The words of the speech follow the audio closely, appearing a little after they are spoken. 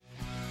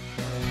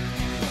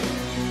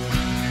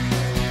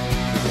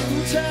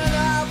Turn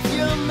off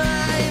your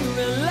mind,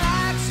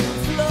 relax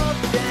and float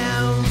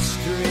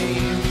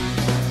downstream.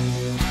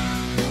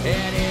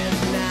 It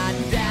is not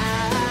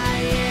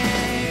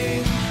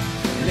dying.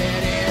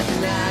 It is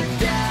not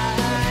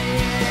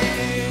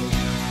dying.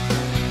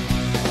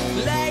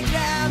 Lay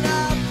down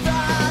all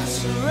thoughts,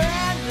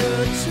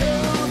 surrender to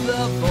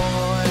the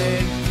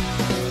void.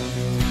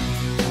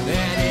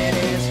 And it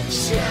is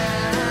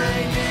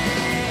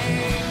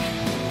shining.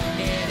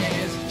 It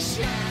is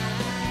shining.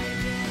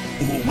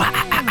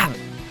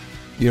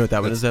 You know what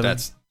that one is, Evan?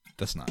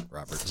 That's not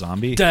Robert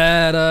Zombie.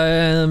 Dad, I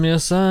am your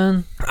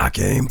son. I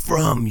came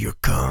from your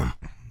cum.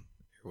 Here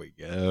we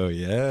go.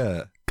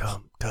 Yeah.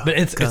 Come. But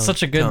it's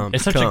such a good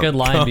a good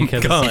line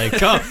because it's like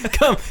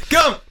come.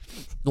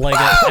 like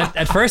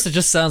at first it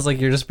just sounds like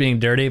you're just being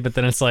dirty, but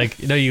then it's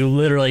like, no, you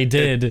literally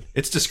did.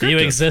 It's descriptive.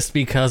 You exist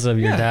because of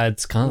your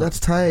dad's cum. That's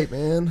tight,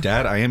 man.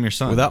 Dad, I am your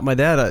son. Without my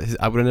dad,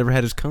 I would have never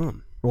had his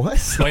cum.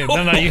 What? Wait,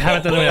 no, you have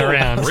it the other way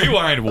around.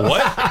 Rewind.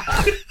 What?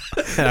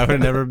 And I would have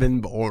never been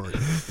born.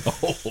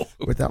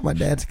 Without my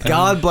dad's cum.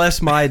 God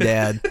bless my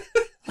dad.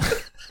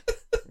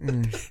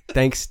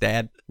 Thanks,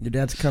 Dad. Your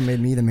dad's cum made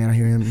me the man I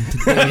hear him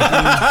today.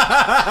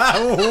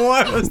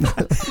 What was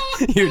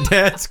that? Your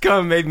dad's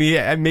cum make me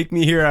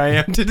here I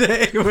am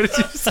today. What did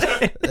you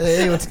say?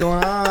 Hey, what's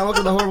going on? Welcome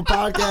to the Horrible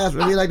Podcast,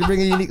 where we like to bring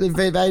in uniquely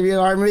value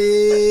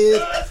armies.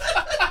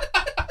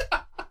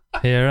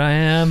 Here I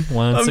am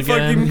once I'm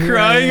again. fucking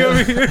crying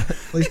over here.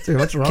 Please, dude,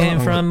 what's wrong? Came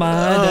from my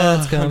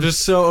dad's cum. I'm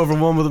just so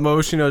overwhelmed with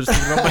emotion. I was just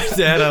thinking about my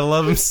dad. I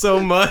love him so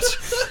much.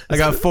 I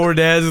got 4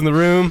 dads in the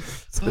room.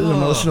 It's been an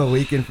emotional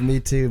weekend for me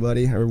too,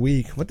 buddy. Or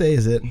week. What day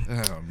is it?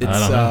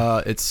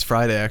 It's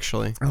Friday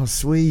actually. Oh,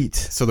 sweet.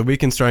 So the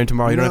weekend's starting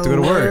tomorrow. You don't have to go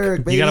to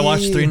work. You gotta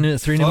watch three new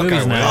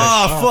movies now.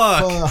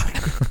 Oh,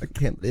 fuck. I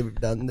can't believe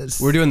we've done this.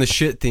 We're doing the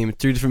shit theme.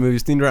 3 different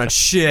movies themed around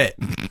shit.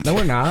 No,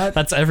 we're not.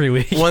 That's every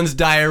week. One's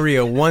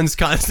diarrhea. One's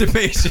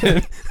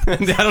constipation.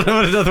 And I don't know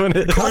what another one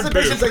is.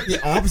 Constipation's like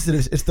the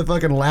opposite. It's the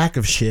fucking lack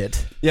of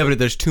shit. Yeah, but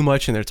there's too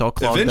much in there. It's all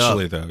clogged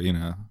Eventually, up. though, you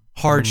know.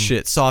 Hard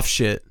shit. Soft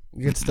shit.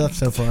 Good stuff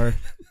so far.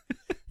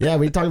 Yeah,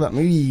 we talk about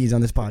movies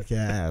on this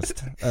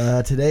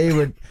podcast. Today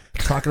we're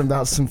talking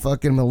about some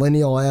fucking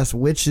millennial ass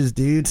witches,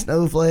 dude.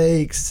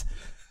 Snowflakes.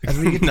 As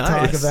we get to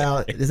talk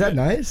about, is that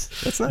nice?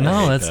 That's not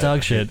No, nice. that's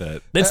dog shit.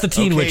 It's the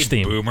Teen Witch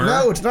theme. Boomer.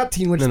 No, it's not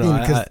Teen Witch No, theme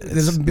because it's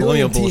there's a billion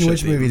millennial Teen bullshit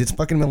Witch theme. movies. It's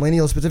fucking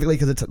millennial specifically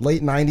because it's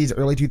late 90s,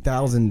 early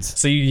 2000s.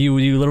 So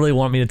you literally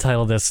want me to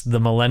title this the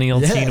Millennial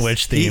Yes. Teen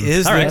Witch He theme?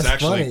 is All right, That's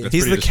Actually, funny. that's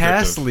He's the pretty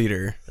cast descriptive.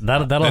 leader.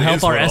 that'll That help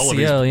is our what all of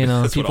SEO. these- You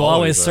know, that's what people all of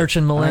always these are.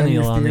 searching I'm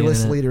millennial your on the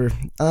fearless internet.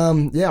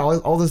 leader. Yeah,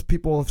 all those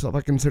people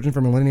fucking searching for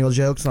millennial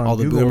jokes on All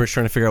the Google. boomers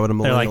trying to figure out what a They're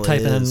millennial like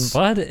typing in, is.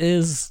 what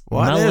is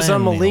What is a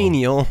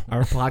millennial?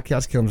 Our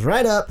podcast comes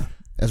right up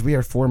as we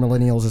are 4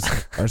 millennials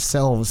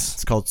ourselves.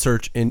 It's called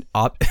search engine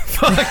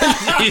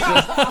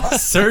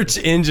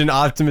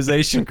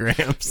optimization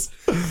grams.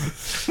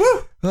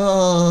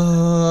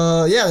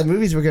 Yeah, the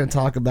movies we're going to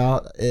talk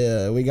about.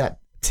 We got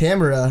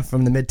Tamara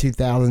from the mid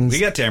 2000s. We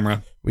got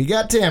Tamara. We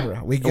got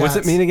Tamara. We got. What's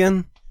it mean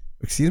again?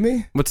 Excuse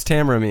me. What's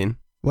Tamara mean?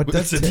 What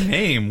What's does its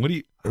name? What do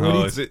you?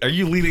 Oh, is it? Are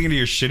you leading into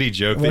your shitty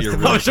joke that What's you're the-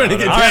 really I was trying to proud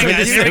get of? All right, Thank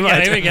guys, you here we so go.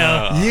 much. Here we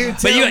go. You But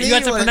tell you me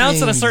have to what pronounce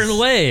it a means. certain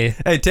way.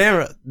 Hey,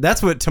 Tamara,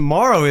 that's what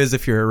tomorrow is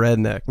if you're a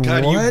redneck.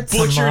 God, What? you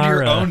butchered your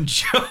Tamara. own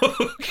joke.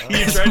 You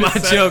That's tried my to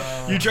set, joke.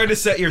 You tried to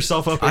set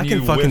yourself up. I And can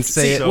you fucking whiffed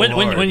say it. so When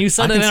hard. you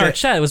said I it in can our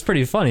say- chat, it was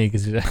pretty funny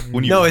because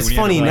When you- No, it's when you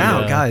funny had to now,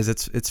 write it. guys.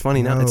 It's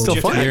funny now. No. It's still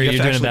You have to- funny. You have to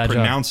You're doing a actually bad job.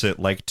 pronounce it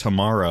like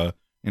Tamara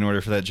in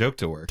order for that joke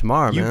to work.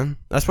 Tomorrow, You- man.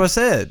 That's what I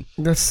said.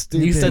 That's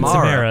stupid. you said Tamara.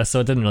 Samara,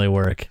 so it didn't really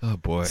work. Oh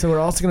boy. So we're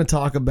also going to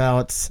talk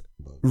about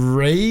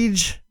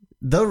Rage,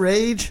 The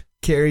Rage,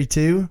 Carrie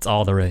 2. It's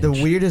all the rage. The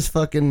weirdest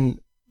fucking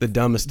The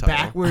dumbest title.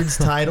 backwards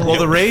title. Well,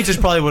 the Rage is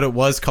probably what it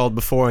was called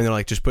before, and they're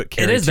like, just put It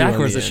Carrie is 2 on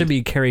backwards. the It should end.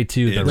 be Carrie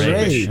 2, the The The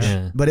rage. Rage.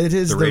 Yeah. But it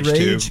is The The Rage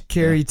Rage, 2.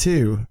 Carrie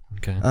 2.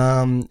 Okay.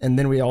 And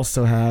then we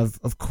also have,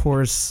 of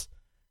course,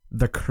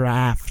 The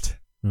Craft.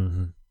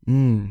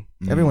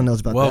 Everyone knows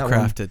about Well that one.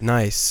 crafted.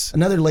 Nice.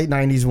 Another late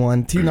 90s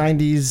one, 2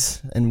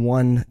 90s and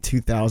 1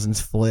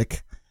 2000s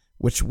flick,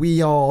 which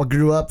we all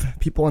grew up,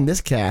 people in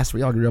this cast,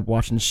 we all grew up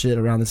watching shit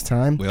around this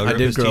time. We all I grew up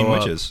did as Teen grow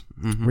up. Witches.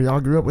 We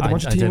all grew up with a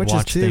bunch of I Teen did Witches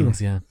watch too.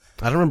 things, yeah.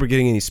 I don't remember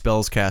getting any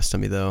spells cast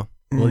on me, though.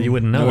 Well, you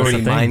wouldn't know. Nor That's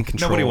any the thing. mind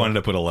control. Nobody wanted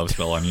to put a love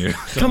spell on you.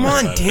 Come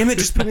on, damn it.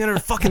 Just put me under a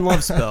fucking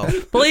love spell.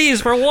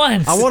 Please, for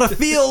once. I want to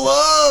feel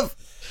love.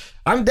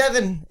 I'm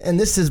Devin, and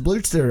this is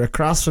Bluester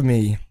across from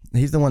me.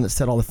 He's the one that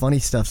said all the funny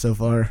stuff so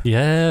far.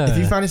 Yeah. If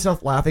you find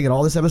yourself laughing at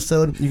all this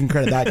episode, you can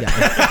credit that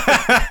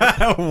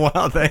guy.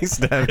 Wow, thanks,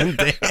 Devin.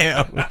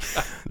 Damn.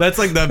 That's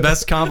like the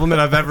best compliment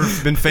I've ever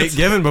been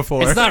given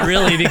before. It's not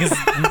really because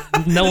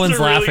no one's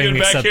laughing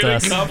except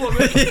us.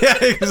 Yeah,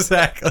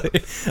 exactly.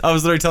 I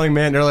was literally telling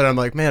Man earlier, I'm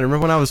like, man,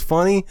 remember when I was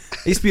funny? I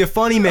used to be a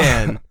funny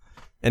man.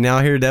 And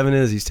now here Devin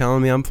is. He's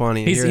telling me I'm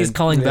funny. He's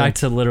calling back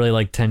to literally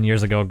like 10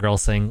 years ago. A girl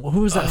saying, well,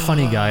 "Who was that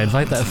funny guy?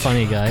 Invite that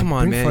funny guy." Come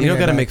on, Bring man. funny You don't man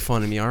got to back. make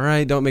fun of me, all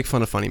right? Don't make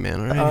fun of funny man,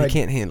 all right? All You right.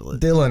 can't handle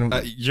it.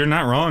 Dylan, You're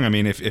not wrong. I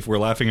mean, if we're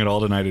laughing at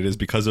all tonight, it is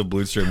because of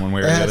Bloodstream one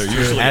way or the That's other. true.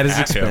 Usually At his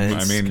him.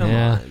 expense. I mean, Come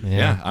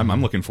Yeah.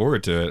 I'm looking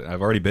forward to it.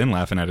 I've already been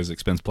laughing at his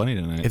expense plenty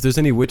tonight. If there's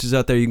any witches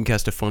out there, you can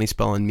cast a funny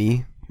spell on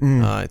me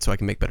so I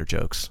can make better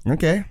jokes.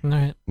 okay, All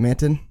right.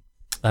 Manton.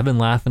 I've been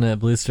laughing at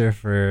Bluester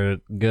for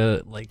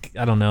good, like,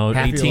 I don't know,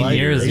 Half your 18 life?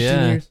 years. 18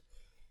 yeah. years?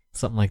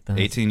 Something like that.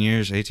 18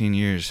 years.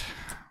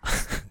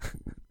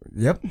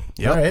 Yep.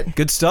 Yep. All right.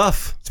 Good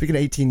stuff. Speaking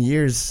of 18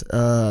 years,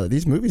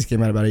 these movies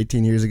came out about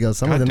 18 years ago.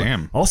 Some of God them.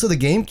 damn. Also, the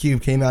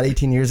GameCube came out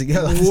 18 years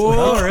ago.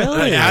 Oh,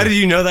 really? How did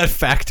you know that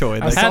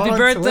factoid? I Like, saw Happy it on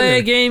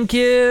birthday,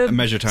 GameCube.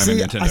 Measure time See,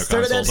 in Nintendo I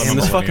started consoles. that- I'm damn,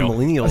 a this fucking millennial.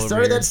 millennial I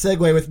started over that here.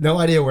 segue with no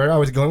idea where I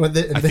was going with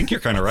it. And I think you're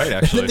kind of right,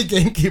 then actually. the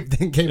GameCube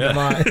thing came to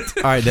mind.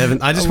 All right,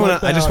 Devin. I just I want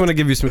like to. I just that. want to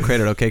give you some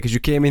credit, okay? Because you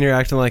came in here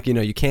acting like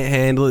you can't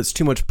handle it. It's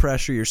too much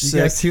pressure. You're You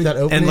sick. guys hear that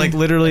opening? And like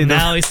literally,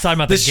 Now he's talking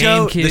about the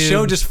show. GameCube. The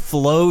show just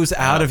flows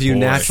out of you boy.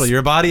 naturally.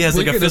 Your body has We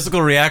like a could've-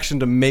 physical reaction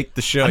to make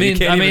the show. I you mean,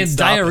 can't even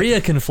stop it. diarrhea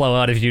can flow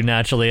out of you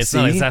naturally. It's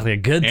not See? exactly a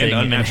good And thing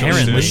unnatural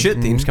inherently. The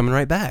shit theme's coming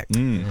right back.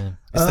 Mm.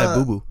 It's that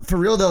boo boo. For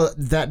real though,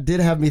 that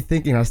did have me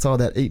thinking. I saw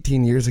that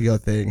 18 years ago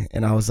thing,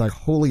 and I was like,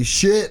 "Holy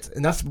shit!"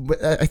 And I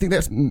think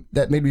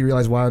that made me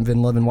realize why I've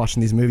been loving watching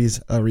these movies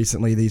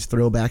recently. These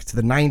throwbacks to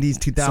the 90s,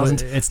 So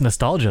 2000s. it's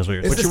nostalgia is what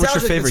you're It's What's your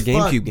nostalgic, favorite it's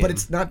fun, GameCube game? But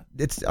it's not.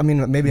 It's. I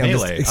mean, maybe I'm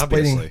just Melee,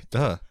 explaining. obviously.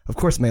 Duh. Of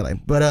course,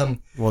 Melee. But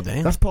Well,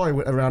 damn. that's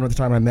probably around the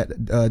time I met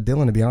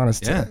Dylan. To be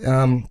honest. Yeah.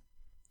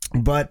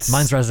 But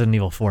Mine's Resident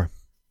Evil 4.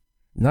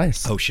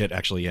 nice. Oh, shit.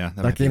 Actually, yeah.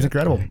 That game's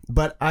incredible.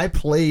 But I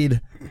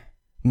played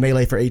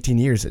Melee for 18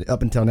 years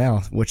up until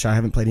now, which I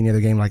haven't played any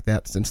other game like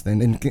that since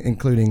then,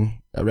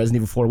 including Resident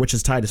Evil 4, which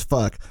is tight as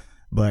fuck.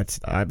 But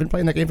I've been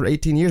playing that game for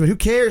 18 years. But who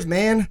cares,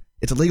 man?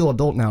 It's a legal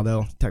adult now,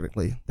 though.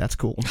 Technically, that's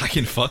cool. I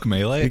can fuck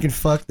Melee. You can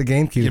fuck the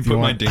GameCube You if can you put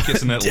my want.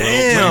 dinkus in that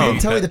Damn. little I'll tiny,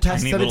 tell you, that the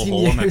past tiny little 17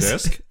 hole in the years,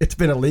 disc. it's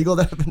been illegal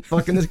that I've been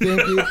fucking this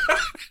GameCube.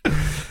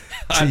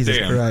 God Jesus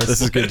damn. Christ.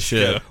 This is good Let's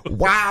shit. go.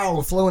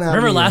 Wow, flowing out.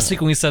 Remember of me. last week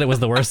when we said it was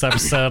the worst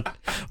episode?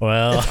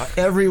 Well,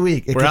 Every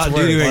week. It We're gets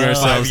outdoing worse.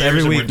 ourselves 5 years every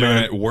and week, we're doing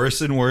man. it worse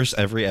and worse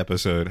every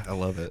episode. I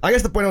love it. I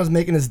guess the point I was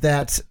making is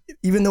that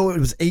even though it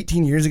was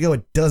 18 years ago,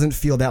 it doesn't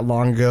feel that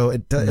long ago.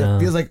 It No.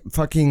 feels like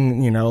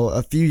fucking,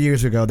 a few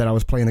years ago that I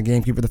was playing the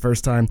GameCube for the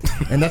first time.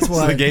 And that's So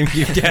why the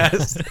GameCube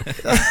cast.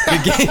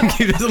 The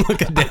GameCube doesn't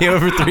look a day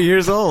over 3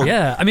 years old.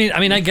 yeah. I mean,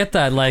 I get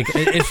that. Like,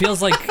 it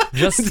feels like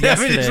just Devin just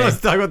yesterday. wants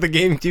to talk about the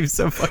GameCube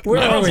so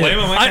fucking I don't blame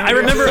him. I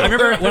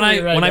remember when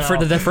I Right for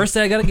now. the first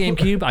day I got a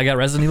GameCube, I got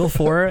Resident Evil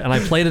 4, and I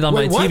played it on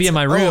my Wait, what? TV in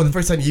my Oh, room. the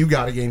first time you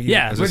got a GameCube.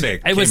 Yeah, was gonna say,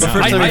 it was. came out.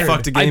 First time I, you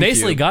fucked a I GameCube.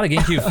 basically got a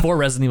GameCube for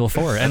Resident Evil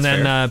 4, and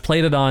then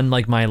played it on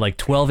like my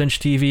 12-inch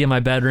TV in my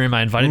bedroom.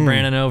 I invited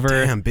Brandon over.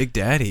 Damn, Big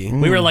Daddy.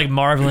 We were like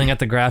marveling at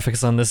the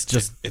graphics on this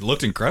just It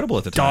looked incredible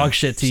at the time. dog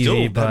shit TV,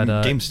 Still, but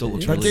that game still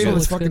looks That really game good.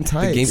 was fucking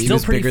tight. game- dude. still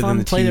was pretty bigger than fun.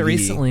 the Played it TV.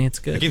 recently. It's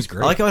good. That game's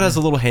great. I like how it has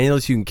a little handle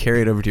so you can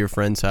carry it over to your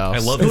friend's house. I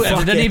love Ooh, it.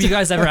 did any of you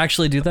guys ever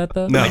actually do that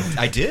though? No.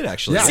 I did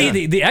actually. Yeah.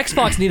 See, the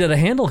Xbox needed a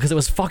handle because it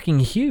was fucking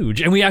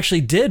huge, and we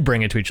actually did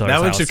bring it to each other's That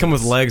one houses. should come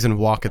with legs and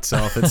walk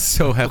itself. It's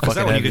so Because fucking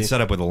that one you heavy. could set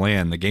up with a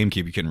LAN. The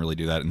GameCube, you couldn't really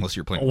do that unless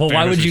you're playing. Well,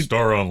 why would Phantasy you-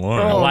 Star Online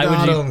Oh, Why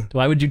got would you? him.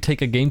 Why would you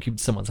take a GameCube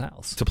to someone's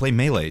house? to play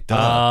Melee?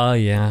 Duh. Oh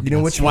yeah. You know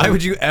which Why one?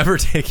 would you ever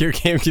take your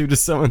GameCube to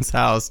someone's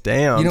house?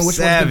 Damn, You know which one's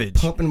been savage.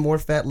 pumping more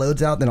fat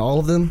loads out than all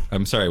of them?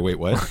 I'm sorry. Wait,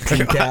 what?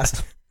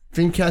 Dreamcast.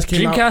 Dreamcast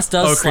came out. Dreamcast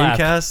does Oh, slap.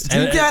 Dreamcast?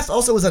 And- Dreamcast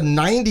also was a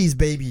 90s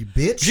baby,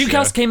 bitch.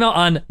 Dreamcast came out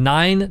on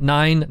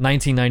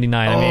 9/9/1999.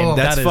 I mean, Oh,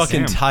 That's that is,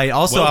 fucking Damn. tight.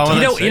 Also, Well I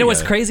done. want You know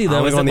what's crazy I though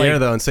want is to go that on the air like,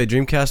 though and say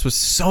Dreamcast was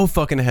so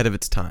fucking ahead of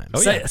its time. Oh,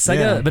 Se- yeah. Sega,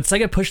 Yeah. but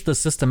Sega pushed the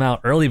system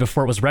out early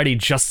before it was ready,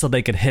 just so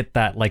they could hit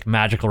that like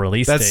magical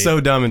release That's date. so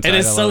dumb and tight. It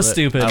is I so love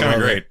stupid. I Kind love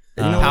of it. great.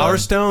 You know Power what?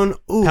 Stone.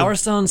 Ooh. Power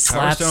Stone Power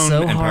slaps Stone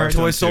so and Power hard.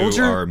 Stone Toy 2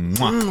 Soldier? are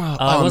mwah. It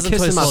I'm wasn't Toy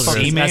kissing my Soldier.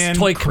 fucking- Seaman, That's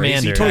Toy Crazy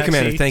Commander. Toy Taxi,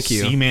 Commander, thank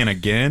you. Seaman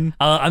again.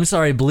 I'm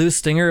sorry, Blue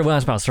Stinger. Well,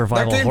 that's about That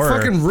survival game horror.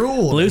 fucking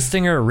ruled. Blue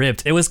Stinger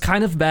ripped. It was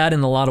kind of bad in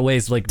a lot of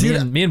ways. Like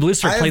Dude, me and Blue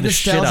Star I have played the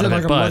shit out nostalgia of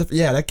like it, a but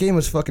yeah, that game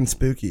was fucking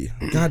spooky.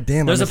 God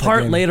damn. there's I a miss that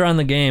part game. later on in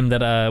the game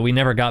that we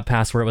never got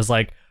past where it was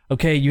like,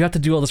 okay, you have to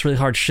do all this really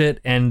hard shit,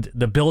 and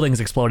the building's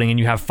exploding, and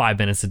you have 5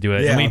 minutes to do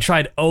it. Yeah. And we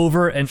tried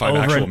over and 5 over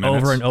actual and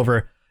minutes? over and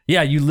over.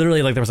 Yeah, you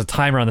literally like there was a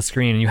timer on the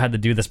screen, and you had to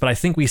do this. But I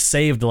think we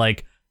saved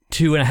like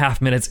 2.5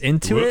 minutes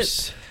into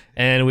Whoops. it,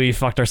 and we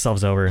fucked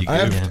ourselves over. I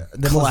have Yeah.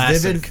 the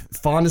Classic. most vivid,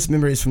 fondest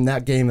memories from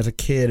that game as a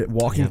kid,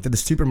 walking through the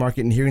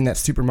supermarket and hearing that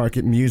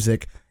supermarket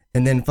music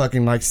and then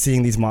fucking like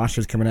seeing these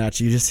monsters coming at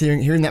you, just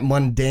hearing that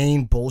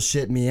mundane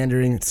bullshit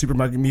meandering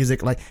supermarket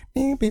music, like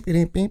bing, bing,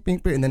 bing, bing, bing,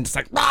 bing, and then just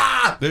like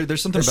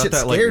There's something That about shit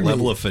that like scared me.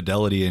 level of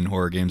fidelity in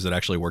horror games that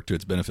actually work to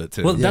its benefit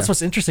too. Well, that's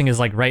what's interesting is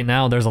like right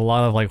now there's a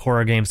lot of like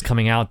horror games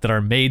coming out that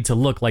are made to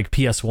look like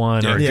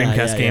PS1 or Yeah, Dreamcast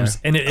yeah, games,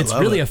 and it's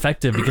love really it.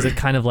 effective because it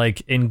kind of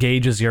like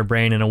engages your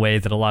brain in a way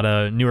that a lot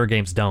of newer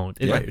games don't.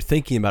 Right, you're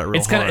thinking about it real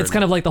It's kind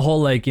hard. of like the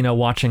whole like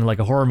watching like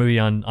a horror movie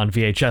on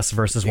VHS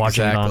versus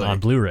watching it Exactly. on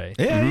Blu-ray.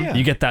 yeah.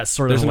 You get that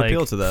sort There's of an like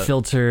appeal to that.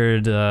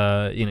 filtered.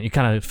 You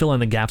kind of fill in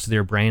the gaps with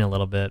your brain a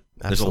little bit.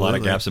 There's a lot of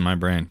Absolutely. gaps in my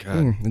brain.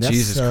 God. that's,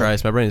 Jesus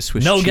Christ, my brain is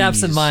Swiss No cheese.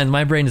 gaps in mine.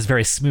 My brain is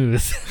very smooth.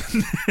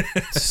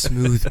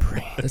 Smooth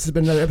brain. This has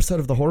been another episode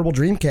of the Horrible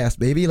Dreamcast,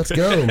 baby. Let's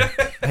go.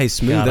 Hey,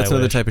 smooth. God, that's I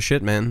another wish. type of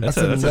shit, man. That's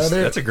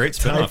another a great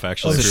spinoff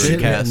actually. Oh, It's a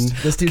shit, man.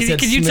 Dreamcast. This dude Can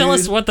said you tell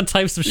us smooth. what the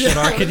types of shit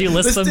are? Can you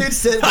list This them? dude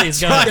said,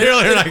 Please, go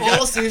ahead.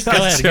 All seriously,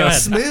 Go ahead, go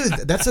ahead.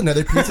 smooth. That's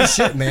another piece of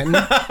shit, man.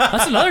 That's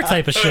That's another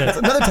type of shit.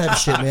 another type of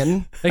shit,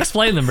 man.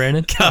 Explain them,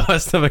 Brandon. God, my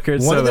stomach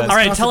hurts One so of them bad. All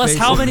right, tell us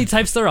how constipation. many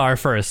types there are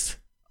first.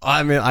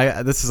 I mean,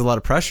 this is a lot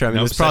of pressure. I mean,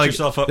 Nope, there's set probably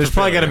yourself up there's for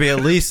probably got to failure. be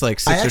at least like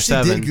I 6 or actually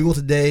 7. did Google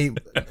today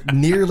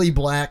nearly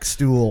black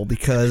stool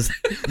because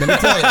let me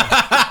tell you,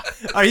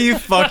 Are you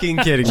fucking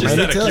kidding me? Just Let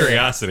me out of tell you.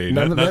 curiosity,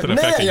 No, nothing no,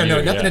 affecting no,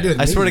 you. nothing to do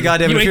with I swear to God,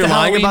 Devin, You if ate you're the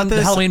lying Halloween, about this,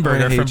 the Halloween I'm gonna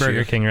burger from hate you.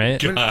 Burger King,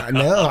 right?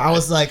 No, I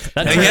was like,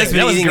 That And he has that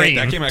been was eating green.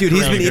 That came out Dude,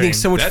 he's been green. eating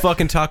so much That-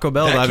 fucking Taco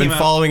Bell. that I've been came out-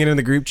 following it in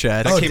the group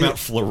chat. That came dude. out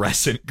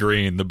fluorescent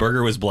green. The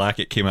burger was black.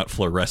 It came out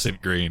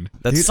fluorescent green.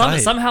 That's tight.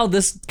 Somehow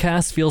this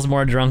cast feels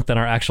more drunk than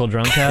our actual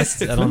drunk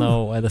cast. I don't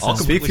know why this All is.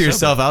 Speak for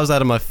yourself. I was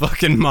out of my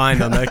fucking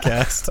mind on that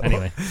cast.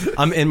 Anyway.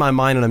 I'm in my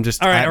mind and I'm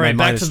just All right, my mind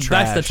back is to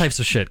trash. the types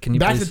of shit. Can you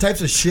back please? to the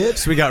types of shit.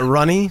 So we got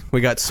runny, we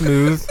got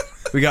smooth,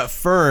 we got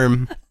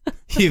firm.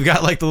 You've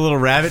got like the little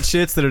rabbit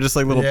shits that are just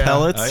like little Yeah.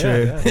 pellets. Oh,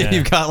 yeah, yeah.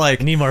 You've got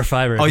like I need more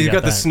fiber. oh, if you you've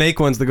got the that. snake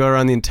ones that go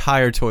around the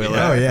entire toilet.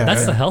 Oh yeah,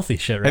 That's yeah. the healthy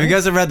shit, right? Have you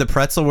guys ever had the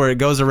pretzel where it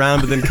goes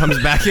around but then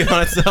comes back in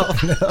on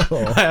itself? No.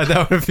 I had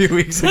that one a few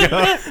weeks ago.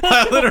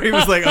 I literally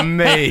was like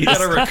amazed. Is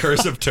that a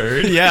recursive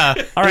turd? Yeah.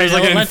 All right, It was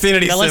like now an let's,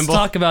 infinity now let's symbol.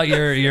 talk about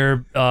your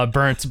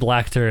burnt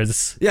black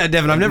turds. Yeah,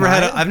 Devin, I've never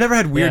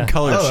had weird Yeah.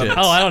 colored Oh, shit.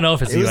 Oh, I don't know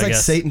if it's It you. was I like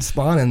guess. Satan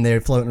spawn in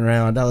there floating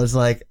around. I was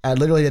like, I had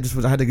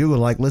to Google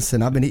like,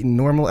 listen, I've been eating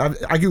normal.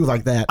 I Google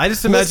like that. I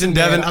just imagine Listen,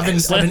 man, Devin-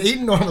 I've been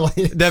eating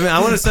normally. Devin, I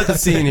want to set the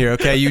scene here,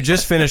 okay? You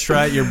just finished,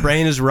 right? Your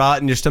brain is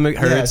rotten, your stomach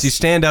hurts. Yes. You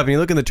stand up and you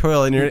look in the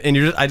toilet, and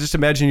you're. I just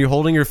imagine you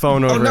holding your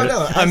phone over no, it,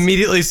 no, as-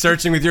 immediately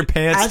searching with your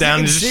pants As down,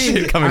 and you just can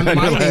see, shit coming I'm down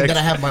your minding legs. that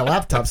I have my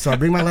laptop, so I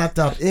bring my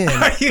laptop in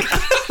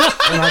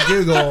and I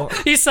Google.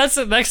 He sets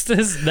it next to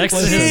his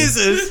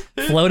Jesus!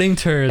 floating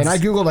turds. And I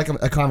Googled like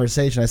a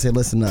conversation. I said,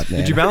 "Listen up,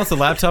 man. Did you balance the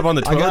laptop on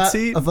the I toilet got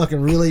seat? a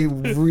fucking really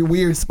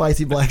weird,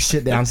 spicy black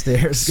shit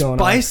downstairs going on.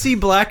 Spicy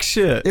black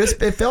shit.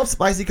 It felt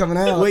spicy coming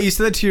out. Wait, you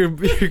said that to your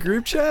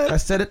group I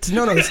chat? said it to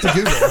no, it's to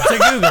Google. to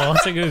Google.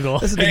 To Google.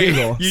 This is to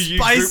Google.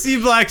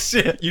 Spicy black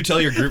shit. You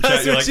tell your group That's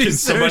chat, you're what like, you can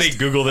somebody searched.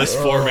 Google this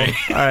for me?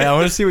 All right, I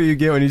want to see what you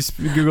get when you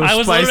Google I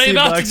was spicy literally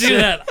about black to do shit.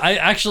 that. I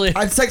actually.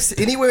 I'd text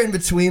anywhere in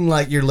between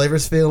like your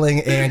liver's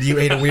failing and you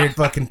ate a weird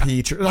fucking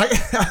peach. Like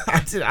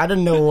I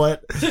didn't know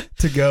what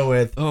to go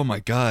with. Oh my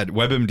god.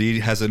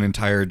 WebMD has an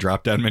entire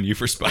drop down menu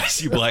for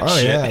spicy black Oh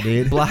shit. yeah,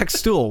 dude. Black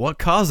stool. What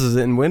causes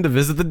it, and when to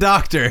visit the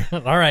doctor?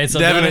 All right, so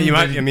Devin, Devin, you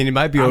might. I mean, it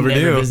might be I'm never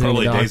overdue. visiting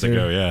Probably the days doctor.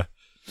 ago, yeah.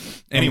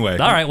 Anyway.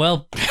 All right,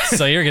 well,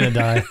 so you're gonna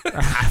die.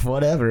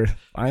 Whatever.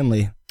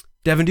 Finally.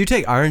 Devin, do you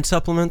take iron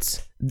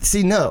supplements?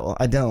 See, no,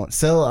 I don't.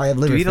 So I have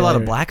liver Do you eat a lot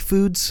of failure. black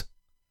foods?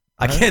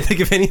 I can't think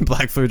of any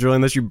black foods really,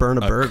 unless you burn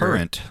a burger.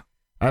 Current.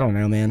 I don't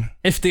know, man.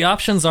 If the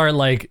options are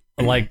like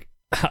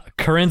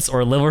currents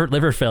or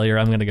liver failure,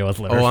 I'm gonna go with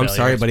liver Oh, failure. I'm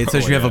sorry, buddy. It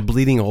says you have a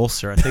bleeding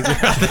ulcer. I think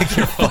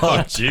you're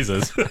Oh,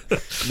 Jesus.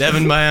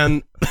 Devin,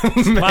 man.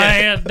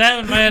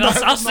 Man,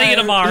 I'll see you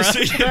tomorrow.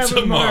 See you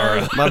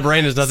tomorrow. My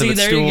brain is nothing See, but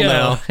there stool you go.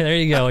 now. There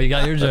you go. You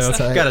got your joke.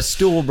 tight. Got a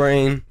stool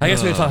brain. I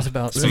guess we talked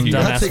about some Speaking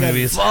of- dumbass think I-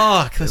 movies.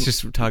 Fuck. Let's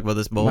just talk about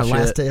this My bullshit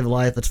last day of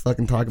life. Let's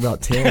fucking talk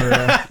about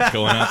Tamara.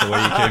 Going out the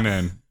way you came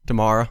in.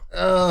 tomorrow.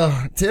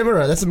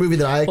 Tamara. That's a movie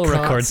that I We'll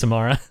caught. record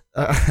tomorrow.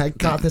 I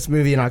caught this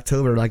movie in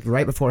October, like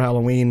right before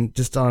Halloween,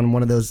 just on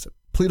one of those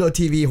Pluto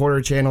TV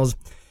horror channels.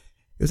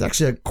 It was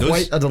actually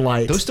quite a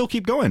delight. Those still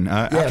keep going.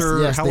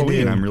 After yes, they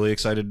Halloween, do. I'm really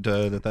excited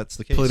that that's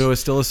the case. Pluto is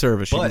still a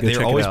service. You But can go they're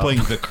check always it out.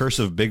 playing The Curse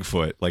of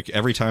Bigfoot. Like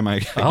every time I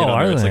get Oh, on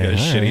are there, it's like they? a All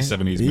shitty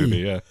right. 70s Yeah. movie.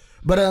 Yeah.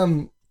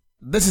 But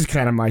this is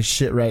kind of my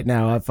shit right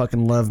now. I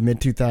fucking love mid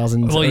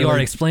 2000s. Well, you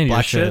already explained your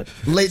black shit.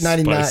 late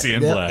 99. Spicy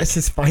and black. It's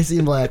just spicy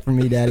and black for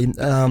me, Daddy.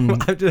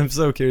 I'm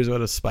so curious about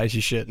a spicy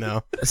shit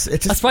now. It's A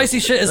just spicy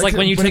shit is like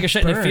when you take a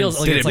shit and it feels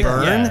like Did it's it like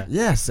burn? yeah.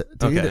 Yes,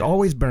 dude. Okay. It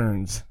always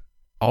burns.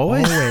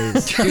 Always.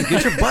 Always. Dude,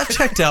 get your butt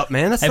checked out,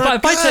 man. That's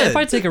not If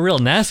I good. take a real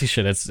nasty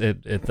shit,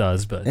 it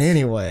does. But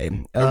Anyway.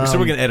 So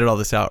we're gonna edit all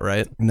this out,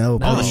 right? No.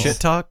 All the please. shit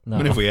talk. no.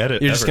 Even if we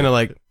edit, You're just ever. gonna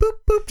like boop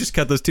boop, just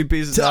cut those two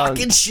pieces out.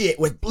 Talking shit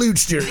with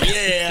Bluester.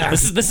 Yeah.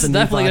 this is It's a new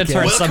definitely gonna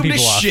turn podcast. some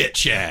people off. Shit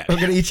Chat. We're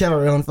gonna each have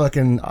our own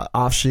fucking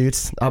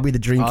offshoots. I'll be the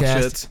Dreamcast.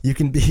 Offshoots. You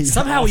can be.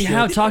 Somehow we offshoot.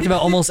 have talked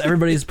about almost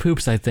everybody's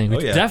poops. I think we Oh,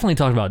 yeah. definitely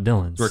talked about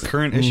Dylan's.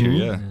 Recurrent issue,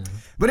 yeah.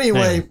 But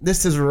anyway, Yeah.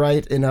 this is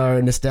right in our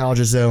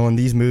nostalgia zone.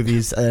 These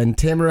movies and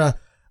Tamara,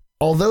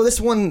 although this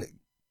one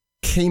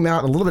came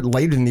out a little bit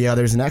later than the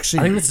others, and actually,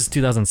 I think this is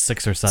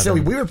 2006 or 7. so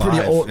we were pretty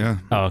old. Yeah.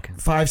 Oh, okay.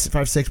 5,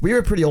 6. We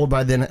were pretty old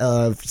by then.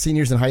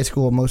 Seniors in high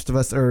school, most of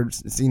us, or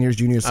seniors,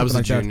 juniors, I was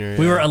something a like junior.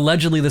 We yeah. were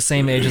allegedly the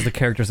same age as the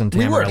characters in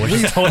We were. Tamara, which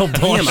is total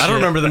bullshit. Damn, I don't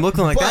remember them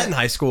looking like But- that in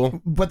high school.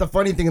 that. But the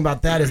funny thing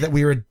about that is that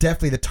we were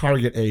definitely the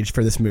target age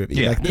for this movie.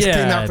 Yeah. Like this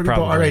Yeah, came out for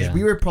people our probably, age. yeah.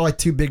 We were probably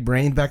too big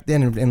brained back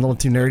then and a little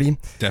too nerdy.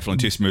 Definitely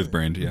too smooth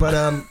brained. Yeah.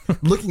 But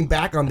looking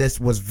back on this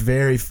was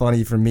very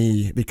funny for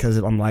me because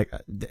I'm like,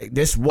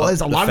 this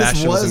was a the lot of this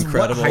fashion was was what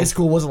incredible. high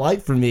school was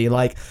like for me.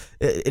 Like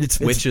it's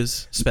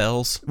Witches,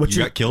 spells, what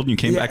you got killed and you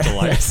came back to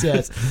life. Yes,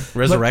 yes.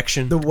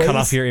 resurrection. The way Cut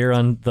off your ear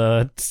on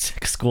the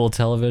school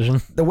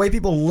television. the way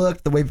people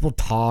looked, the way people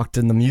talked,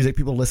 and the music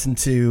people listened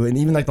to, and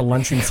even like the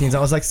lunchroom scenes, I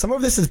was like, some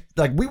of this is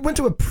like we went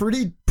to a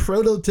pretty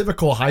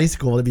prototypical high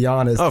school, to be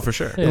honest. Oh, for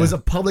sure. It was a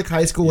public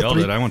high school with Y'all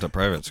did. I went to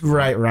private school.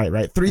 right.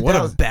 What a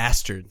 3,000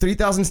 bastard.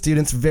 3,000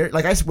 students. Very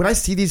like when I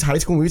see these high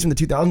school movies from the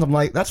 2000s, I'm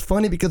like, that's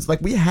funny because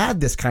like we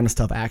had this kind of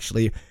stuff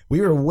actually.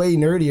 We were way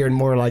nerdier and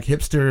more like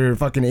hipster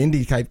fucking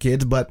indie type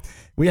kids, but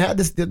we had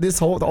this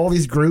whole all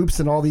these groups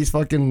and all these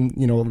fucking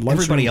lunchroom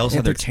Everybody else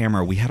had their antics.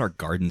 Tamara. We had our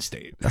Garden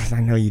State.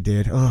 I know you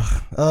did.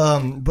 Ugh.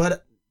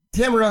 But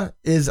Tamara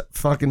is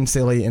fucking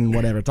silly and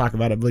whatever. Talk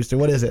about it, Bluester.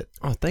 What is it?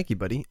 Oh, thank you,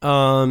 buddy.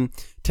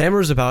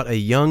 Tamara's about a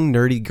young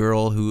nerdy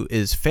girl who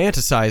is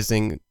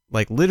fantasizing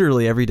like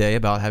literally every day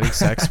about having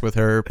sex with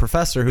her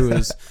professor, who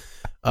is,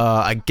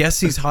 I guess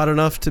he's hot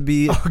enough to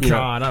be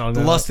I don't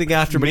know. lusting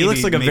after, but he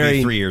looks like a maybe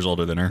very 3 years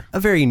older than her. a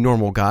very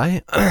normal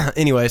guy.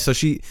 Anyway, so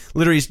she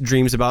literally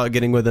dreams about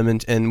getting with him,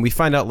 and we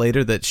find out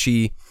later that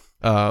she,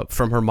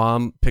 from her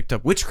mom, picked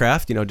up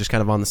witchcraft, just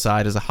kind of on the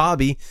side as a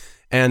hobby.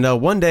 And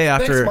one day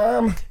Thanks,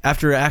 Mom.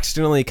 after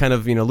accidentally kind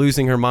of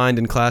losing her mind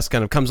in class,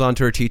 kind of comes on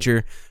to her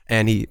teacher,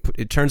 and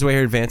it turns away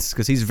her advances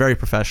because he's very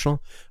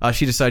professional.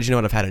 She decides, you know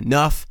what, I've had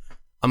enough.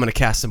 I'm going to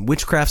cast some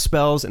witchcraft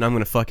spells, and I'm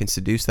going to fucking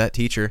seduce that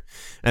teacher.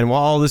 And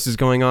while all this is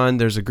going on,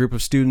 there's a group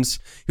of students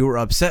who are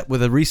upset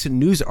with a recent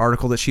news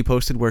article that she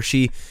posted where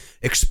she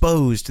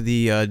exposed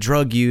the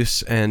drug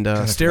use and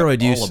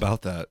steroid use. All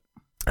about that.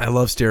 I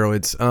love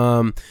steroids.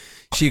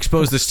 She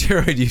exposed the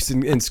steroid use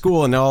in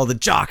school, and all the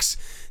jocks,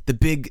 the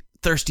big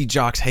thirsty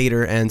jocks, hate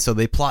her, and so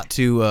they plot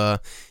to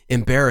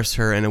embarrass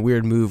her in a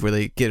weird move where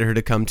they get her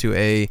to come to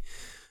a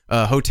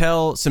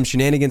hotel. Some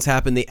shenanigans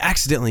happen. They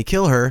accidentally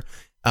kill her.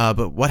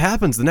 But what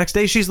happens? The next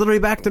day, she's literally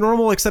back to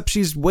normal, except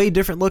she's way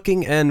different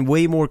looking and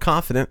way more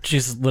confident.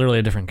 She's literally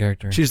a different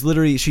character.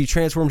 She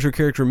transforms her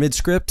character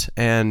mid-script,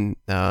 and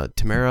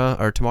Tamara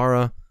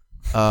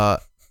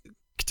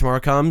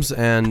comes,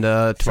 and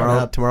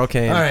tomorrow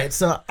came. All right,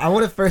 so I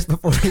want to first,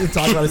 before we even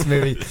talk about this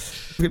movie,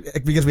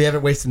 because we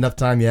haven't wasted enough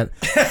time yet.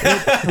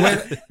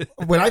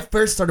 When I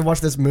first started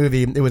watching this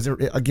movie, it was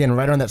again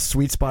right on that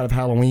sweet spot of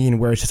Halloween,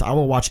 where it's just I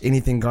will watch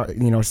anything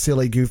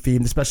silly, goofy,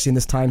 especially in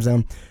this time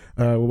zone,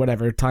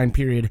 whatever time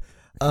period.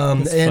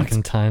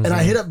 fucking time and I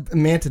zone. hit up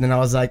Manton, and I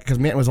was like, because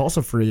Manton was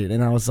also free,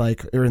 and I was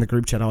like, we were in the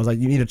group chat. I was like,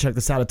 you need to check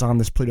this out. It's on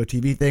this Pluto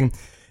TV thing.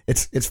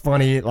 It's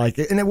funny, like,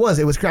 and it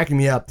was cracking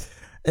me up.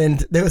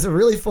 And there was a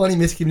really funny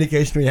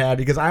miscommunication we had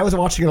because I was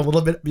watching it a little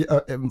bit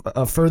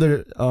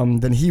further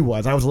than he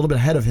was. I was a little bit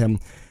ahead of him,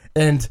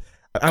 and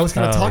I was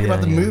kind of talking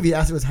about the movie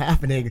as it was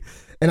happening.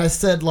 And I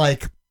said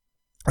like,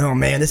 "Oh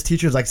man, this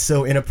teacher's like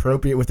so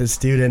inappropriate with his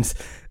students."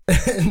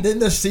 And then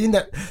the scene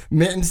that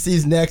Minton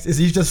sees next is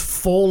he's just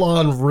full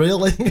on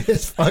railing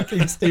his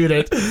fucking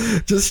student,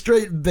 just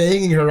straight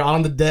banging her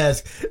on the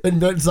desk. And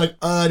Minton's like,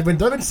 when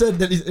Devin said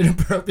that he's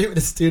inappropriate with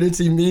his students,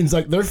 he means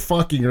like they're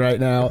fucking right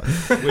now.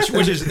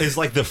 Which is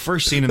like the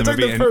first scene in the It's like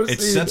movie, the and first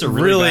it scene. sets a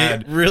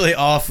really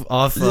off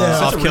sets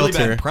a really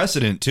kilter. bad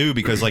precedent too,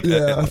 because like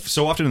Yeah.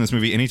 so often in this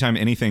movie, anytime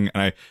anything,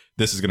 and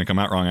this is going to come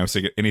out wrong, I was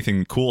thinking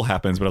anything cool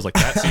happens, but I was like,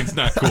 that scene's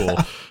not cool.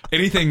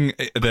 Anything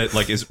that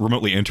like is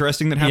remotely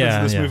interesting that happens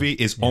in this movie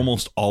is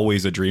almost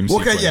always a dream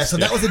sequence. Okay, yeah, so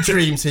that was a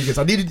dream sequence.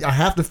 I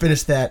have to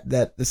finish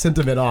that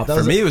sentiment off. That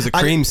For me, it was a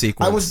cream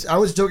sequence. I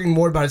was joking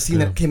more about a scene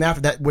that came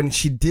after that when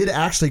she did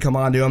actually come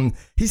on to him.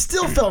 He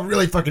still felt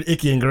really fucking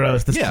icky and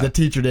gross. The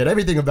teacher did.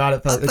 Everything about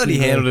it felt I thought icky he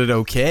and handled it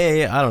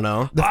okay. I don't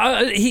know.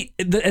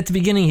 At the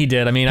beginning he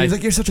did. I mean, He's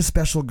like, you're such a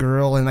special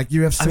girl, and like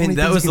you have so many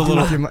that things was you a can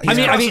do little- with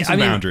your I mean, some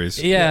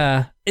boundaries.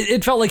 Yeah.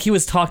 It felt like he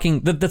was talking.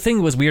 The thing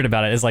that was weird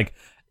about it is like,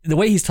 the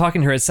way he's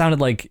talking to her, it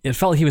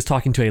felt like he was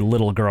talking to a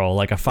little girl,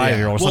 like a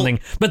 5-year-old or something.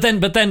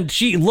 But then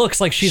she looks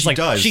like she's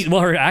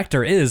her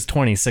actor is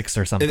 26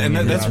 or something. And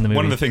that's in the movie.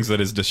 one of the things that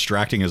is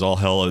distracting as all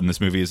hell in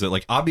this movie is that,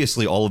 like,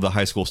 obviously all of the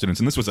high school students,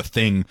 and this was a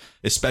thing,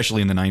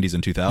 especially in the 90s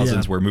and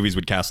 2000s, where movies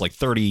would cast like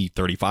 30,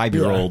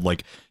 35-year-old,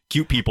 like,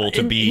 cute people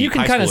to be you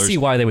can kind of see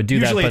why they would do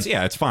Usually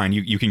that. It's fine.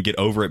 You can get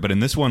over it. But in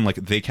this one, like,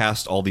 they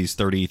cast all these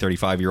 30,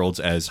 35-year-olds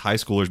as high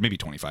schoolers, maybe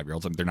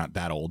 25-year-olds. I mean, they're not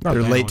that old.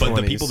 They're late 20s.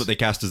 But the people that they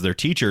cast as their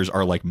teachers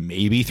are like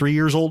maybe 3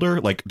 years older.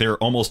 Like, they're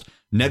almost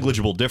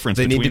negligible difference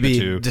They between need to be the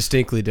two.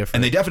 distinctly different.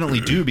 And they definitely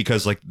do,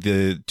 because like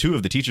the two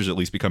of the teachers at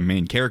least become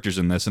main characters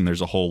in this, and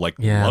there's a whole like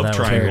love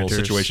triangle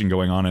situation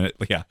going on in it.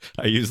 Yeah,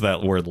 I use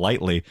that word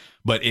lightly,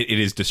 but it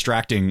is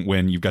distracting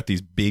when you've got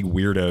these big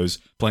weirdos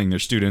playing their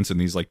students and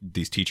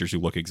these teachers who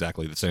look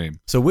exactly the same.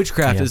 So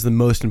witchcraft is the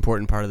most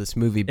important part of this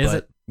movie,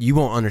 but you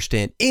won't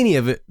understand any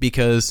of it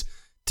because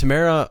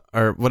Tamara,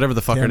 or whatever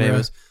the fuck her name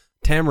is,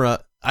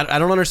 Tamara, I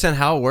don't understand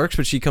how it works,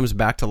 but she comes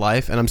back to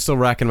life, and I'm still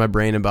racking my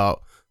brain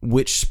about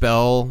which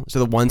spell. So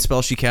the one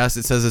spell she casts,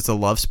 it says it's a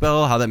love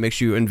spell, how that makes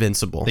you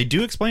invincible. They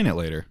do explain it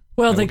later.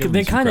 Well,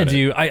 they kind of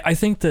do. I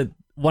think that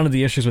one of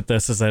the issues with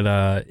this is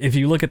that if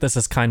you look at this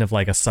as kind of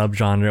like a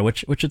subgenre,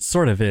 which it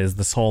sort of is,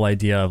 this whole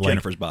idea of like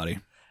Jennifer's Body.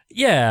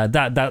 Yeah,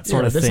 that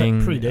sort of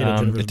thing.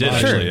 It did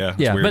actually, yeah.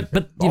 Yeah,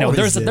 but you know,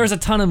 there's a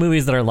ton of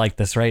movies that are like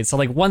this, right? So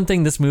like one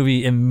thing this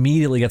movie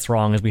immediately gets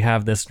wrong is we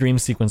have this dream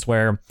sequence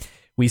where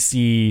we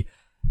see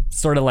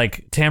sort of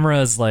like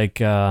Tamara's like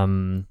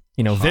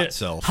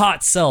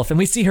hot self, and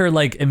we see her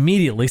like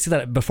immediately. See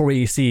that before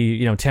we see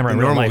Tamara in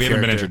real life. We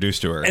haven't been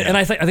introduced to her, and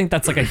I think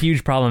that's like a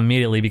huge problem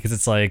immediately, because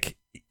it's like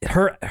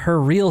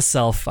her real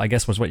self, I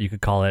guess was what you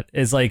could call it,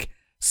 is like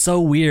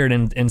so weird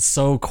and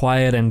so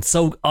quiet and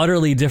so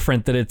utterly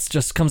different that it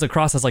just comes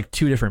across as like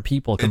two different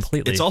people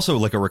completely. It's also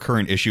like a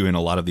recurrent issue in a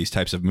lot of these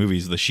types of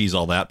movies, the she's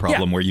all that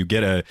problem, where you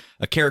get a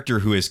character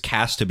who is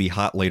cast to be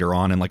hot later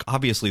on, and like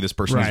obviously this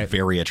person is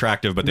very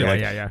attractive, but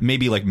they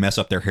maybe like mess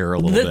up their hair a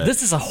little bit.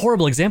 This is a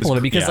horrible example of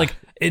it, because like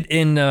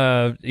in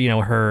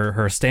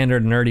her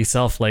standard nerdy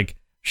self, like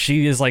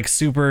she is like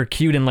super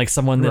cute and like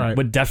someone that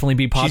would definitely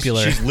be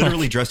popular. She's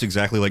literally dressed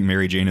exactly like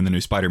Mary Jane in the new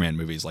Spider-Man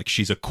movies. Like,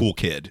 she's a cool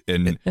kid.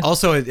 And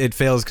also it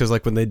fails because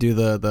like when they do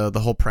the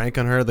whole prank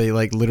on her, they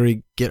like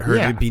literally get her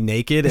to be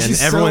naked, and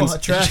everyone is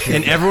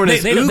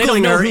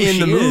oogling her in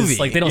the movie.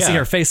 Like, they don't see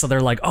her face, so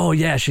they're like, oh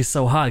yeah, she's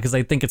so hot, because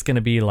they think it's going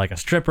to be like a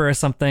stripper or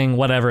something,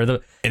 whatever.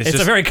 It's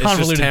a very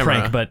convoluted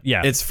prank, but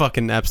yeah, it's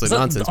fucking absolute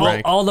nonsense.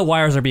 All the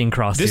wires are being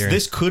crossed here.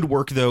 This could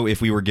work though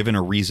if we were given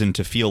a reason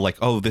to feel like,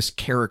 oh, this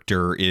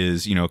character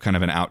is kind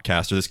of an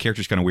outcast, or this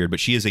character's kind of weird,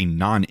 but she is a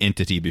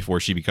non-entity before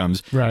she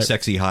becomes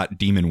sexy hot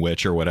demon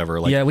witch or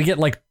whatever. Like, yeah, we get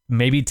like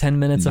maybe 10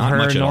 minutes of her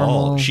much normal. At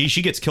all.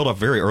 She gets killed off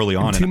very early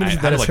on. 2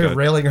 minutes that is her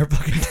railing her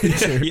fucking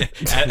teacher.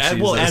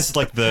 As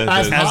like the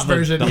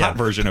hot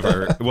version of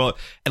her. Well,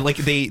 and like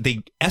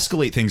they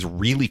escalate things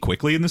really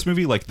quickly in this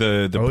movie. Like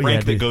the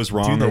prank that goes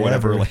wrong or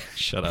whatever. Like,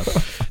 shut up.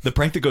 The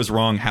prank that goes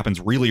wrong happens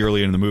really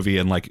early in the movie,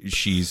 and like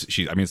she's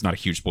I mean, it's not a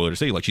huge spoiler to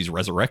say, like, she's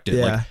resurrected.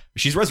 Yeah. Like,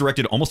 she's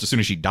resurrected almost as soon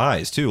as she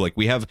dies too. Like,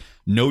 we have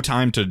no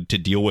time to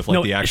deal with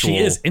like the actual. She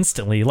is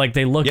instantly. Like,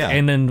 they look,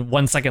 and then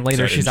 1 second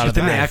later she's out of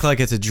the. Then they act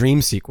like it's a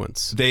dream sequence.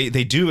 They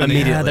do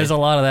immediately. Yeah, there's a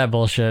lot of that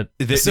bullshit.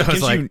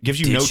 It gives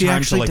you no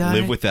time to like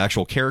live with the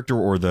actual character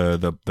or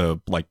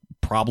the like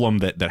problem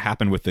that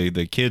happened with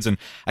the kids. And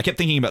I kept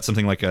thinking about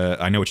something like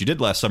I Know What You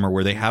Did Last Summer,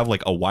 where they have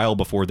like a while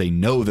before they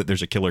know that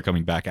there's a killer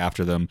coming back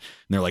after them, and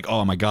they're like,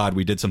 oh my god,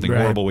 we did something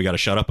horrible, we got to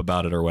shut up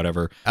about it or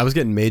whatever. I was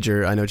getting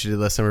major I Know What You Did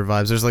Last Summer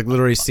vibes. There's like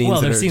literally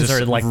scenes that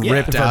are like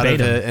ripped out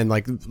of it, and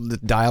like the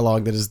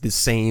dialogue that is the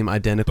same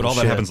identical. But all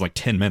that happens in like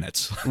 10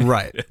 minutes.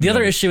 Right. The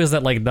other issue is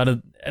that like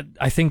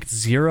I think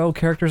 0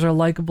 characters are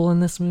likable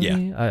in this movie.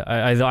 Yeah.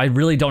 I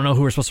really don't know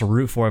who we're supposed to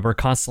root for. We're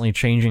constantly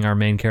changing our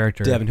main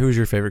character. Devin, who's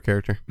your favorite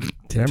character?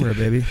 Tamara,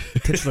 baby.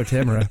 Titular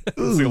Tamara.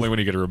 That's the only one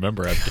you get to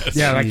remember, I guess.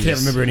 Yeah, I can't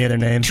remember any other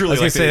name. Truly, I was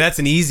gonna say that's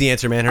an easy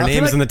answer, man. Her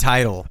name's in the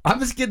title. I'm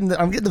getting the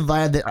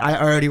vibe that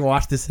I already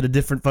watched this in a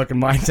different fucking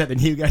mindset than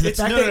you guys.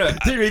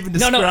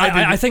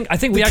 I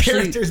think we actually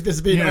characters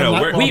this being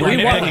we're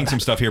nitpicking some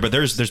stuff here, but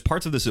there's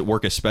parts of this that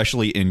work,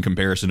 especially in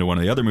comparison to one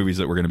of the other movies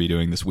that we're going to be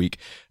doing this week.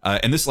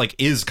 And this like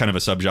is kind of a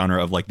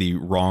subgenre of like the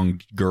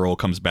wrong girl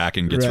comes back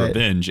and gets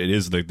revenge. It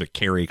is the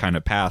Carrie kind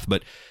of path,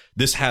 but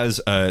this has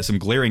some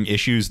glaring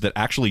issues that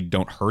actually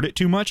don't hurt it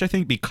too much, I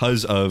think,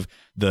 because of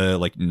the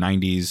like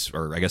 90s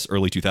or I guess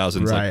early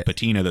 2000s like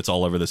patina that's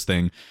all over this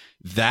thing.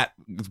 That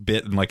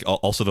bit, and like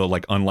also the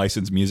like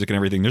unlicensed music and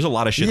everything. There's a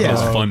lot of shit that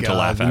was fun to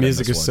laugh at. The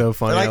music is so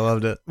funny. I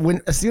loved it.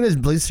 As soon as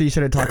Blizzard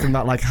started talking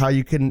about like how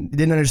you didn't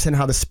understand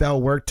how the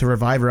spell worked to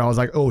revive her, I was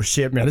like, oh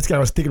shit, man, this guy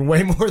was thinking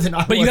way more than I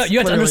was. But you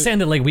have to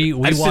understand that like we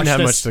watched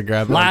this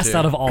last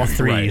out of all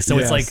 3, so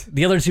it's like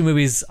the other 2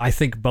 movies I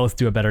think both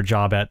do a better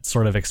job at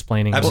sort of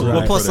explaining. Absolutely.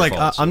 Well, plus like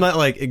I'm not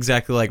like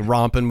exactly like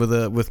romping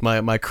with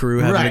my crew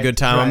having a good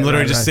time. I'm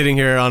literally just sitting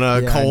here on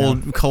a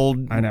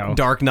cold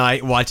dark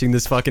night watching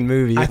this fucking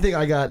movie. I think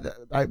I got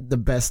the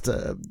best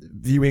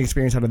viewing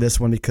experience out of this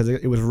one because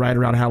it was right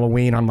around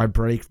Halloween on my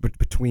break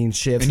between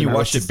shifts. And you I was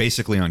watched it just-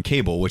 basically on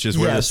cable, which is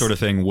where Yes. this sort of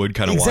thing would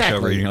kind of wash Exactly.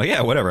 over you. You're like,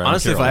 yeah, whatever.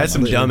 Honestly, if I had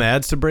some Absolutely. dumb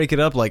ads to break it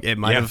up, like it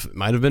might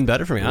have been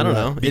better for me. I don't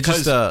know. It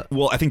Because just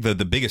well, I think the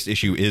biggest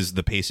issue is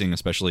the pacing,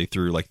 especially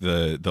through like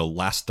the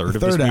last third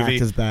of third this act movie.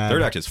 is bad.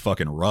 Third act is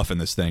fucking rough in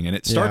this thing, and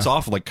it starts Yeah.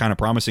 off like kind of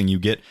promising. You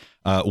get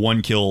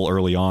one kill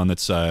early on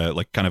that's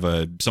like kind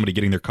of somebody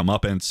getting their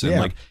comeuppance and Yeah.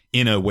 like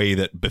in a way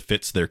that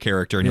befits their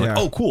character, and you're like,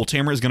 Yeah. oh cool,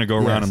 Tamara's going to go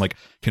around Yes. and like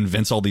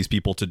convince all these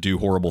people to do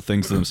horrible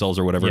things to themselves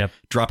or whatever. Yep.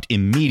 Dropped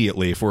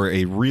immediately for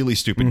a really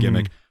stupid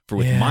gimmick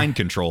with Yeah. mind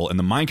control, and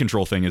the mind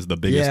control thing is the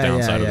biggest Yeah,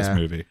 downside yeah, of this yeah.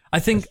 movie. I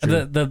think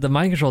the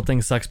mind control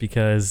thing sucks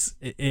because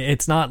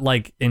it's not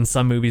like in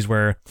some movies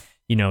where,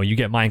 you know, you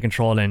get mind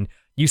controlled and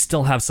you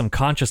still have some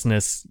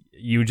consciousness.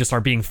 You just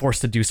are being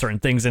forced to do certain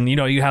things. And, you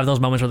know, you have those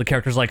moments where the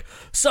character's like,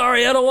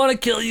 sorry, I don't want to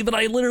kill you, but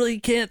I literally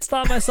can't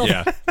stop myself.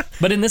 Yeah.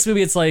 But in this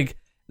movie, it's like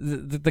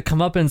the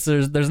comeuppance,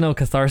 there's no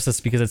catharsis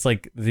because it's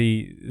like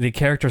the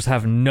characters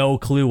have no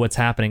clue what's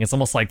happening. It's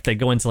almost like they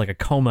go into like a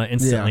coma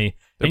instantly.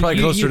 They're And probably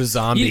closer to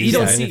zombies You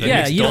don't than see, anything. yeah,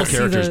 Makes you dull don't see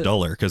characters the,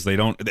 duller because they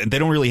don't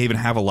really even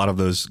have a lot of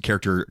those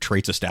character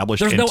traits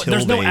established. there's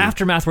until no they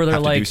aftermath where they're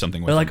have to do like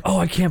something with they're them. like, oh,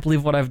 I can't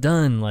believe what I've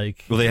done.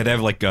 Like, Well, they had to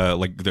have like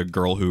the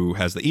girl who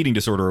has the eating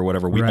disorder or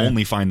whatever. We Right.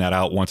 only find that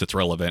out once it's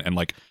relevant and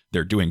like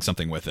they're doing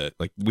something with it.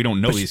 Like we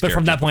don't know these. but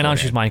from that characters point on,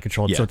 she's beforehand. mind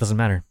controlled, so Yeah. it doesn't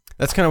matter.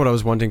 That's kind of what I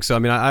was wanting. So I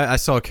mean, I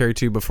saw Carrie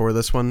 2 before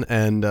this one,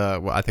 and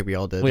well, I think we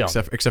all did, We all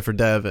except for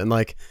Dev. And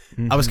like,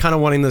 I was kind of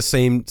wanting the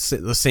same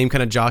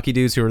kind of jockey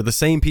dudes who are the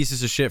same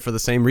pieces of shit for the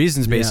same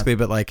reasons, basically.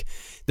 But like,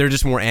 they're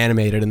just more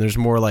animated, and there's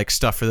more like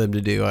stuff for them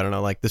to do. I don't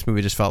know. Like this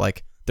movie just felt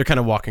like they're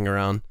kind of walking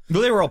around.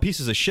 Well, they were all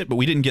pieces of shit, but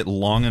we didn't get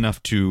long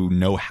enough to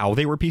know how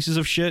they were pieces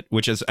of shit,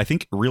 which is I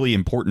think really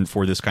important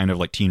for this kind of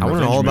like teen I want to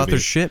revenge know all about movie. their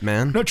shit,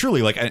 man. No,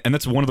 truly, like, and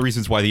that's one of the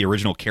reasons why the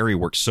original Carrie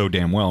works so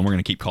damn well, and we're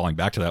going to keep calling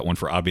back to that one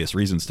for obvious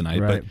reasons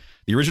tonight. Right. But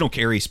the original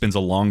Carrie spends a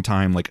long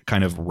time, like,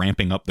 kind of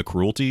ramping up the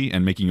cruelty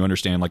and making you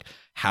understand, like,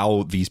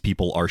 how these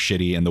people are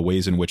shitty and the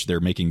ways in which they're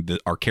making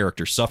our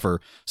characters suffer,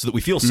 so that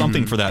we feel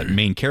something for that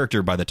main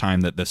character by the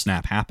time that the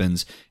snap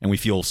happens, and we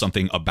feel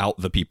something about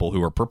the people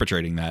who are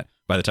perpetrating that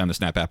by the time the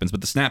snap happens.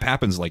 But the snap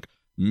happens like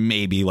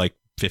maybe like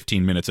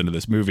 15 minutes into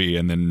this movie,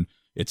 and then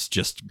it's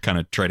just kind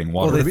of treading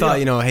water. Well, they thought,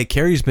 you know, hey,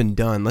 Carrie's been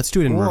done. Let's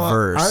do it in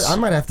reverse. I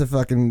might have to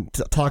fucking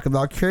talk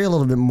about Carrie a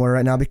little bit more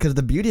right now because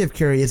the beauty of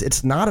Carrie is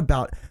it's not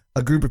about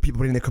a group of people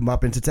putting their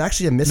comeuppance. It's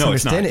actually a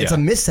misunderstanding. It's yeah. a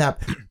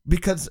mishap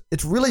because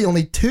it's really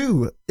only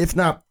two, if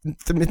not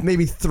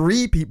maybe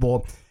three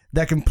people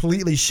that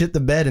completely shit the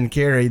bed in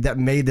Carrie that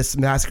made this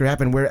massacre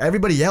happen, where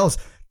everybody else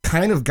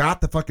kind of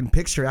got the fucking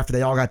picture after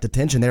they all got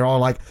detention. They're all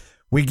like,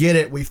 we get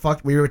it. We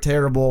were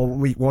terrible.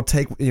 We'll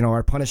take, you know,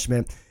 our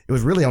punishment. It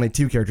was really only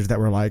two characters that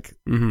were like,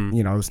 you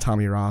know, it was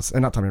Tommy Ross,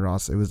 and not Tommy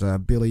Ross. It was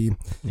Billy.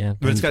 Yeah,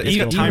 but it's got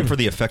time for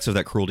the effects of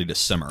that cruelty to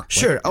simmer.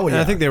 Sure. Oh And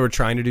yeah. I think they were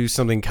trying to do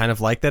something kind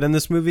of like that in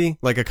this movie.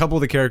 Like a couple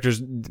of the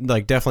characters,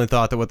 like definitely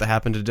thought that what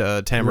happened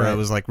to Tamara Right.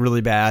 was like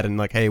really bad, and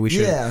like, hey, we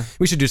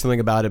should do something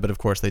about it. But of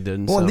course they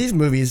didn't. Well, so. in these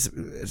movies,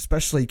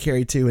 especially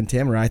Carrie 2 and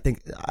Tamara, I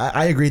think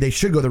I agree they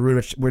should go the route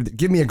of where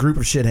give me a group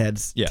of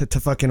shitheads Yeah. to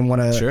fucking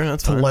want to Sure,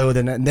 that's to fine. loathe,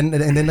 and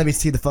then let me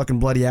see the fucking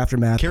bloody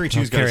aftermath. Carrie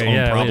 2's got its Carrie, own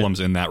yeah,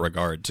 problems in that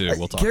regard too.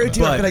 We'll talk Carrie about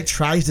 2, that. I feel like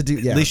tries to do.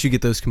 Yeah. At least you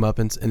get those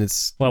comeuppance, and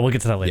it's well, we'll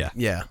get to that later.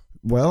 Yeah.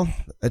 Well,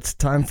 it's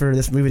time for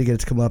this movie to get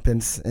its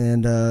comeuppance,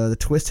 and the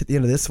twist at the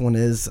end of this one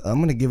is I'm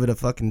gonna give it a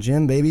fucking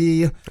gem,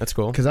 baby, that's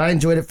cool. because I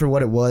enjoyed it for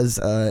what it was,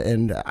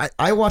 and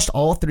I watched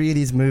all three of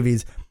these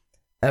movies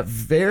at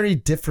very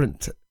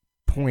different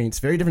points,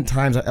 very different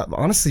times.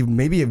 Honestly,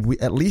 maybe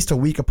at least a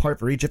week apart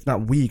for each, if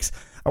not weeks.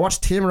 I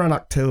watched Tamara in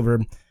October.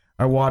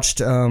 I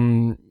watched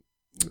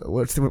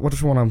what's the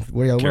one on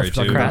Carrie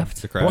 2,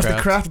 Craft. The I watched Craft.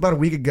 The Craft about a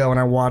week ago, and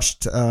I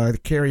watched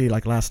Carrie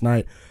like last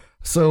night.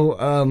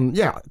 So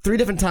yeah, three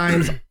different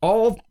times,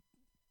 all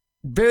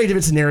very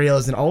different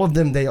scenarios, and all of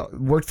them they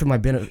worked for my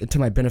to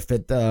my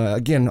benefit.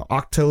 Again,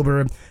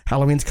 October,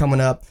 Halloween's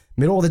coming up,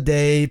 middle of the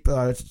day,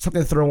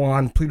 something to throw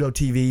on Pluto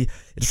TV.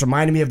 It just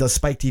reminded me of those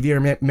Spike TV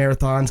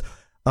marathons,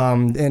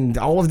 and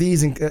all of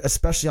these, and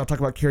especially I'll talk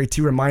about Carrie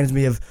 2, reminds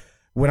me of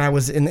when I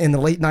was in the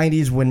late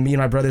 90s when me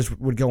and my brothers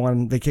would go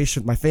on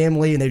vacation with my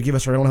family, and they'd give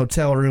us our own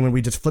hotel room, and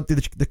we just flip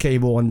through the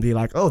cable and be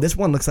like, oh, this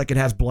one looks like it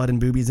has blood and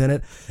boobies in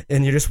it.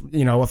 And you're just,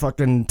 you know, a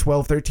fucking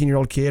 12,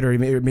 13-year-old kid, or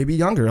maybe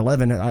younger,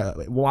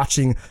 11,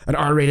 watching an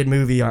R-rated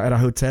movie at a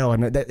hotel.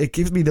 And it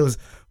gives me those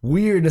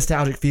weird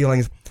nostalgic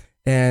feelings.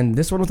 And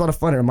this one was a lot of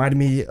fun. It reminded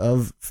me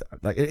of,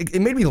 like, it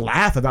made me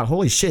laugh about,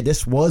 holy shit,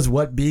 this was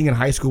what being in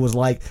high school was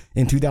like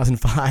in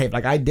 2005.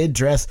 Like, I did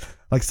dress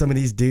like some of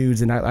these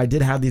dudes, and I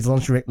did have these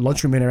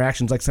lunchroom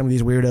interactions like some of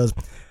these weirdos.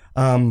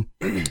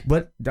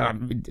 But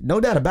no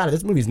doubt about it,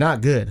 this movie's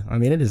not good. I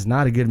mean, it is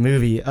not a good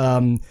movie.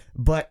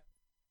 But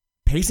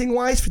pacing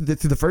wise through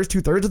the first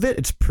 2/3 of it,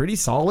 it's pretty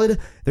solid.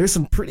 There's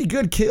some pretty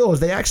good kills.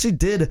 They actually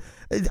did.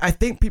 I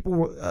think people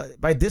were,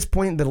 by this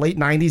point in the late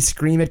 90s,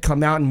 Scream had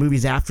come out in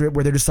movies after it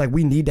where they're just like,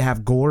 we need to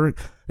have gore.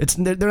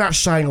 They're not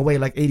shying away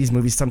like 80s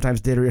movies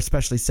sometimes did, or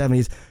especially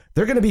 70s.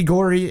 They're going to be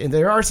gory, and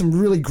there are some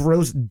really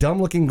gross,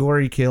 dumb-looking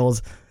gory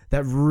kills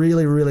that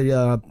really, really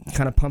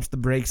kind of pumps the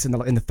brakes in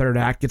the third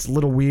act. Gets a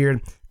little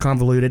weird,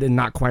 convoluted, and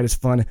not quite as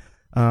fun.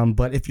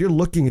 But if you're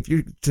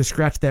to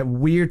scratch that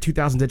weird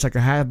 2000s itch like I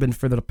have been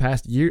for the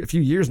past a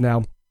few years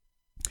now,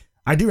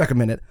 I do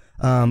recommend it.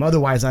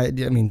 Otherwise, I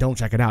mean, don't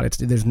check it out.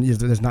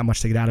 There's not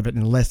much to get out of it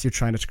unless you're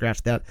trying to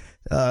scratch that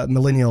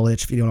millennial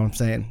itch, if you know what I'm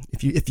saying,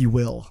 if you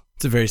will.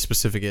 It's a very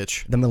specific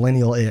itch. The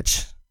millennial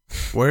itch.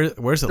 Where's it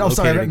located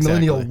sorry, exactly?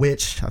 millennial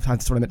witch. That's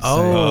what I meant to say.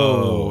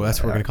 Oh, that's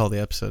what we're gonna call the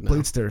episode now.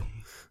 Bloodster.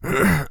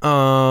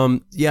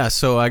 Yeah,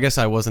 so I guess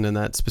I wasn't in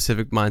that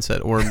specific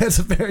mindset, or That's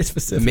a very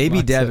specific. maybe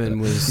mindset. Devin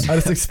was I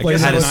just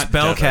explained. had a not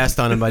spell Devin. cast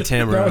on him by That was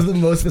Tamara. the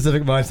most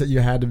specific mindset you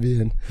had to be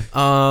in.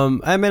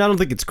 I mean, I don't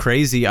think it's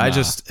crazy. I Nah.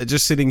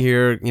 just sitting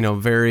here,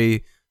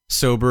 very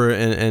sober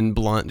and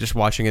blunt, just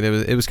watching it.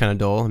 It was kind of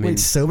dull. I mean, Wait,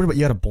 sober, but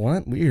you had a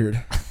blunt? Weird.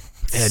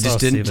 yeah, it So just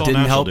didn't stupid. all didn't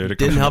natural, help. dude. It comes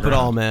Didn't from help the at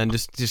all, ground. man.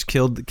 Just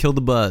killed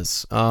the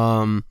buzz.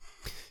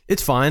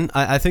 It's fine.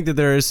 I think that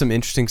there is some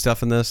interesting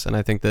stuff in this, and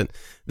I think that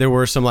there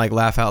were some like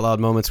laugh out loud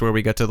moments where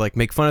we got to like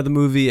make fun of the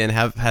movie and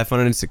have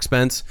fun at its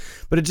expense.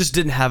 But it just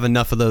didn't have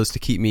enough of those to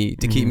keep me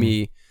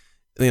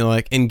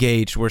like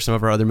engaged, where some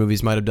of our other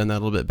movies might have done that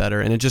a little bit better.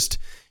 And it just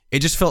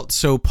felt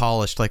so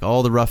polished. Like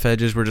all the rough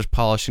edges were just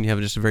polished, and you have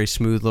just a very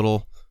smooth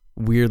little.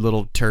 Weird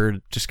little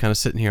turd just kind of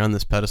sitting here on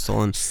this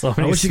pedestal, and So I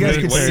many wish you guys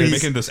smooth could What are you see.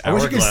 making this I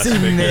wish you could hourglass see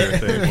figure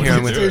Nick. thing? Here,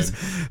 I'm What are gonna-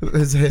 you doing?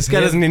 His this guy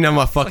doesn't even know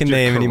my fucking You're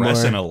name anymore.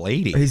 caressing a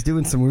lady. He's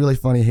doing some really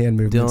funny hand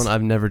movements. Dylan,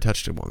 I've never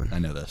touched a woman. I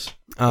know this.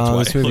 That's why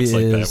This it movie looks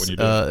like that is when you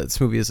do it.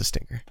 this movie is a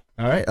stinker.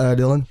 All right,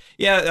 Dylan.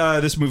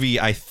 Yeah, this movie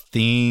I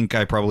think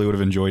I probably would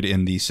have enjoyed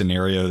in the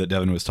scenario that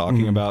Devin was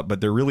talking about,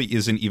 but there really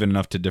isn't even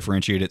enough to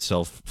differentiate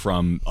itself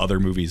from other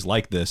movies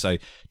like this. I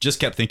just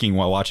kept thinking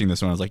while watching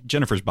this one, I was like,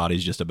 Jennifer's Body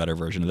is just a better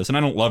version of this, and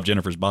I don't love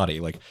Jennifer's Body.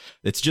 Like,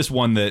 it's just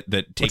one that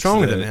takes. What's wrong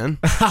with the- it, man?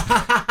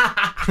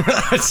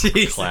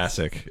 Jeez.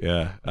 Classic,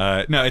 yeah.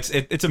 No,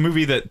 it's a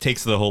movie that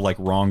takes the whole like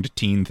wronged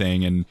teen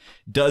thing and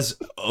does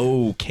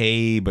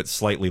okay, but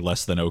slightly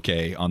less than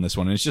okay on this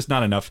one, and it's just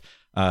not enough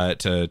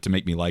to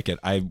make me like it.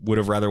 I would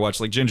have rather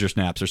watched like Ginger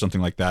Snaps or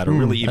something like that, or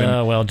really even.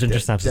 well, Ginger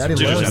Snaps Daddy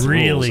is loves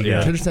really rules, yeah.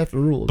 good. Ginger Snaps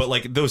rules. But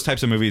like those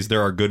types of movies,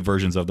 there are good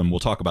versions of them. We'll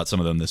talk about some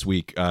of them this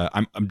week.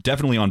 I'm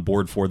definitely on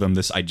board for them.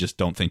 This I just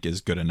don't think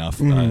is good enough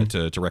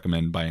to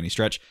recommend by any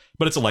stretch.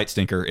 But it's a light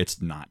stinker.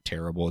 It's not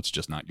terrible. It's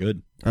just not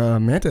good.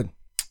 Manton.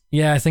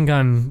 Yeah, I think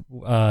I'm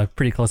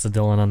pretty close to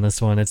Dylan on this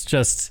one. It's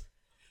just,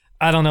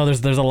 I don't know.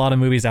 There's a lot of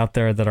movies out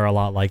there that are a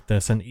lot like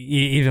this, and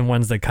even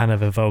ones that kind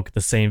of evoke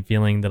the same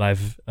feeling that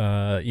I've,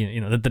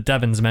 that the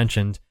Devin's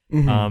mentioned,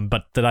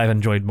 but that I've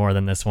enjoyed more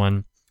than this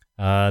one.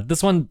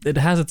 This one, it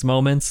has its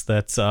moments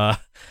that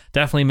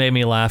definitely made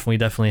me laugh, and we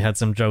definitely had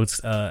some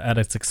jokes at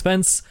its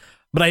expense.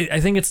 But I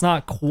think it's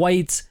not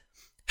quite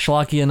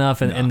schlocky enough,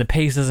 and the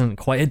pace isn't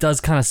quite. It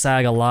does kind of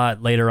sag a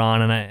lot later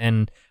on,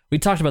 and we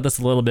talked about this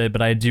a little bit,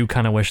 but I do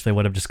kind of wish they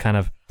would have just kind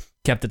of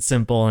kept it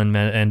simple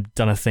and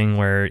done a thing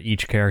where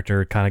each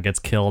character kind of gets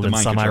killed The in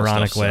mind some control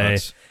ironic stuff way.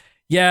 sucks.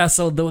 Yeah,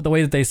 so the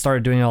way that they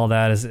started doing all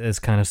that is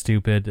kind of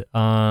stupid.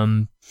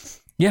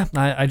 Yeah,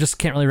 I just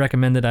can't really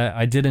recommend it.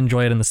 I did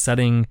enjoy it in the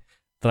setting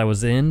that I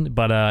was in,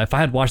 but if I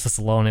had watched this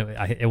alone,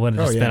 it would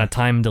have just been a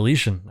time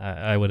deletion.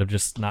 I would have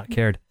just not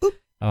cared.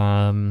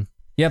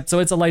 Yep, so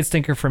it's a light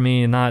stinker for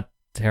me, not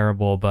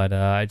terrible, but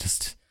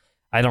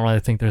I don't really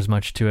think there's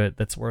much to it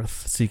that's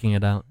worth seeking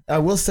it out. I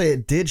will say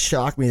it did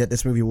shock me that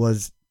this movie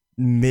was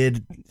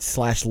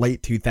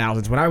mid/late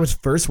 2000s. When I was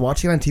first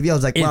watching it on TV, I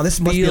was like, wow, this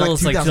must be like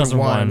feels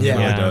 2001. It Yeah.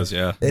 really does,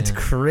 yeah. It's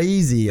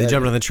crazy. They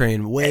jumped on the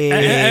train way.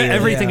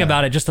 Everything yeah.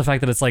 about it, just the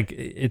fact that it's like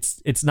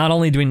it's not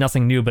only doing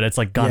nothing new, but it's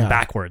like gone Yeah.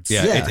 backwards.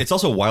 Yeah, Yeah. It's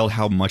also wild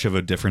how much of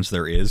a difference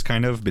there is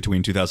kind of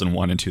between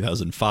 2001 and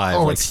 2005.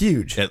 Oh, like, it's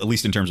huge. At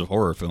least in terms of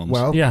horror films.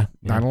 Well, Yeah.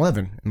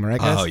 9/11. Am I right,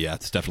 guys? Oh, yeah,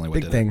 it's definitely what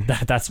Big did thing.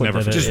 That's what Never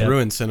did it. Just yeah.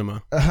 ruined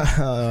cinema.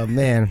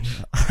 Man,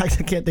 I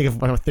can't think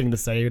of a thing to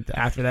say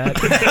after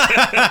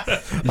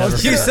that.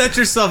 You set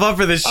yourself up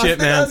for this shit,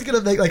 I man. was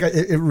gonna make like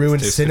it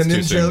ruined It's cinnamon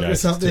too soon, joke guys. or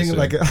It's too something. soon.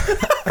 Like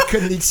I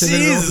couldn't eat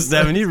cinnamon. Jesus,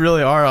 Devin, you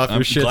really are off your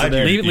I'm shit glad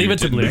today. you- Leave it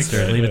to didn't make Bluester.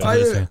 that. Leave it to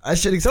Bluester. I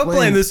should explain. Don't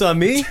blame this on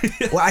me.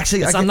 Well,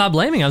 actually, I'm not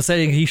blaming. I'm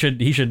saying he should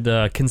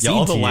concede Yeah,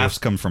 all the to you. laughs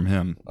come from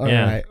him. All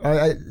Yeah.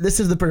 right. This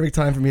is the perfect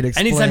time for me to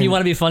explain. Anytime you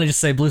want to be funny, just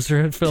say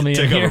Bluester, fill me in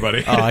Take here. over,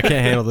 buddy. Oh, I can't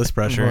handle this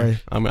pressure. Boy.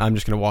 I'm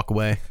just gonna walk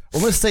away. I'm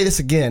going to say this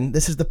again.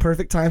 This is the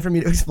perfect time for me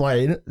to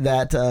explain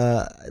that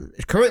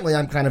currently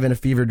I'm kind of in a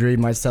fever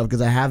dream myself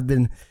because I have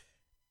been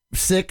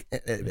sick.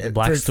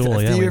 Black for stool,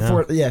 three yeah, we or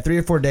four, 3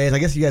 or 4 days. I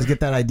guess you guys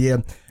get that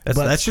idea. But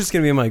That's just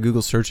gonna be in my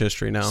Google search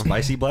history now.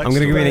 Spicy black. I'm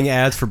gonna be stool. getting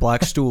ads for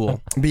Black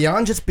Stool.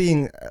 beyond just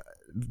being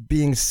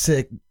being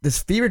sick,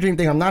 this fever dream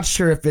thing, I'm not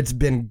sure if it's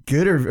been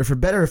good or for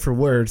better or for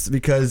worse,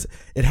 because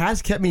it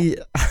has kept me,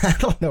 I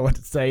don't know what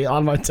to say,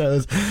 on my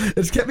toes.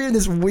 It's kept me in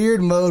this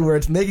weird mode where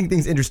it's making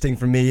things interesting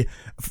for me,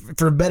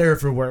 for better or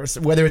for worse.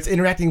 Whether it's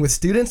interacting with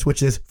students,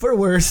 which is for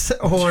worse,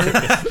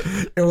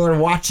 or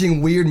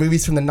watching weird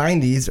movies from the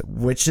 90s,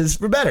 which is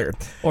for better.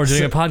 Or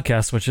doing a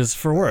podcast, which is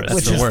for worse.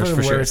 Which is for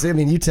worse. I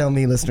mean, you tell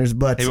me, listeners,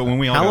 but... Hey, but when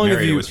we all How got long have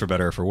married, you- it was for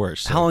better or for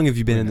worse. So. How long have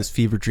you been in this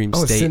fever dream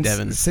state,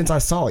 Devin? Since I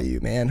saw you,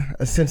 man.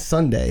 Since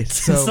Sunday.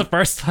 So, It's the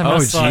first time I Oh,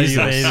 saw Jesus.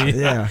 you, baby.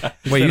 yeah.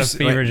 Wait,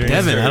 Instead of fever dreams.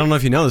 Devin, I don't know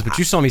if you know this, but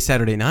you saw me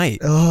Saturday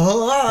night.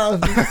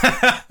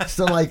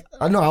 So like,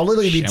 I know I'll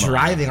literally be Shyamalan.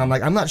 driving. I'm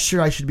like, I'm not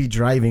sure I should be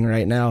driving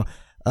right now.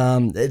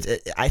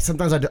 I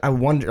sometimes I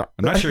wonder.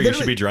 I'm not sure you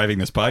should be driving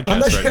this I'm podcast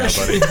not right sure I now,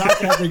 should be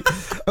buddy.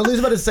 podcasting. I was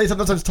about to say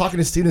sometimes I was talking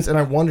to students and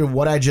I wonder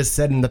what I just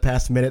said in the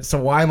past minute.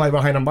 So why am I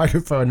behind a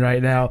microphone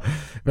right now?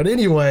 But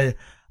anyway,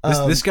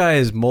 This guy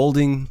is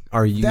molding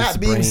our youth that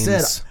being brains.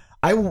 said,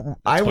 I Explains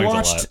a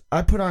watched. lot.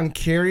 I put on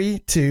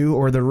Carrie 2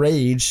 or The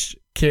Rage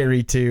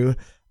Carrie 2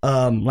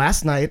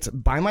 last night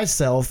by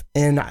myself,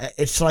 and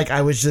it's like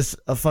I was just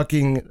a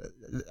fucking.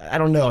 I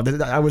don't know.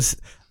 I was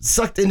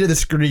sucked into the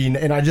screen,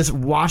 and I just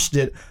watched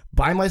it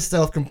by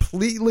myself,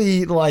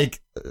 completely like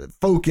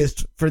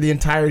focused for the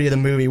entirety of the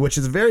movie, which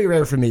is very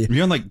rare for me. Are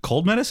you on like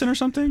cold medicine or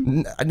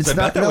something? It's I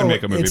bet that would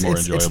make a movie more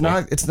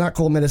enjoyable. It's not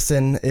cold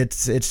medicine.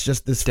 It's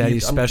just this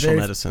Daddy's I'm special very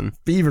medicine.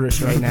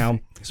 feverish right now.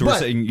 So we're But-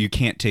 saying you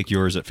can't take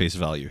yours at face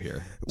value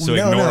here. So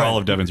No, ignore no. all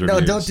of Devin's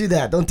reviews. No, don't do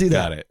that. Don't do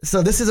that. Got it.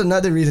 So this is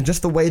another reason,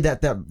 just the way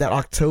that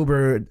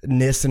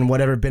October-ness and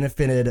whatever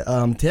benefited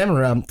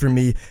Tamara for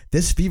me,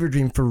 this fever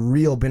dream for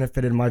real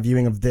benefited my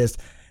viewing of this.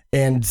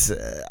 And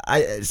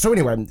so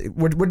anyway,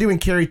 we're doing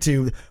Carrie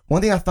 2.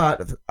 One thing I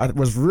thought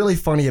was really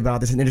funny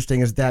about this and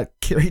interesting is that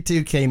Carrie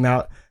 2 came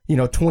out,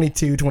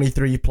 22,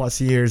 23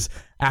 plus years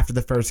after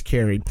the first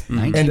Carrie.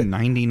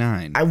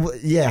 1999.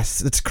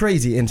 Yes, it's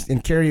crazy.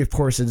 And Carrie, of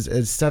course, is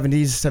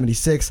 70s,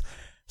 76.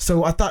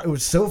 So I thought it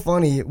was so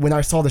funny when I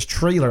saw this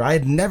trailer. I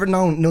had never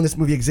known this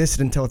movie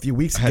existed until a few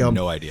weeks I ago. had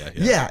no idea.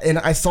 Yeah, and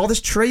I saw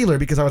this trailer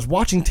because I was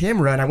watching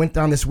Tamara and I went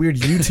down this weird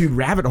YouTube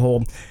rabbit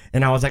hole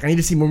and I was like, I need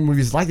to see more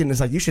movies like it. And it's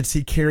like, you should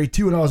see Carrie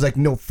 2. And I was like,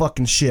 no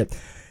fucking shit.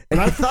 And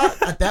I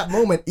thought at that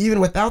moment,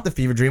 even without the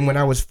fever dream, when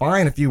I was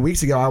fine a few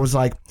weeks ago, I was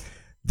like,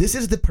 this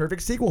is the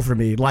perfect sequel for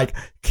me. Like,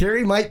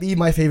 Carrie might be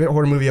my favorite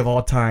horror movie of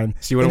all time.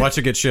 So you want to watch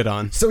it get shit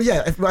on? So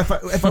yeah,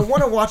 if I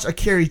want to watch a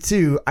Carrie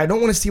 2, I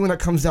don't want to see one that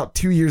comes out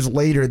 2 years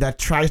later that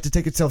tries to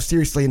take itself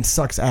seriously and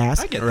sucks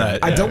ass. I get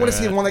Right. that. I don't Yeah, want to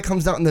see one that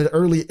comes out in the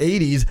early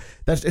 80s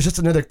that's it's just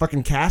another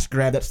fucking cash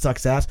grab that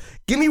sucks ass.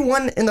 Give me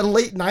one in the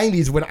late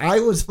 90s when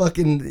I was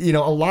fucking,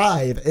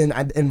 alive and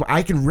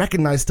I can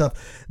recognize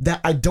stuff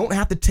that I don't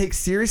have to take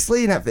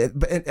seriously and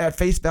at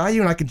face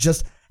value and I can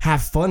just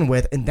have fun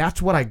with. And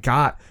that's what I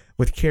got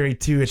with Carrie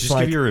 2. It's Just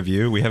like, give your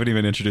review. We haven't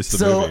even introduced the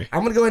so movie.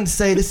 I'm going to go ahead and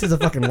say this is a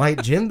fucking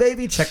light gym,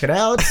 baby. Check it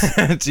out.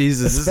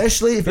 Jesus,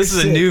 Especially if this you're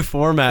is a sick. new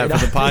format for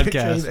the And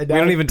podcast. and We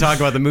don't even talk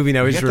about the movie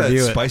now. We You just got that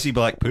review it. spicy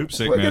black poop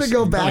sickness. We're gonna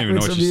go I don't even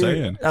know backwards what from you're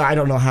here. saying. I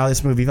don't know how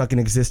this movie fucking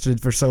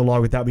existed for so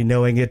long without me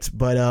knowing it,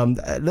 but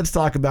let's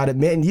talk about it.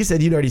 Man, you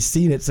said you'd already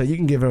seen it, so you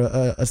can give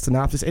a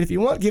synopsis, and if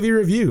you want, give your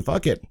review.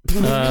 Fuck it.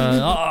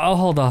 I'll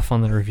hold off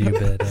on the review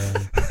bit.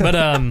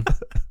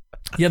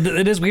 Yeah,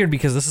 it is weird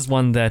because this is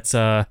one that's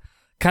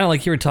kind of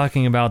like you were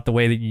talking about the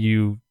way that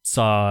you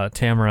saw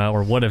Tamara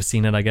or would have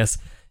seen it, I guess,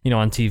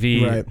 on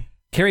TV. Right.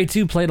 Carrie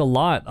 2 played a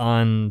lot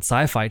on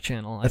Sci-Fi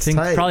Channel. I That's think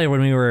tight. probably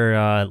when we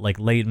were like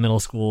late middle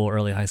school,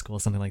 early high school,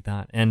 something like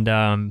that. And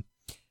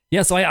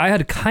so I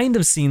had kind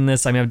of seen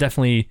this. I mean, I've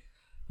definitely,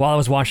 while I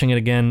was watching it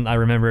again, I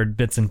remembered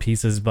bits and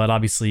pieces, but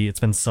obviously it's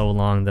been so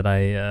long that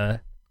I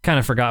kind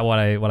of forgot what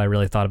I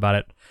really thought about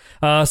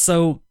it.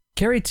 So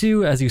Carrie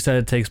 2, as you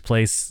said, takes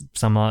place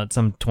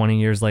some 20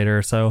 years later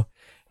or so.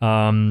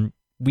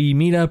 We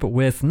meet up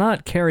with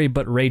not Carrie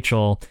but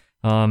Rachel.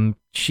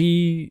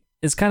 She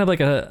is kind of like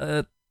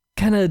a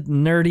kind of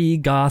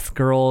nerdy goth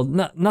girl.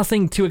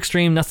 Nothing too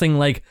extreme. Nothing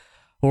like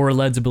what we're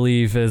led to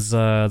believe is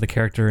the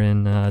character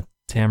in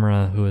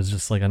Tamara, who is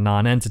just like a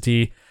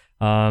non-entity.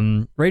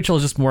 Rachel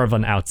is just more of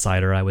an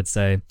outsider, I would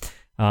say.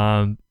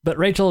 But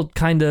Rachel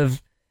kind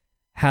of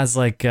has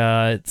like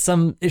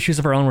some issues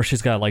of her own where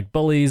she's got like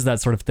bullies,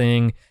 that sort of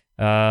thing.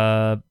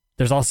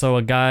 There's also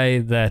a guy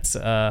that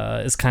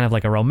is kind of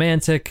like a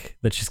romantic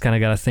that she's kind of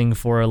got a thing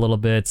for a little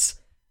bit.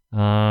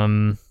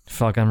 I'm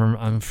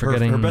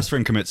forgetting. Her best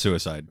friend commits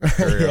suicide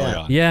very early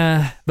on.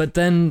 Yeah, but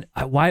then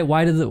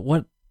why did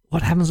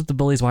what happens with the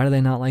bullies? Why do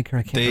they not like her?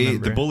 I can't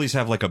remember. The bullies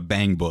have like a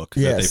bang book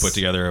that Yes. they put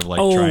together of like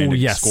Oh, trying to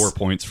yes. score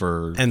points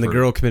for. And the for-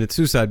 girl committed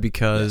suicide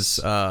because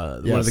one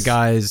of the Yes.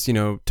 guys,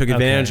 took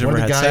advantage One of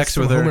of her, the had guys sex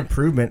from with Home her.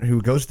 Improvement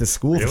who goes to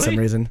school for some Really?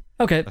 reason.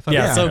 Okay, thought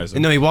yeah. that So was-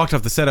 No, he walked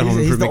off the set of Home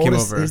He's the Improvement, came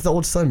oldest. over. He's the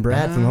old son,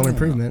 Brad from Home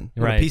Improvement.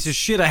 What a right. piece of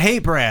shit. I hate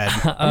Brad. I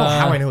don't know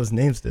how I know his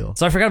name still.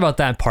 So I forgot about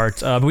that part.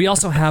 But we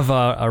also have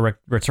a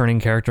returning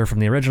character from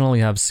the original. We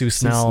have Sue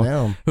Snell,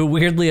 Snell. who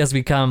weirdly has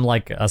become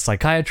like a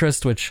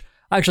psychiatrist, which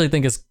I actually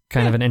think is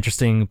kind of an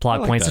interesting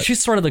plot like point. So that.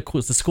 she's sort of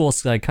the school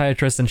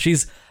psychiatrist, and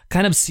she's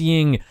kind of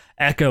seeing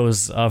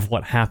echoes of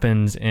what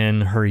happened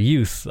in her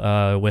youth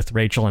with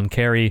Rachel and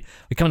Carrie.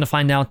 We come to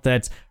find out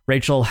that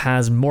Rachel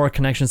has more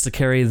connections to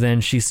Carrie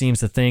than she seems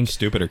to think.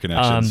 Stupider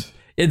connections.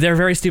 They're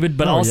very stupid,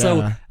 but Oh,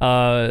 also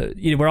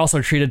we're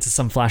also treated to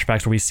some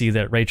flashbacks where we see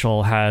that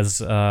Rachel has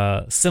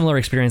similar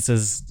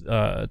experiences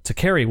to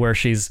Carrie, where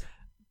she's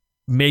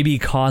maybe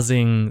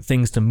causing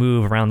things to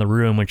move around the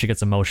room when she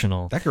gets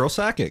emotional. That girl's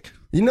psychic.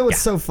 You know what's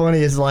so funny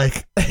is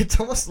like it's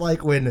almost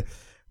like when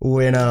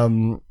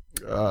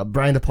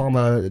Brian De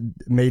Palma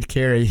made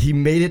Carrie, he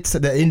made it to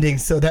the ending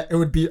so that it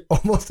would be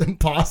almost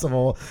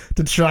impossible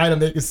to try to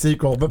make a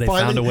sequel. But They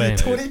finally, found a way.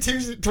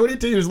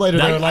 22 years later,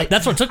 they were like,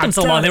 That's what took them "I'm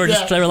so long. done."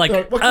 They were like,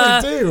 what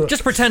can we do?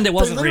 just pretend it They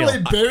wasn't real.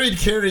 literally buried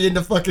Carrie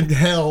into fucking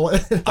hell.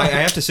 I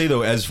have to say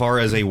though, as far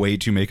as a way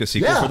to make a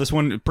sequel Yeah. for this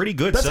one, pretty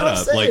good That's what I'm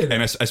setup. Like, saying.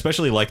 and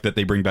especially like that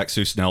they bring back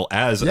Sue Snell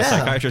as a Yeah,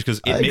 psychiatrist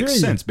because it I makes agree.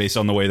 sense based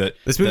on the way that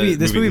This movie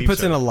leaves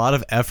puts in her. a lot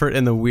of effort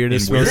in the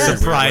weirdest, In weird, most weird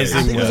surprising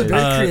I think it was a way.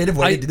 very creative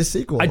way I- to do the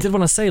sequel. I did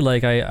want to say,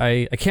 like,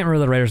 I can't remember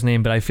the writer's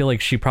name, but I feel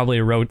like she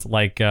probably wrote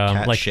like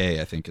Kat like Shea,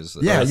 I think, is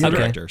the, Yeah, that's the okay.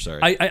 director. Sorry,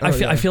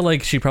 I feel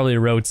like she probably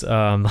wrote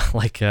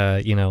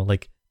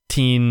like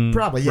teen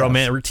Probably,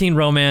 yes.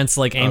 romance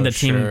like aimed Oh, at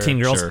sure, teen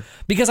girls, sure.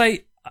 because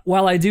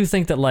while I do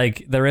think that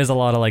like there is a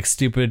lot of like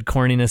stupid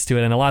corniness to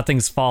it and a lot of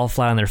things fall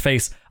flat on their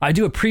face, I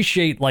do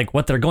appreciate like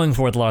what they're going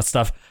for with a lot of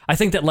stuff. I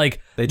think that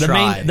like They the try.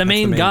 main That's the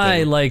main main guy,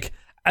 thing. like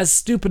as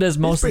stupid as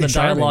most of the pretty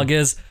charming. dialogue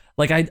is,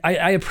 like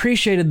I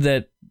appreciated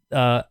that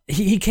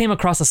he came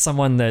across as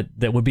someone that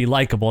would be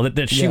likable,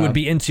 that she Yeah. would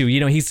be into. You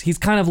know, he's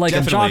kind of like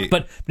Definitely. a jock,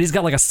 but he's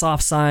got like a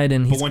soft side,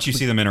 and But he's once you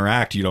see them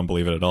interact, you don't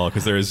believe it at all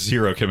because there is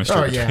zero chemistry.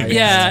 Oh, yeah, between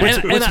yeah.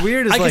 them. and what's I-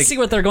 weird is, I can like- see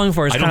what they're going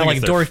for. It's I don't kind of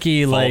think like it's their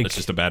dorky, fault, like it's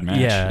just a bad match.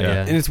 Yeah.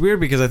 And it's weird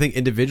because I think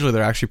individually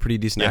they're actually pretty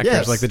decent actors.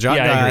 Yes. Like the jock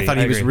Yeah, I guy, I agree, thought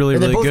he I was agree. really,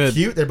 And they're really both good.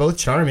 cute. They're both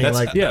charming. That's-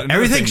 like, another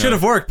Everything thing, should though-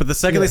 have worked, but the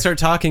second Yeah. they start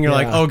talking, you're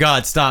like, Yeah. "Oh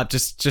God, stop!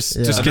 Just Yeah. kiss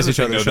Another each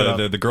thing, other." though, Shut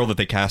up. the girl that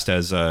they cast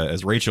as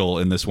Rachel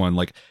in this one,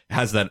 like,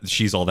 has that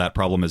she's all that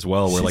problem as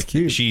well. Where She's like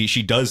cute.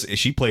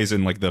 she plays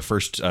in like the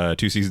first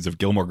 2 seasons of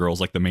Gilmore Girls,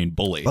 like the main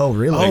bully. Oh,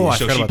 really? Oh, I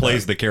so forgot she about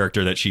plays that. the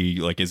character that she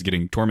like is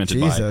getting tormented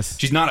Jesus. by.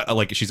 She's not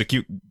like she's a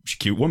cute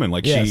woman.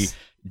 Like Yes. she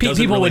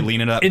doesn't people really would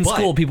lean it up in but-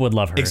 school. People would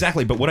love her.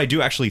 Exactly, but what I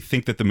do actually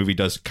think that the movie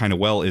does kind of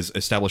well is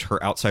establish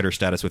her outsider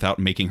status without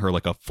making her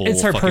like a full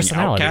It's her fucking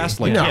personality. outcast.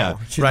 Like, No, yeah,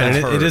 she's Right, that's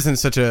and her. it isn't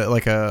such a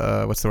like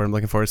a what's the word I'm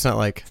looking for? It's not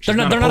like They're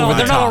not. not They're not. over the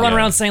They're not all top, running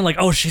yeah. around saying like,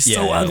 "Oh, she's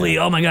so Yeah, ugly.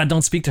 yeah. Oh my God,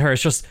 don't speak to her."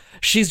 It's just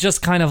she's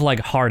just kind of like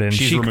hardened.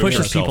 She's She removed pushes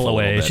herself people a little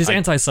away. bit. She's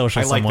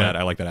antisocial. I like somewhat. that.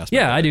 I like that aspect.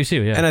 Yeah, of I it. do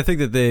too. Yeah. And I think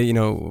that they,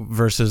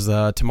 versus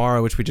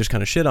Tomorrow, which we just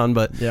kind of shit on,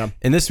 but Yeah.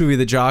 in this movie,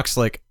 the jocks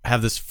like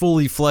have this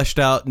fully fleshed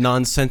out,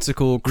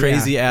 nonsensical,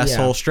 crazy Yeah,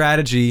 asshole yeah.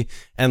 strategy,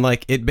 and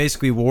like it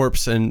basically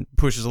warps and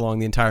pushes along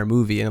the entire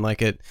movie, and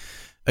like it.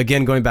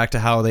 Again, going back to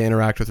how they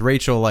interact with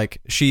Rachel,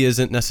 like she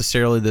isn't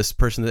necessarily this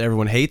person that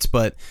everyone hates,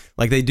 but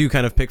like they do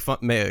kind of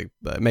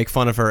make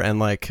fun of her, and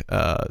like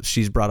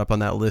she's brought up on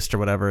that list or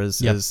whatever. and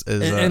As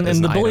and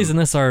an the bullies item. in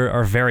this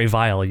are very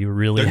vile. You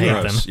really They're hate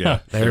gross. them. Yeah,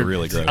 they're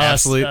really gross.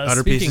 Absolute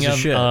utter speaking pieces of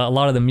shit. A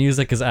lot of the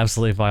music is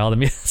absolutely vile.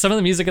 Some of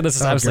the music in this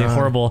is absolutely God.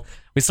 horrible.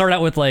 We start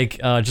out with like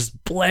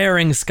just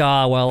blaring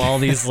ska while all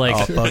these like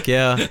Oh fuck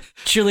yeah!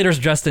 cheerleaders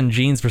dressed in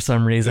jeans for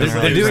some reason. They're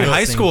are, They're like, doing high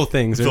roasting. school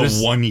things. They're the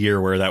just- 1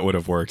 year where that would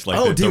have worked, like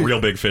Oh, the dude.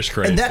 real big fish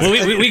craze. And that's-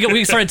 Well,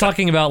 we started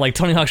talking about like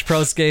Tony Hawk's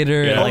Pro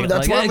Skater. Yeah. And, Oh, like,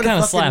 that's like, why it kind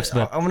of slaps,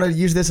 but I'm gonna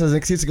use this as an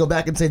excuse to go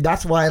back and say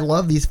that's why I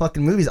love these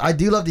fucking movies. I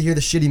do love to hear the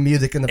shitty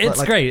music in the front.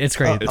 it's great. It's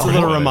great. It's It's a Oh,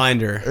 little yeah.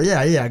 reminder.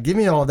 Yeah, give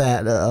me all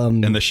that.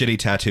 and the shitty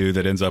tattoo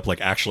that ends up like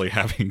actually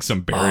having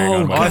some bearing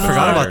on what I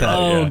forgot about that.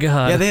 Oh Yeah.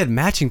 god. Yeah, they had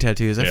matching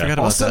tattoos. I Yeah. forgot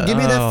about also, that. give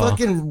me that Oh.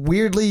 fucking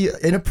weirdly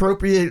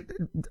inappropriate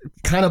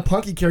kind of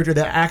punky character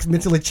that acts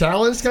mentally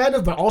challenged, kind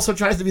of, but also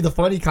tries to be the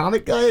funny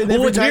comic guy. And Well,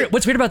 every time-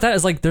 what's weird about that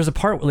is like there's a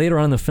part later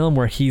on in the film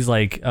where he's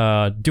like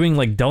doing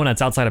like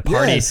donuts outside a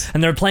party, Yes.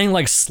 and they're playing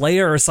like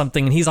Slayer or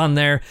something, and he's on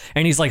there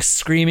and he's like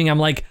screaming. I'm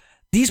like,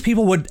 these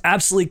people would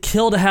absolutely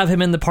kill to have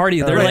him in the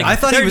party. They're right. like, I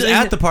thought he they're- was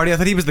at the party. I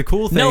thought he was the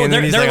cool thing. No, and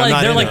then he's they're "I'm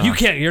not they're in like it." you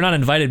can't, you're not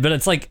invited. But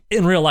it's like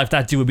in real life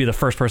that dude would be the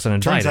first person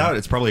invited. Turns out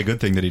it's probably a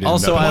good thing that he didn't.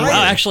 Also, end up I in the like- Oh,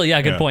 movie. actually,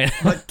 yeah, good Yeah. point.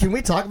 But can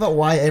we talk about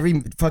why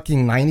every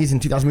fucking 90s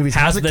and 2000 movies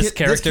Has a this kid-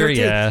 character?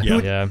 Yeah,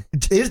 who yeah.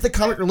 is the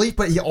comic relief,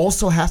 but he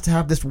also has to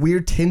have this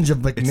weird tinge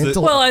of like It's the-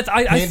 mental Well,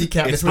 I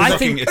handicap. it's This was the like,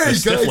 fucking- it's the "Hey,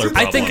 guys, Stifler you're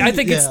problem." I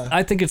think it's Yeah.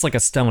 I think it's like a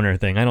stoner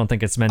thing. I don't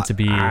think it's meant to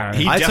be. He I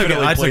took it-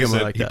 definitely I took plays it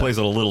it. like He that. plays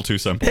it a little too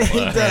simple. He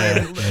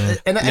does.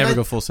 And Never I-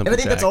 go full simple And I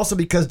think that's Jack. also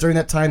because during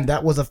that time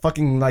that was a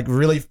fucking like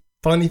really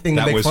funny thing to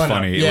That make was fun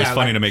funny. of. It was funny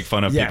like- to make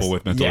fun of yes, people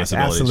with mental yes,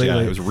 disabilities. absolutely.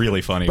 Yeah, it was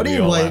really funny. But We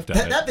all anyway, laughed at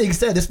it. that being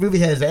said, this movie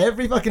has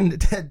every fucking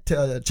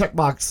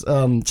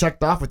checkbox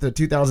checked off with the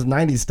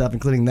 2090s stuff,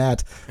 including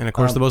that. And of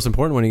course, the most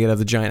important one you get of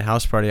the giant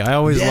house party. I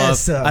always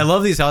Yes, love. I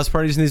love these house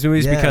parties in these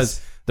movies yes.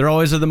 because There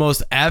always are the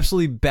most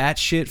absolutely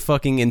batshit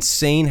fucking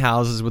insane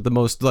houses with the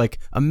most like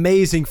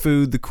amazing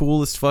food, the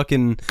coolest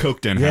fucking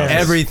Coked in Yes.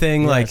 houses.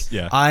 everything. Like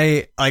Yeah.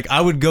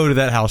 I would go to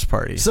that house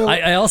party. So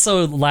I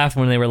also laughed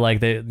when they were like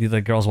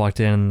the girls walked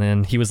in and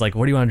then he was like,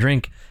 "What do you want to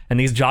drink?" And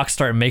these jocks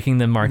start making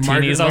them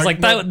martinis. I was like,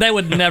 that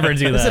would never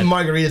do I said that.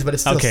 margaritas, but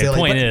it's still Okay, silly.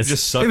 point But is,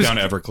 Just suck down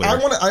Everclear.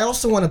 I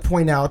also want to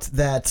point out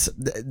that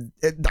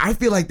I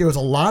feel like there was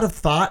a lot of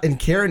thought and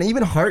care and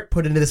even heart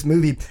put into this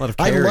movie. lot of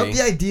I Carrie. love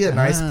the idea.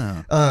 Nice.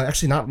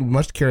 Actually, not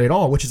much Carrie at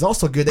all, which is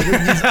also good. They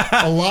didn't use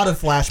a lot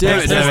of flashbacks. Damn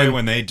it, Boy, Devin.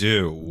 when they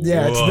do.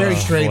 Yeah, it's very Whoa.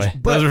 strange. boy.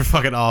 But Those are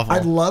fucking awful. I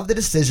love the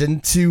decision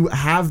to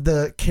have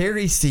the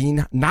Carrie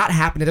scene not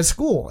happen at a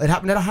school. It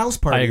happened at a house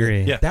party. I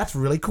agree. Yeah. That's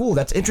really cool.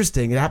 That's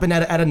interesting. It happened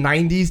at a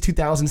 90s,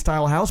 2000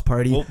 style house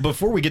party. Well,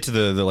 before we get to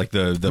the Right.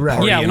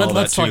 party Yeah, and all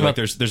let's that talk too, about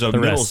like there's a the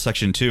middle rest.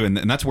 section too, and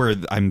that's where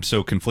I'm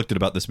so conflicted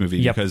about this movie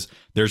Yep. because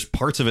there's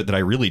parts of it that I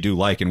really do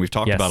like, and we've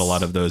talked Yes. about a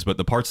lot of those, but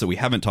the parts that we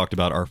haven't talked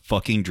about are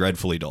fucking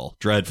dreadfully dull.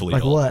 Dreadfully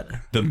Like dull. what?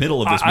 The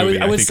middle of this I would- movie,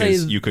 I I, would think, say-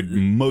 is you could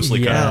mostly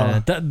cut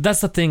Yeah, out.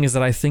 that's the thing is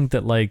that I think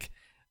that like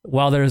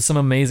while there's some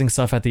amazing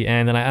stuff at the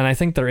end, and I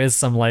think there is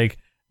some like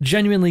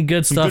genuinely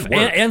good stuff good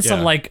work, and some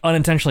yeah. like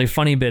unintentionally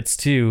funny bits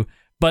too,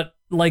 but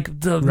like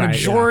the Right,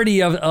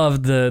 majority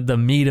of the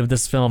meat of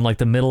this film, like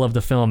the middle of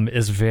the film,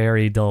 is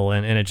very dull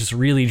and it just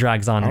really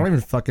drags on. I don't even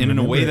fucking And in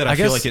a way remember that it. I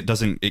feel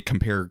guess- like it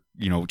compare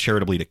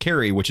charitably to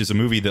Carrie, which is a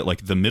movie that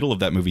like the middle of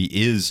that movie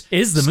is the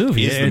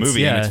movie. is the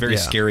movie, and it's very yeah.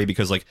 scary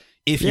because like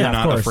if Yeah, you're of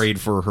not course. afraid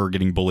for her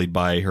getting bullied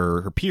by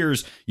her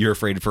peers, you're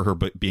afraid for her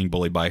being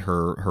bullied by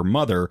her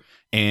mother.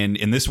 And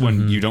in this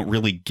one, you don't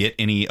really get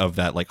any of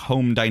that like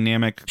home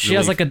dynamic. She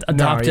has really. like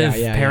adoptive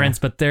yeah, parents,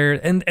 but they're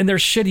and they're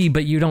shitty,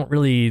 but you don't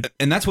really.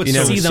 And that's what's You so,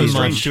 never see so them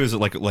strange much. too, is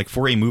that like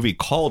for a movie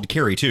called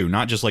Carrie too,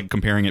 not just like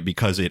comparing it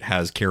because it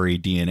has Carrie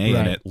DNA in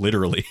Right. it,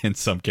 literally in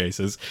some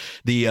cases.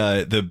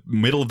 The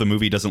middle of the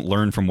movie doesn't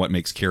learn from what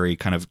makes Carrie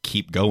kind of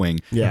keep going.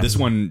 Yeah. This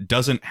one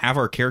doesn't have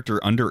our character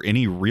under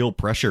any real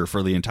pressure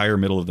for the entire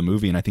middle of the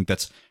movie, and I think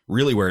that's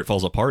really where it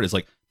falls apart. Is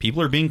like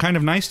people are being kind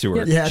of nice to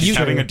her. Yeah, She's you-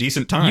 having a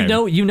decent time.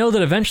 You know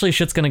that eventually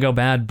shit's gonna go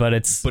bad, but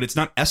it's but it's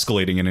not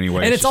escalating in any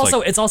way. and it's just also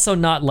like, it's also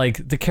not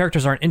like the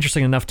characters aren't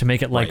interesting enough to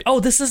make it like, Right. oh,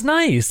 this is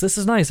nice,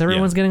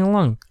 everyone's getting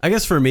along. I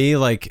guess for me,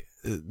 like,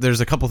 there's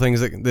a couple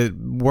things that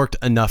worked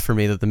enough for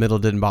me that the middle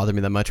didn't bother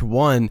me that much.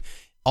 One,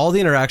 all the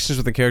interactions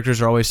with the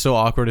characters are always so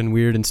awkward and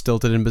weird and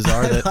stilted and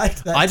bizarre that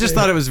liked that I just too.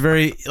 thought it was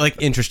very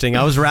like interesting.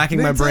 I was racking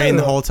Me my brain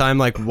the too. whole time,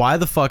 like, why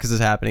the fuck is this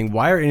happening?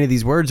 Why are any of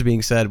these words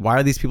being said? Why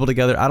are these people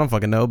together? I don't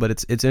fucking know, but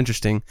it's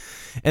interesting.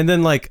 And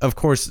then like, of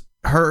course,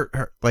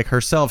 her like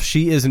herself,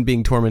 she isn't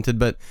being tormented,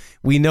 but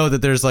we know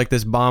that there's like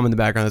this bomb in the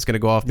background that's going to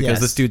go off because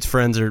Yes. this dude's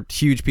friends are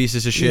huge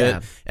pieces of shit, Yeah.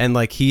 and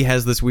like he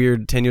has this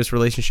weird tenuous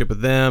relationship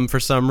with them for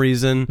some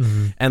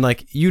reason, and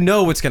like you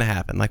know what's going to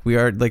happen. Like we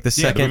are like the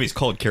yeah, the second. movie's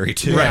called Carrie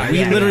too. Right, we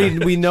yeah, literally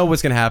we know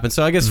what's gonna happen.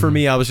 So I guess for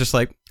me, I was just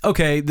like,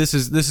 okay, this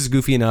is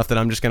goofy enough that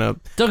I'm just gonna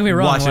Don't get me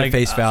wrong, watch it like, at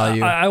face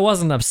value. I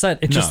wasn't upset.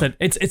 It's just No. that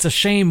it's a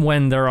shame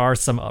when there are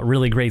some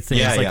really great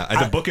things. Yeah, like,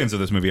 yeah. The bookends of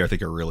this movie, I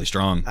think, are really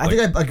strong. I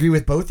think I agree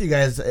with both you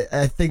guys.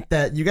 I think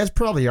that you guys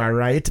probably are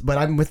right, but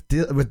I'm with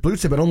Blue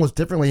Chip, but almost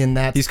differently in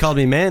that. He's called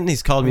me man.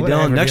 He's called me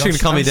Whatever, Dylan. Next, dude. you're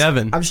gonna call me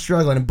Devin. I'm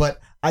struggling, but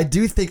I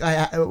do think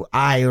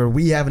I or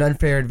we have an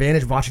unfair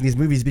advantage watching these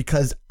movies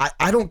because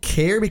I don't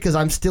care because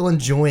I'm still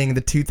enjoying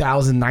the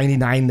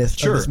 2099ness of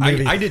Sure, this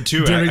movie. I did too.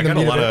 and during I the got a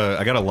meat lot it. of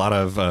I got a lot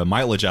of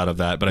mileage out of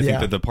that. But I think Yeah.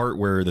 that the part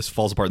where this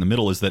falls apart in the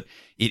middle is that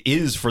it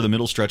is for the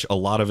middle stretch. A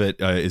lot of it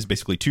is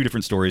basically two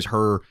different stories: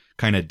 her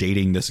kind of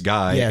dating this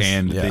guy, Yes.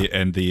 and Yeah.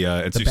 and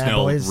Sue Bad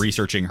Snell Boys?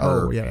 researching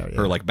her Oh, yeah.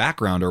 her like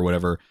background or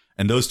whatever.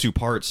 And those two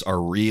parts are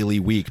really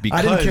weak because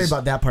I didn't care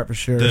about that part for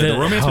sure. the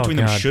romance oh, between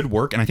them God. should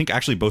work, and I think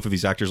actually both of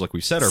these actors, like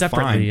we've said, are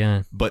Separately, fine.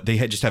 yeah. But they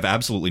just have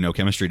absolutely no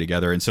chemistry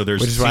together, and so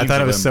there's Which is why I scenes thought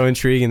it of was them- so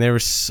intriguing. They were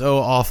so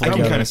awful I can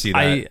together. kind of see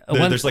that.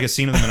 when- There's like a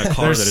scene of them in a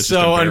car They're that is so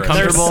just embarrassing.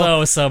 They're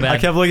uncomfortable. so bad. I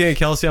kept looking at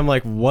Kelsey. I'm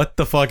like, what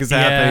the fuck is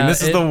happening?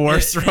 This is the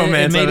worst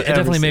romance. It I've definitely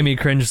ever made seen. me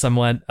cringe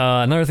somewhat.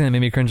 Another thing that made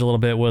me cringe a little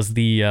bit was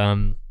the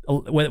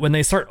when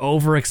they start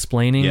over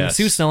explaining. Yes.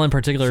 Sue Snell in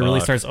particular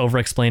really Fuck. starts over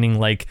explaining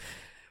like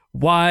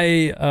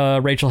why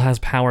Rachel has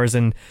powers,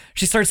 and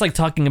she starts like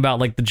talking about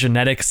like the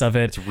genetics of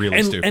it. It's really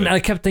and, stupid. And I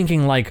kept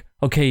thinking like,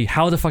 okay,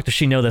 how the fuck does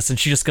she know this? And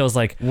she just goes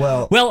like,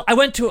 Well- I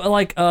went to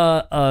like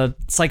a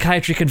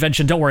psychiatry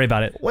convention. Don't worry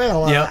about it.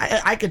 Well,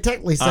 Yeah. I could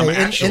technically say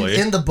actually.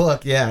 in the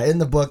book,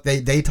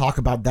 they talk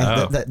about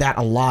that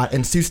a lot,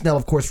 and Sue Snell,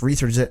 of course,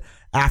 researches it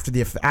after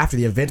the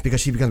event because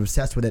she becomes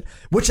obsessed with it.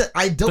 Which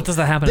I don't. But does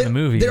that happen in the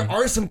movie? There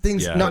are some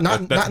things. Yeah,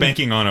 not that's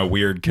banking on a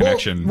weird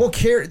connection. Well,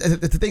 Carrie.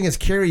 The thing is,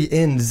 Carrie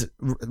ends.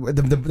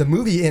 The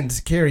movie ends.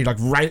 Carrie like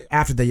right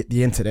after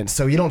the incident,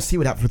 so you don't see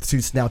what happens with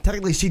Sue Snell.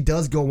 Technically, she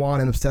does go on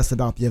and obsess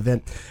about the event.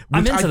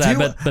 I'm which into I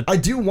that, do, but I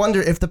do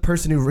wonder if the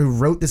person who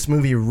wrote this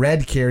movie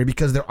read Carrie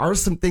because there are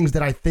some things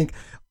that I think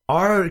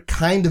are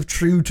kind of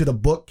true to the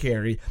book,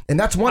 Carrie, and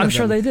that's one. I'm of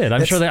sure them. they did.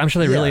 I'm sure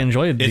they really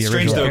enjoyed the It's original.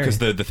 strange though, Carrie. because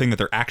the thing that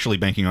they're actually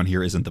banking on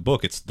here isn't the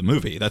book; it's the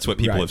movie. That's what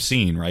people Right. have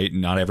seen, right?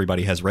 Not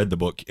everybody has read the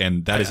book,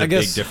 and that is I a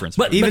big guess- difference.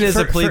 but Even as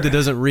a for- plebe that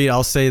doesn't read,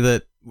 I'll say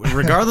that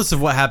regardless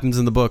of what happens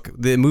in the book,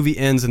 the movie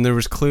ends and there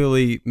was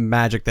clearly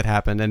magic that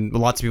happened, and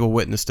lots of people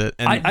witnessed it.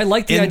 And I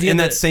like the idea in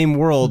that that- same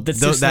world that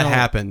that Snell-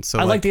 happened. So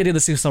I like the idea that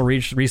Sue Snell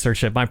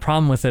researched it. My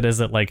problem with it is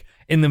that like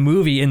in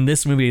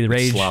this movie,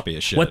 Rage, sloppy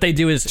as shit. what they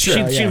do is she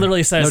yeah.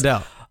 literally says, no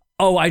doubt.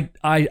 "Oh, I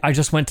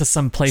just went to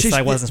some place She's- that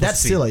I wasn't supposed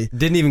that's to see." silly.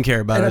 Didn't even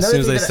care about And it. As another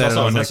soon as they thing said that's it,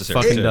 I also was like,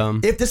 unnecessary, fucking too.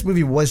 dumb. If this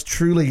movie was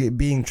truly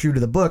being true to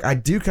the book, I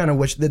do kind of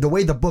wish that the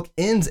way the book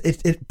ends,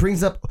 it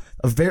brings up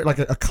a very like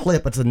a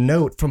clip. It's a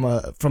note from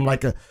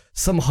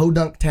some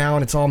hodunk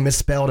town. It's all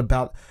misspelled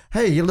about,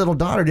 hey, your little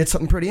daughter did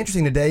something pretty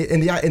interesting today,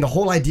 and the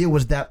whole idea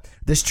was that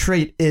this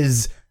trait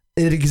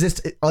it exists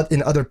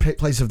in other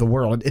places of the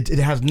world. It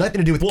has nothing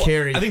to do with Well,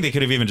 Carrie. I think they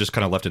could have even just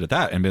kind of left it at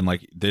that and been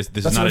like, "This is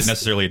That's not what I'm-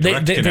 necessarily a they-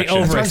 direct they connection." That's what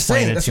I'm over-explain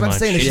saying. it That's too what I'm much.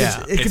 saying. It's Yeah.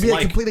 just, it It's could be like-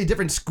 a completely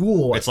different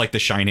school. It's like The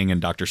Shining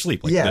and Doctor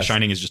Sleep. Like Yes. The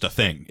Shining is just a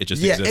thing. It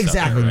just Yeah, exists.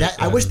 out exactly. there, right?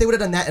 I wish they would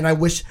have done that, and I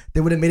wish they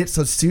would have made it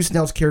so Sue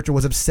Snell's character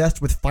was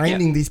obsessed with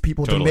finding these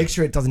people totally. to make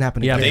sure it doesn't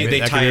happen Yeah, again. They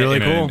That could tie be it really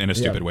in, cool. in a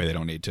stupid way they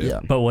don't need to. Yeah.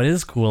 But what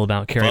is cool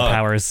about Carrie Fuck.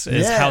 Powers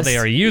is how they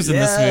are used in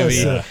Yes.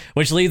 this movie,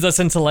 which leads us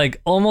into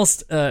like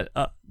almost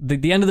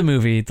the end of the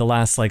movie, the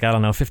last like I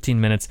don't know 15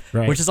 minutes,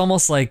 Right. which is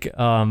almost like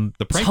The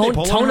prank they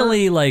pull on her?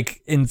 tonally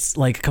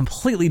like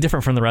completely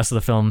different from the rest of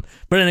the film,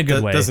 but in a good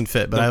That way. doesn't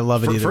fit, but I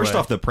love it either First way.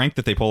 off, the prank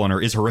that they pull on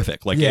her is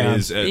horrific. Like Yeah. it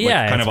is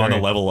Yeah, kind it's of on the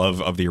very- level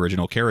of the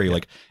original Carrie.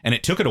 Like, and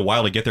it took it a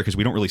while to get there because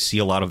we don't really see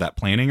a lot of that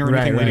planning or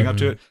Right, anything leading right. up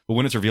to it. But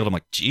when it's revealed, I'm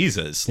like,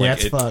 Jesus. Yeah, Like,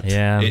 it's it, fucked.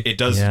 Yeah, it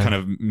does yeah. kind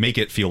of make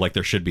it feel like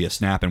there should be a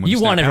snap. And when You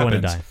the snap want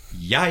everyone to happens,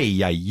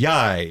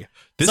 yay.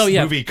 This So,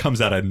 yeah. movie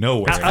comes out of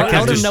nowhere. Out- kept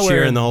out of just nowhere,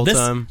 cheering the whole this,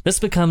 time. This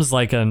becomes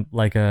like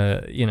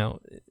a you know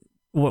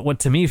what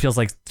to me feels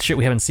like shit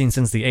we haven't seen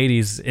since the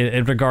 80s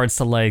in regards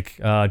to like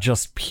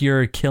just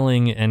pure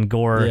killing and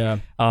gore.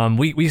 Yeah.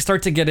 We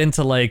start to get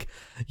into like,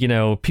 you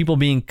know, people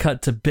being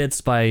cut to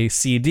bits by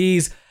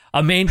CDs.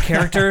 A main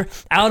character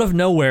out of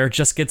nowhere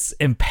just gets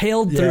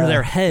impaled through Yeah.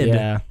 their head.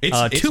 Yeah.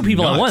 It's Two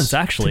people at nuts. once, Two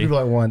actually. people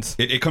at once.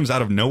 It comes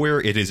out of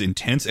nowhere. It is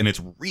intense and it's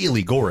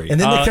really gory.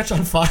 And then they catch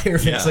on fire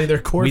eventually. Their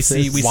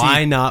corpses. we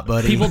Why not,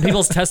 buddy?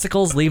 People's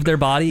testicles leave their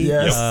body.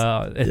 Yes.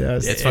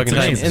 It's It's fucking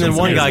amazing. nice. And then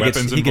one There's guy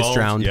weapons gets involved.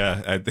 drowned.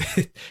 Yeah,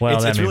 Well,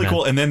 it's that made really me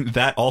cool. mad. And then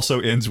that also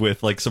ends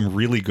with like some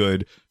really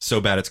good, so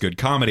bad it's good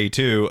comedy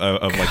too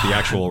of like the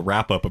actual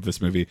wrap up of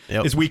this movie.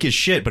 Yep. It's weak as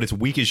shit, but it's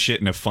weak as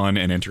shit in a fun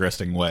and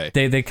interesting way.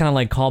 They kind of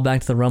like call back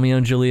to the Romeo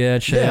and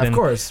Juliet shit. Yeah, of and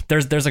course.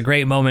 There's a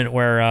great moment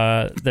where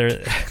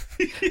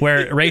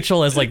where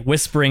Rachel is like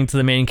whispering to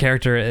the main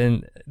character,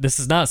 and this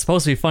is not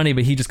supposed to be funny,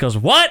 but he just goes,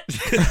 "What?"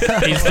 He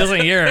just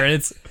doesn't hear her.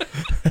 It's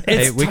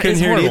Hey, we couldn't it's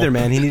hear it horrible. either,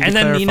 man. He needed and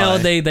to then you know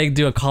clarify. they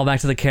do a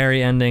callback to the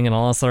Carrie ending and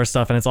all that sort of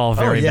stuff, and it's all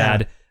very yeah.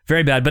 bad.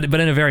 Very bad, but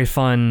in a very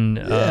fun.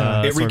 It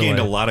sort of regained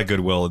way. a lot of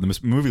goodwill. The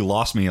movie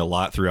lost me a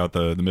lot throughout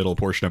the middle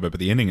portion of it, but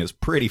the ending is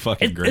pretty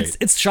fucking great.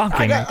 It's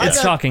shocking. I It's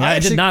got- shocking. I I did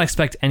actually- not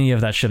expect any of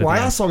that shit. At Well, the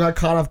I end. also got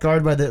caught off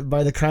guard by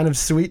the kind of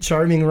sweet,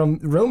 charming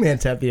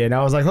romance at the end.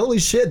 I was like, "Holy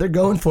shit, they're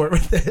going for it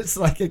with this!"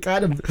 Like it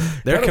kind of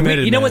They're kind of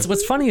committed. You know man.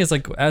 what's funny is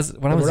like when I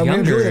The was Romeo and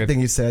younger. Juliet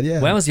thing you said,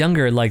 yeah. When I was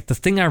younger, like the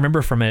thing I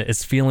remember from it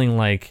is feeling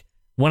like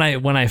when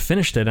I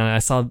finished it and I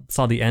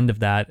saw the end of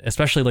that,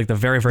 especially like the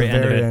very end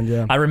of very it, end,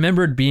 yeah. I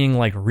remembered being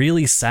like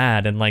really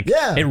sad and like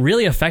Yeah. it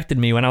really affected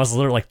me when I was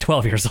literally like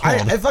 12 years old.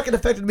 It fucking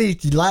affected me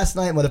last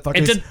night, motherfuckers.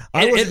 it did.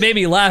 I was- It made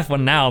me laugh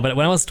now, but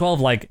when I was 12,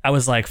 like I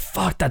was like,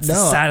 "Fuck, that's the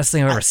No, saddest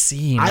thing I've ever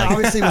seen." I Like,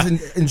 obviously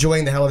was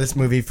enjoying the hell of this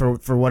movie for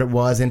what it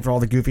was and for all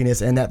the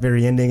goofiness and that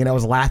very ending, and I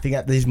was laughing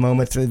at these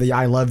moments, the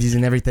I love yous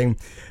and everything.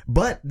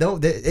 But no,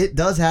 it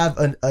does have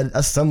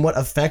a somewhat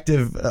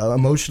effective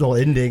emotional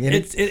ending, and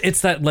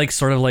it's that like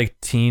sort of like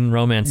teen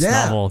romance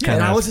novel kind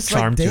and of I was just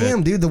charm like, to it.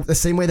 damn, dude, the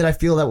same way that I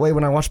feel that way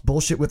when I watch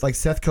bullshit with like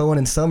Seth Cohen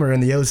and Summer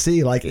and the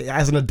OC. Like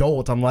as an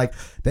adult, I'm like,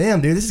 damn,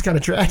 dude, this is kind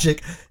of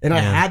tragic, and I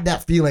had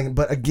that feeling.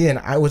 But again,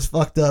 I was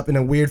fucked up in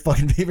a weird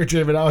fucking fever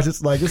dream, and I was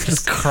just like, this is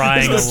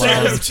crying this is the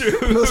alone.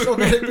 saddest, most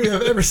romantic movie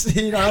I've ever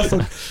seen. I also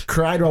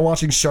cried while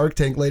watching Shark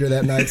Tank later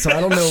that night, so I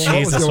don't know what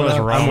was Jesus, going what's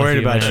on. wrong I'm with worried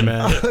you, about you,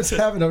 man. I was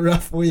having a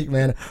rough week,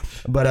 man.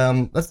 But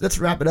let's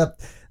wrap it up.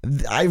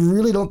 I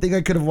really don't think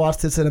I could have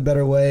watched this in a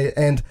better way.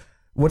 And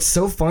what's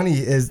so funny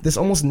is this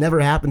almost never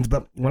happens.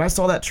 But when I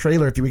saw that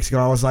trailer a few weeks ago,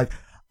 I was like,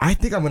 I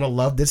think I'm gonna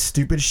love this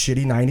stupid,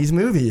 shitty '90s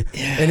movie.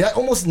 And that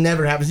almost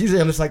never happens. Usually,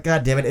 I'm just like,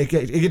 God damn it, it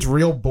gets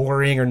real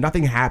boring, or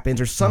nothing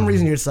happens, or some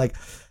reason you're just like,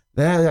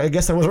 I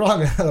guess I was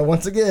wrong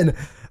once again.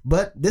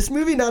 But this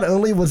movie not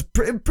only was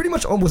pretty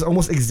much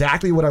almost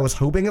exactly what I was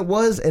hoping it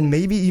was, and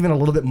maybe even a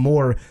little bit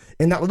more.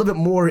 And that little bit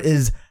more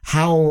is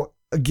how,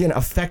 again,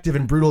 effective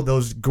and brutal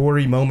those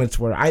gory moments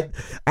were. I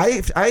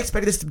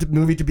expected this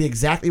movie to be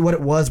exactly what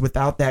it was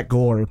without that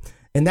gore,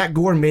 and that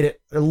gore made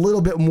it a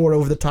little bit more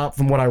over the top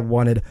from what I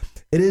wanted.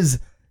 It is,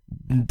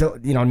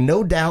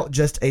 no doubt,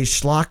 just a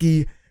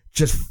schlocky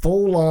just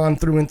full on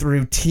through and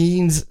through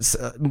teens,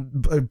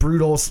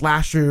 brutal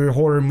slasher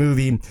horror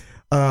movie.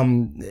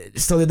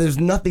 So that there's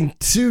nothing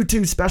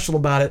too special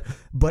about it,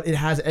 but it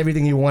has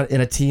everything you want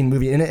in a teen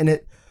movie. And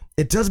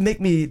it does make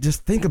me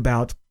just think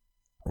about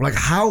like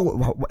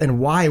how and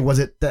why was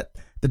it that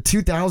the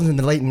 2000s and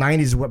the late 90s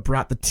is what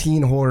brought the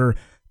teen horror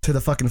to the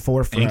fucking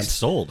forefront. Angst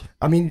sold.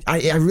 I mean,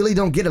 I really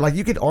don't get it. Like,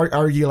 you could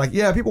argue, like,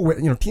 yeah, people,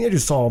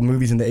 teenagers saw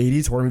movies in the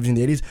 80s, horror movies in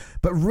the 80s,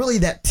 but really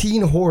that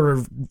teen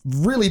horror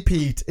really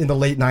peaked in the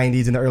late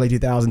 90s and the early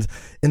 2000s.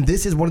 And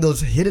this is one of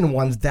those hidden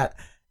ones that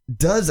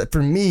does,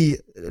 for me,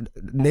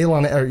 nail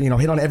on, or,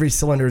 hit on every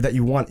cylinder that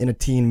you want in a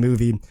teen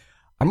movie.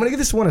 I'm going to give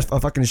this one a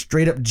fucking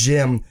straight up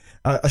gem,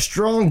 a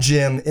strong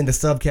gem in the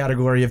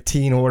subcategory of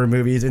teen horror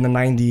movies in the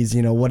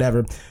 90s,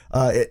 whatever.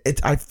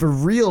 I for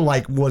real,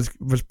 like, was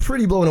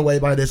pretty blown away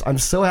by this. I'm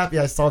so happy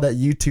I saw that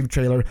YouTube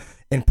trailer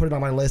and put it on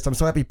my list. I'm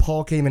so happy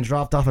Paul came and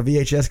dropped off a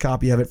VHS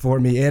copy of it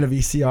for me and a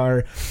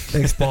VCR.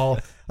 Thanks, Paul.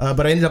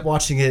 But I ended up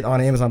watching it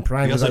on Amazon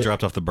Prime. He also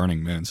dropped off The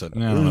Burning Moon, so I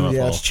don't know.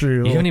 Yeah, that's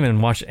true. You haven't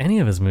even watched any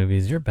of his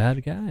movies. You're a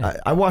bad guy.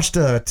 I watched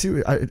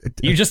two.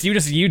 You just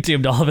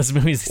YouTubed all of his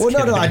movies. Well,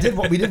 no, I did.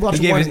 We did watch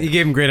one. You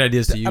gave him great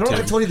ideas to YouTube. I don't know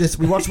if I told you this.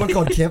 We watched one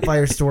called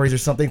Campfire Stories or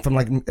something from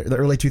like the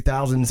early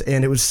 2000s,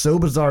 and it was so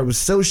bizarre. It was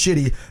so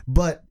shitty,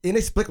 but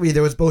inexplicably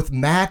there was both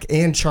Mac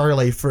and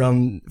Charlie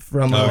from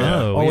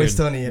Always weird.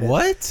 Sunny in it.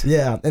 What?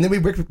 Yeah, and then we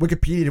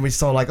Wikipedia and we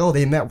saw like, oh,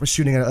 they met for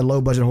shooting a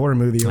low budget horror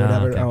movie or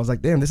whatever. Okay. And I was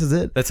like, damn, this is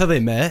it. That's how they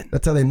met?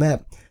 That's how they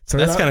met. So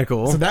That's kinda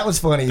cool. So that was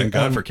funny. Thank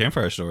God for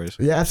Campfire Stories.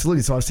 Yeah,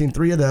 absolutely. So I've seen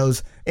 3 of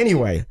those.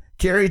 Anyway,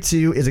 Carrie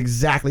 2 is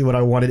exactly what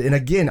I wanted. And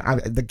again,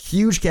 the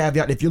huge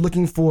caveat, if you're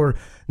looking for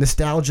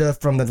nostalgia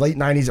from the late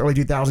 90s, early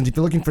 2000s, if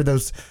you're looking for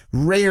those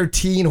rare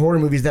teen horror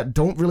movies that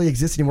don't really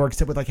exist anymore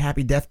except with like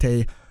Happy Death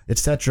Day,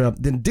 etc.,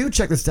 then do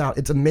check this out.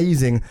 It's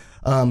amazing.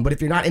 But if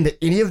you're not into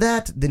any of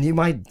that, then you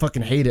might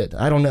fucking hate it.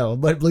 I don't know.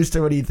 But Blue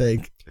Star, what do you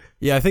think?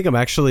 Yeah, I think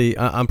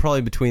I'm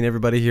probably between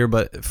everybody here,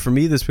 but for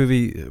me, this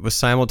movie was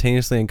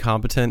simultaneously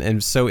incompetent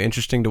and so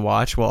interesting to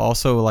watch, while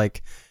also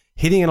like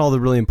hitting on all the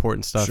really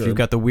important stuff. Sure. You've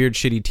got the weird,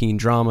 shitty teen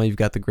drama, you've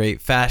got the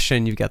great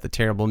fashion, you've got the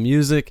terrible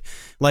music.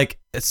 Like,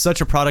 it's such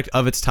a product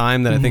of its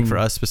time that I think for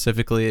us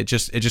specifically, it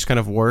just kind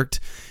of worked.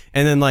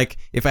 And then, like,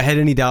 if I had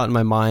any doubt in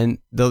my mind,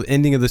 the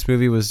ending of this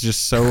movie was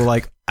just so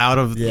like out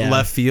of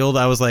left field.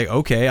 I was like,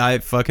 okay, I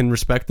fucking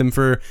respect them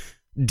for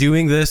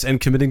doing this and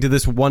committing to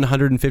this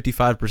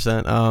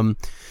 155%.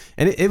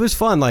 And it was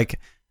fun. Like,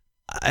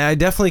 I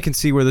definitely can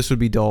see where this would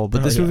be dull,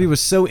 but this movie was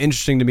so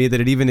interesting to me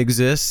that it even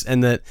exists,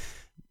 and that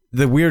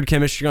the weird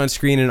chemistry on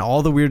screen and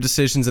all the weird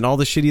decisions and all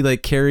the shitty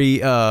like Carrie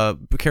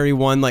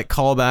 1 like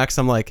callbacks.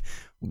 I'm like,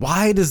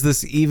 why does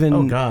this even?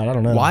 Oh God, I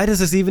don't know. Why does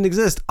this even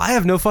exist? I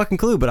have no fucking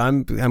clue. But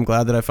I'm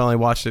glad that I finally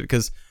watched it,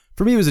 because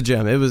for me it was a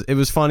gem. It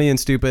was funny and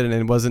stupid,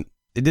 and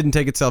it didn't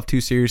take itself too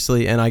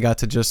seriously, and I got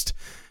to just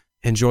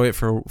enjoy it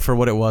for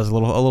what it was, a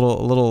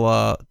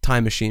little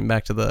time machine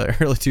back to the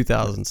early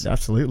 2000s.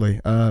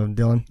 Absolutely.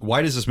 Dylan?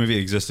 Why does this movie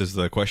exist is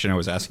the question I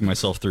was asking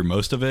myself through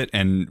most of it,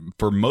 and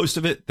for most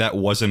of it, that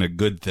wasn't a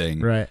good thing.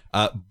 Right.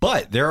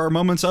 But there are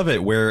moments of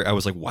it where I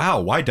was like, wow,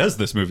 why does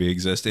this movie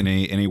exist in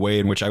a way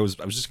in which I was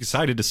just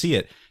excited to see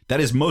it?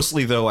 That is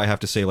mostly, though, I have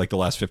to say, like the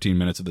last 15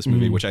 minutes of this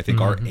movie, which I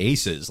think are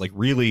aces, like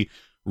really,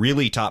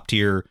 really top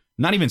tier.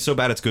 Not even so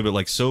bad it's good, but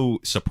like so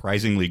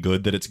surprisingly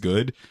good that it's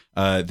good.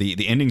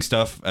 The ending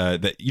stuff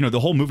that the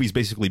whole movie's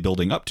basically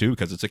building up to,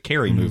 because it's a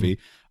Carrie movie,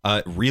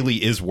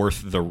 really is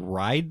worth the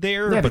ride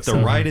there. Yeah, but the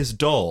ride is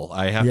dull.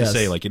 I have to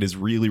say, like, it is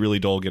really, really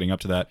dull getting up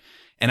to that.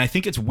 And I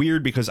think it's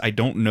weird because I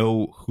don't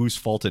know whose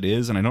fault it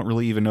is, and I don't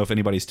really even know if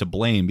anybody's to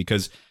blame,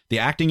 because the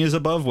acting is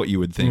above what you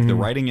would think. The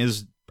writing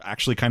is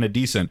actually kind of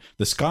decent.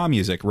 The ska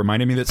music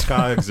reminded me that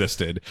ska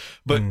existed,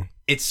 but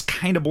it's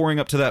kind of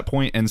boring up to that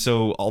point. And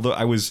so, although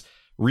I was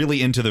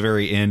really into the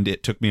very end,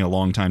 it took me a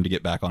long time to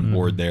get back on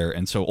board there.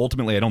 And so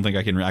ultimately, I don't think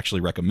I can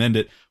actually recommend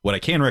it. What I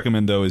can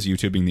recommend, though, is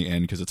YouTubing the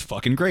end, because it's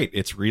fucking great.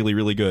 It's really,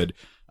 really good.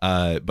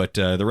 But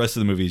the rest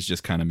of the movie is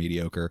just kind of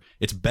mediocre.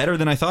 It's better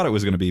than I thought it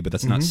was going to be, but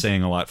that's not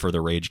saying a lot for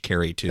the Rage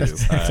Carrie 2.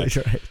 That's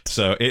right.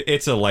 So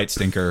it's a light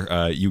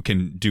stinker. You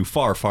can do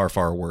far, far,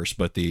 far worse,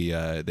 but the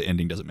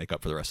ending doesn't make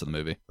up for the rest of the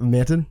movie.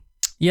 Manton?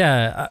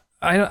 Yeah,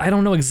 I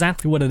don't know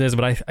exactly what it is,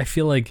 but I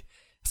feel like,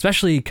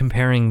 especially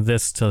comparing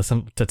this to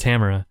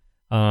Tamara,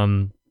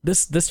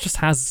 this just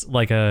has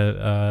like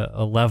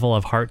a level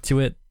of heart to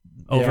it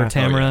over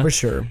Tamara. For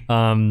sure.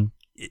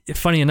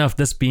 Funny enough,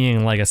 this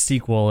being like a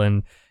sequel,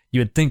 and you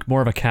would think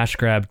more of a cash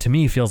grab, to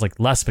me feels like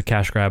less of a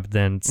cash grab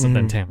than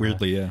Tamara.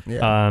 Weirdly,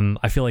 yeah.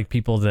 I feel like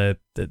people that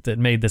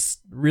made this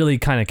really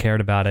kind of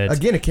cared about it.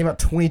 Again, it came out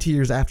 22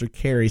 years after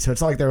Carrie, so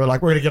it's not like they were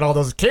like, we're going to get all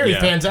those Carrie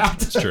fans out.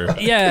 That's true.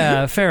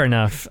 Yeah, fair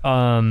enough.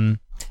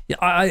 Yeah,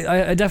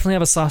 I definitely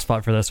have a soft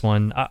spot for this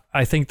one.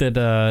 I think that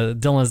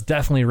Dylan is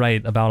definitely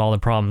right about all the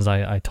problems.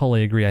 I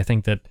totally agree. I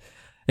think that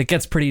it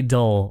gets pretty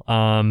dull.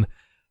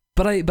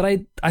 But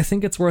I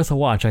think it's worth a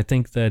watch. I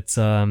think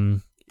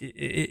that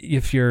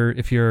if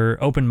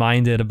you're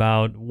open-minded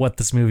about what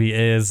this movie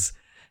is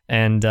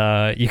and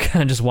you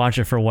kind of just watch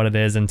it for what it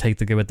is and take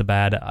the good with the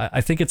bad.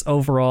 I think it's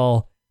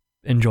overall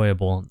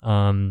enjoyable.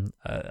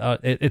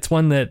 It's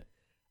one that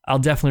I'll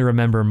definitely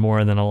remember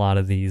more than a lot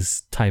of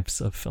these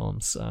types of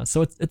films.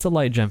 So it's a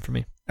light gem for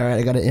me. All right,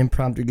 I got an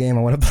impromptu game.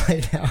 I want to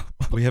play now.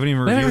 We haven't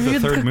even reviewed the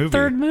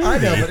third movie. I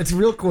know, but it's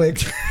real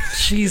quick.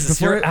 Jesus,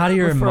 you're out of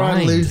your before mind.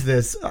 I lose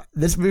this.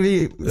 This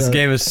movie. This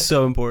game is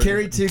so important.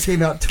 Carrie 2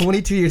 came out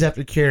 22 years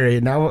after Carrie.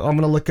 Now I'm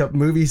going to look up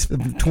movies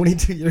from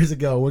 22 years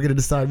ago. We're going to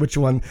decide which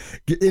one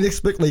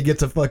inexplicably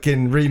gets a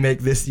fucking remake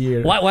this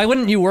year. Why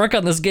wouldn't you work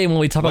on this game when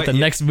we talk about the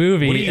next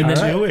movie? What are you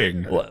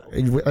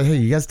doing? Hey,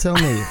 you guys tell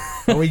me.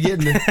 Are we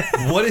getting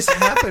What is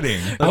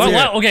happening?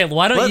 Okay,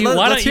 why don't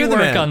you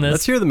work on this?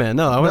 Let's hear the man.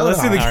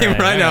 Let's do the game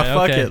right now.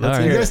 Fuck it. Let's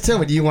You hear guys it. tell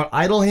me, do you want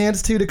Idle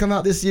Hands 2 to come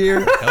out this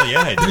year? Hell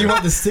yeah, I do. Do you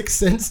want The Sixth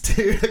Sense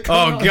 2 to come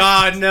out? Oh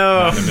God, no.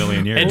 Not in a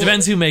million years. It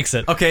depends who makes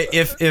it. Okay,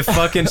 if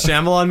fucking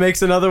Shyamalan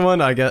makes another one,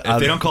 I guess. If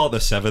they don't call it The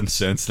Seventh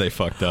Sense, they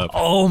fucked up.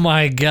 Oh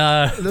my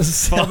god. The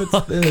Seventh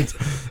Sense.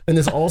 And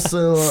there's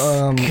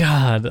also,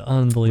 God,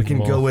 unbelievable.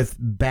 we can go with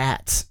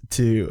Bats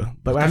 2.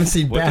 But I haven't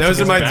seen Bats.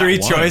 Those are my Bat three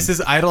one. choices: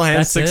 Idle Hands,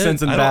 That's Sixth it?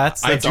 Sense, and I don't-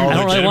 Bats. I That's do all. I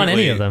don't really want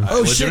any of legitimately-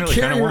 them. Oh shit,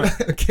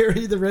 legitimately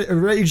Carrie the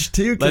Rage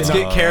 2 came Let's out.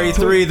 get Carrie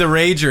 3, the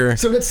Rager.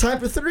 So it's time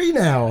for 3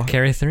 now.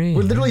 Carry 3.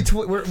 We're literally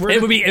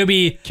It would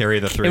be Carry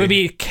the 3. It would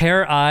be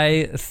Care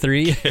I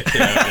 3.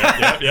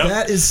 Yep.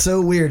 That is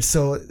so weird.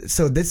 So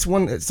this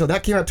one, so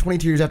that came out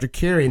 22 years after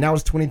Carrie. Now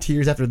it's 22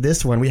 years after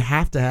this one. We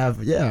have to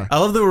have, yeah. I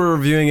love that we're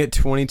reviewing it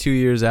 22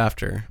 years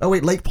after. Oh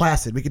wait, Lake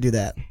Placid. We could do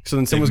that. So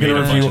then someone's made gonna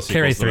a bunch review. of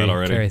Carry sequels to that 3.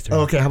 already. Carry 3.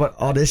 Okay, how about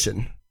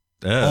Audition?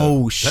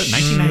 Oh, Is that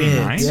shit.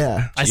 1999?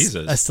 Yeah.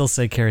 Jesus. I still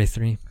say Carry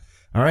 3.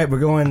 All right, we're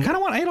going. kind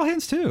of want Idle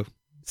Hands too.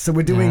 So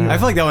we're doing. I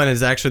feel like that one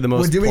is actually the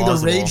most. we're doing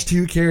plausible. the Rage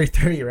 2 Carrie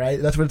 3, right?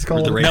 That's what it's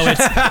called. The Rage, No,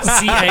 it's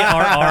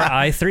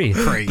CARRI 3.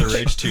 the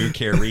Rage 2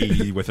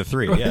 Carry with a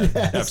 3. Yeah,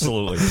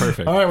 absolutely.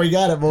 Perfect. All right, we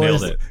got it, boys.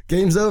 Nailed it.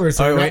 Game's over.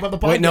 So All right, wrap up the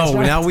podcast. wait, no.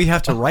 right? Now we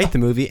have to write the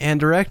movie and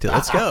direct it.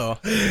 Let's go.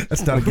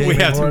 That's not a game we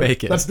have to anymore.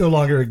 make it. That's no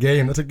longer a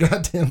game. That's a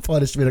goddamn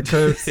punishment, a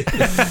curse.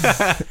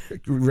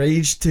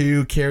 Rage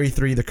 2, Carrie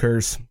 3, The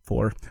Curse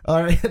 4.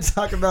 All right, let's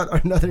talk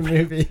about another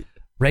movie.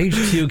 Rage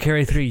 2,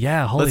 Carry 3.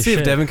 Yeah, holy Let's see shit.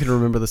 if Devin can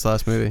remember this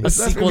last movie. A This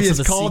sequel movie to is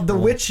the called The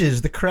sequel.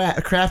 Witches,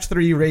 Craft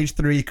 3, Rage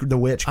 3, The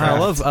Witch. I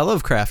Craft.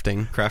 love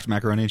crafting. Kraft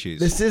macaroni and cheese.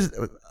 This is,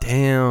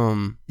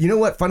 Damn. you know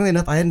what? Funnily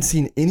enough, I hadn't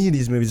seen any of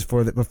these movies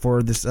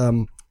before this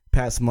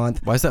past month.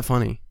 Why is that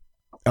funny?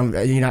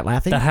 Are you not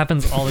laughing? That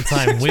happens all the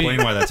time.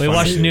 Explain why that's we funny.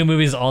 watch new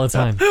movies all the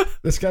time.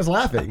 This guy's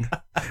laughing.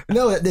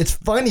 No, it's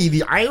funny.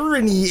 The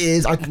irony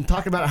is, I can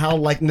talk about how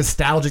like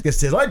nostalgic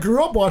this is. I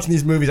grew up watching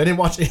these movies. I didn't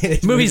watch any of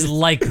these Movies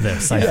like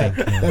this, I Yeah, think.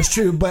 Yeah. that's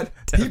true. But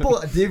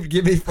people did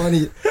give me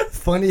funny.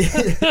 People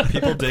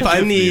did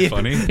Funny.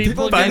 funny.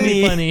 People give give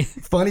me me funny.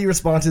 funny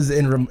responses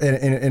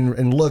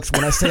in looks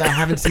when I say I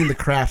haven't seen The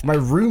Craft. My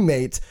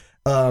roommate,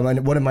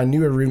 and one of my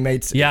newer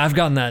roommates. Yeah, I've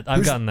gotten that.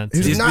 I've gotten that.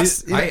 Who's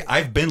Too. not?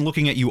 I've been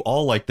looking at you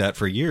all like that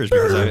for years.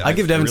 Because I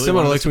give Devin really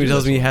similar wanted looks to when he do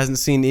tells this me he one. hasn't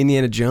seen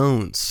Indiana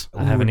Jones.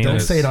 I haven't Don't either.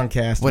 say it on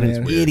cast. What man.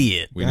 an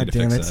idiot. We God need to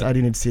damn fix it! that. I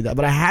do need to see that,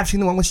 but I have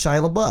seen the one with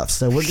Shia LaBeouf,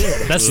 so we're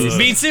good. That's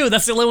me too.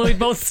 That's the only one we've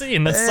both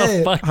seen. That's Hey,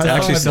 so fucked high I up.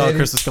 actually five, saw baby.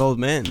 Chris the Skull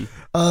Men.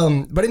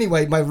 But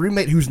anyway, my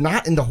roommate who's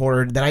not into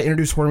horror that I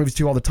introduce horror movies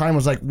to all the time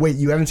was like, "Wait,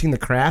 you haven't seen The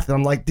Craft?" And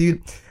I'm like,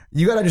 "Dude,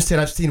 you gotta understand.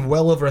 I've seen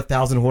well over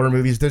 1,000 horror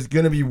movies. There's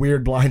gonna be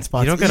weird blind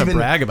spots. You don't gotta even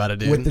brag about it,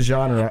 dude. with the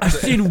genre." I've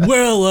seen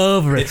well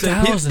over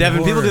 1,000.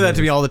 Devin, people do that to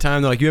horror me all the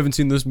time. They're like, "You haven't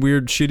seen this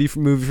weird, shitty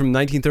movie from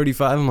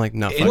 1935?" I'm like,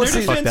 "No, In their, fuck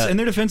defense, that." in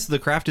their defense, The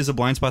Craft is a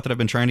blind spot that I've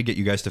been trying to get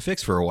you guys to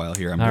fix for a while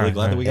here. I'm All really right,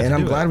 glad all that we right. got And to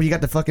I'm do glad it. we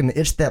got to fucking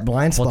itch that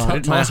blind Well,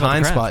 spot. tell My us about The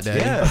hind Craft. spot, Daddy.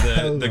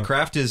 Yeah, the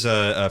Craft is from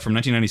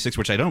 1996,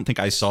 which I don't think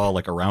I saw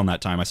like around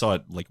that time. I saw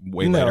it like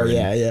way later.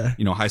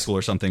 in, high school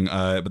or something.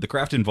 But The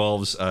Craft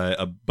involves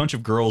a bunch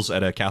of girls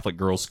at a Catholic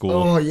girls' school.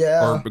 Oh,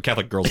 yeah. or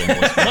Catholic girls and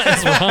boys. What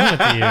is wrong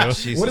with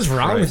you? Jesus What is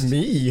wrong Christ. with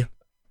me?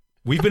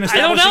 We've been I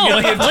don't establishing know.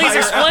 it the Please entire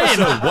explain.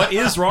 episode. What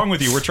is wrong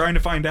with you? We're trying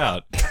to find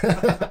out.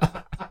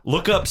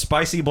 Look up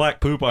spicy black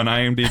poop on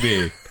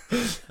IMDb.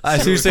 I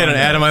see you saying an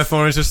ad on my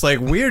phone. It's just like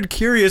weird,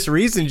 curious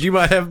reasons you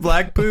might have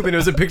black poop, and it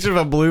was a picture of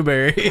a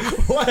blueberry.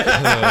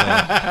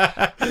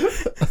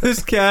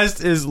 This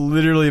cast is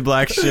literally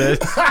black shit.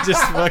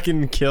 Just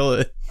fucking kill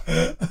it.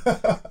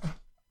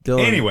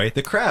 Dylan. Anyway,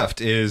 The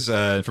Craft is from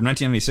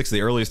 1996,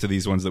 the earliest of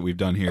these ones that we've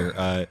done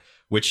here,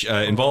 which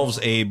involves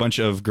a bunch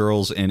of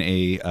girls in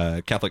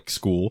a Catholic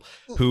school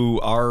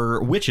who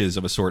are witches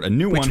of a sort. A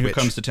new one who witch.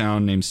 comes to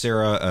town named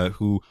Sarah,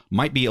 who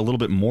might be a little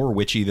bit more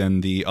witchy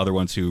than the other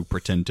ones who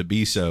pretend to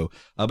be so.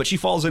 But she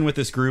falls in with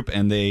this group,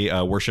 and they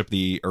worship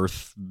the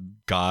earth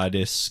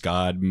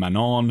god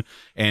Manon,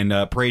 and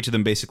pray to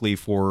them basically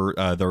for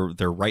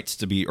their rights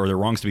to be, or their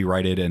wrongs to be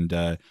righted, and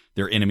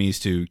their enemies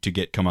to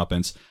get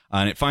comeuppance.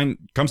 And it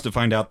comes to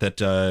find out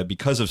that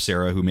because of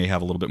Sarah, who may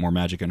have a little bit more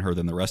magic in her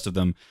than the rest of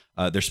them,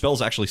 their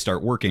spells actually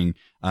start working,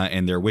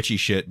 and their witchy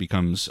shit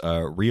becomes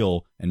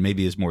real, and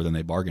maybe is more than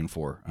they bargained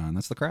for. And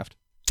that's The Craft.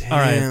 Damn. All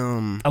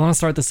right. I want to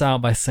start this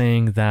out by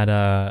saying that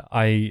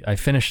I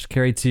finished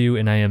Carrie 2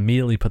 and I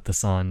immediately put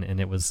this on, and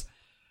it was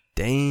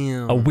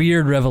Damn. a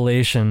weird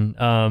revelation.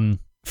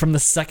 From the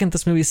second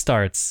this movie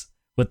starts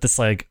with this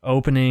like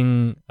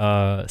opening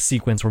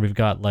sequence where we've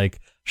got like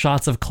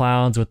shots of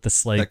clouds with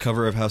this like That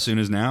cover of How Soon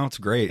Is Now, it's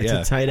great. It's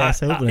yeah. a tight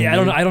ass opening. I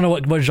don't know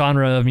what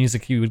genre of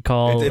music you would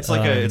call. It's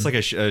like a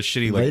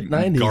shitty late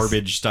like 90s.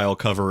 garbage style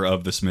cover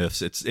of the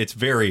Smiths. It's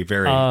very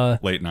very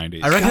late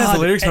 90s. I recognize God, the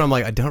lyrics, but I'm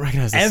like, I don't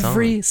recognize the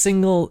every song.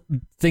 single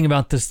thing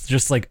about this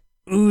just like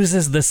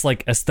oozes this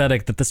like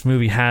aesthetic that this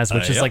movie has,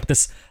 which is yep.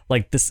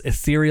 like this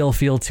ethereal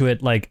feel to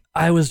it. Like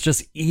I was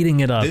just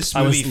eating it up. This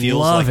I was movie feels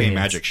like loving a it.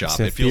 magic shop. It's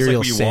an It feels like ethereal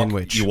when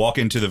sandwich. you walk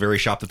into the very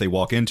shop that they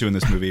walk into in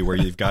this movie, where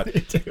you've got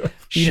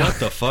shut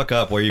the fuck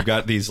up, where you've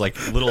got these like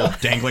little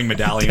dangling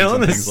medallions Dylan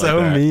and is things so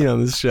like that. mean on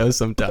this show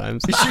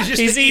sometimes.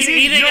 He's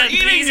eating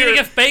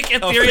a fake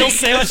ethereal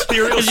sandwich.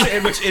 ethereal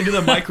sandwich into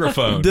the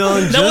microphone.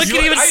 Dylan, No one just,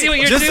 can even see what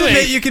you're just doing.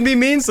 admit you can be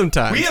mean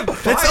sometimes. We have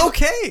It's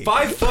okay.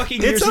 5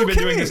 fucking years It's we've been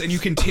okay. doing this, and you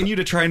continue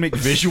to try and make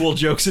visual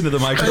jokes into the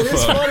It is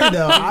microphone. funny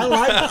though. I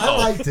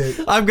liked it.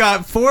 I've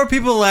got 4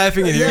 people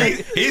laughing in here.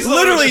 Yeah, he's the one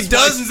literally with the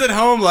spice- dozens at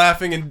home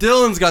laughing, and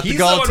Dylan's got the He's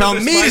gall the to tell one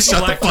with me to spicy shut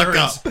the black fuck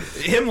up.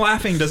 currants. Him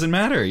laughing doesn't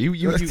matter. You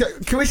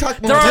Can we talk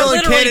more? There are Dylan literally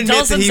can't admit that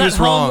dozens he was at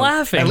home wrong.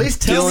 laughing. At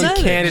least tell Dylan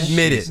me. can't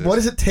admit it. What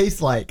does it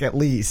taste like? At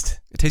least.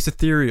 It tastes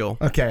ethereal.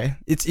 Okay.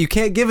 It's you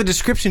can't give a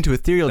description to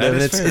ethereal, That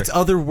Devin. is fair. It's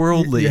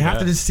otherworldly. You have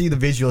to just see the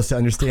visuals to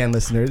understand,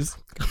 listeners.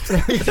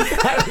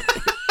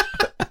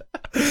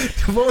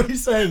 What were you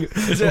saying?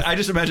 I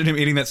just imagine him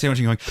eating that sandwich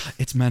and going,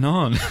 "It's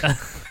Manon."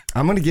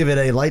 I'm gonna give it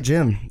a light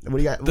Jim. What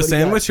do you got? The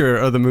sandwich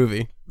or the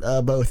movie?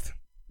 Both.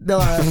 No,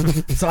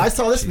 so I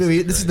saw this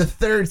movie. This is the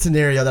third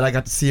scenario that I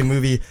got to see a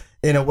movie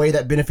in a way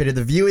that benefited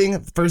the viewing.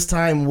 First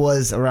time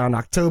was around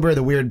October,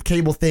 the weird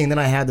cable thing. Then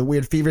I had the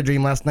weird fever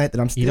dream last night that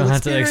I'm still You don't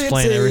have to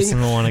explain every experiencing.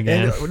 single one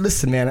again. And,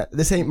 listen, man,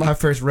 this ain't my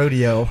first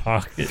rodeo.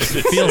 Oh, it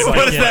feels like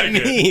What does it. that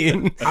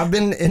mean? I've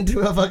been into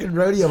a fucking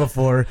rodeo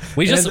before.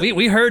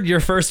 We heard your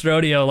first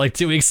rodeo like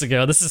 2 weeks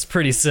ago. This is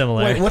pretty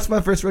similar. Wait, what's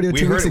my first rodeo We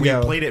 2 heard weeks we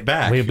ago? played it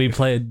back. we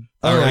played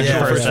Our Oh, actual yeah,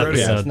 first yeah,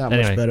 rodeo. yeah, it's not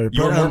Anyway. much better.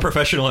 You were But, more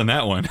professional in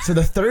that one. So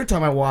the third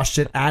time I watched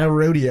it at a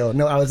rodeo,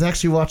 no, I was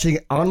actually watching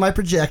on my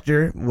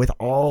projector with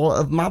all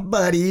of my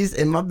buddies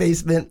in my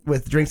basement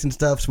with drinks and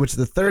stuff, which is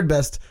the third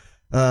best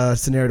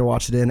scenario to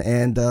watch it in.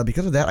 And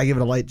because of that, I give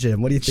it a light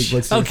Jim. What do you think?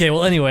 What's Okay,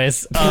 well,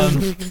 anyways,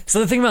 so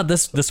the thing about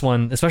this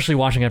one, especially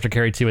watching after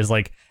Carrie 2, is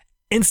like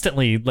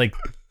instantly, like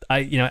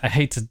I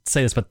hate to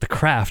say this, but the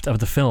craft of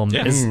the film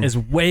is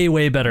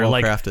way better. Well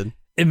Like crafted.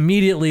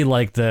 immediately,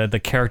 like the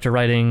character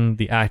writing,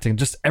 the acting,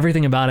 just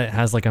everything about it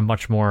has like a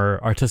much more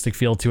artistic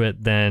feel to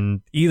it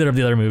than either of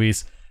the other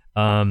movies.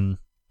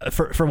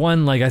 For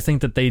one, like I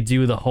think that they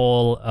do the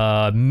whole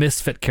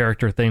misfit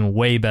character thing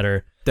way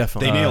better.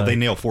 Definitely. They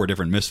nail 4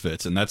 different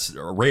misfits, and that's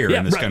rare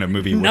in this kind of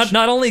movie. Not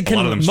only a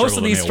lot of them can most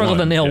of these struggle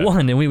to nail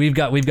one, and we've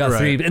got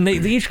Right. 3, and they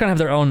each kind of have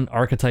their own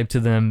archetype to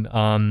them.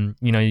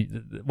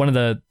 One of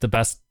the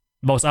best,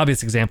 most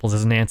obvious examples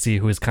is Nancy,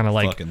 who is kind of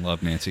like fucking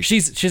love Nancy.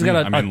 she's got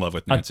I'm in love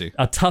with Nancy.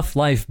 a tough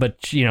life, but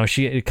she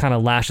kind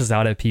of lashes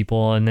out at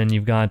people, and then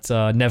you've got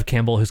Nev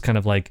Campbell, who's kind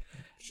of like.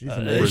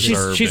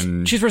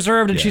 She's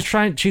reserved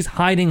and she's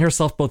hiding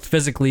herself both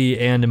physically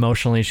and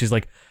emotionally. She's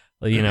like,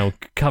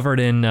 covered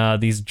in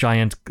these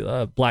giant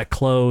black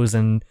clothes,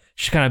 and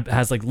she kind of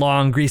has like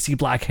long, greasy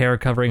black hair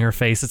covering her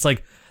face. It's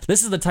like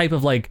this is the type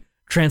of like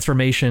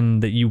transformation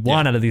that you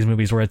want out of these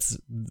movies, where it's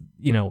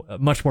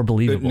much more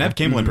believable. Nev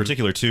Campbell in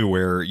particular too,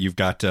 where you've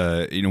got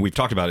we've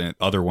talked about it in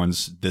other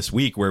ones this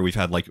week where we've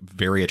had like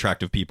very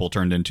attractive people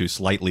turned into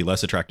slightly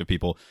less attractive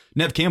people.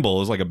 Nev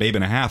Campbell is like a babe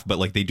and a half, but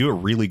like they do a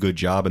really good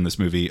job in this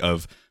movie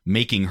of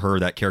making her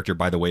that character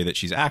by the way that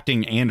she's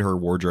acting and her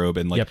wardrobe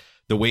and like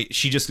the way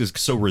she just is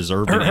so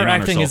reserved. Her and in on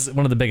acting herself. is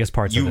one of the biggest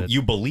parts of it.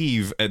 You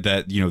believe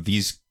that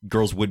these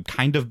girls would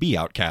kind of be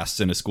outcasts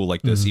in a school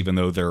like this, even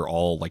though they're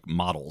all like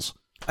models.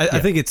 I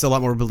think it's a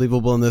lot more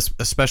believable in this,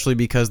 especially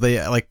because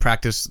they like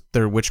practice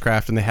their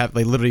witchcraft and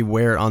they literally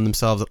wear it on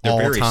themselves at They're all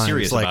very times.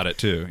 serious Like, about it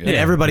too. And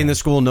everybody in the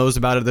school knows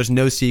about it. There's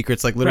no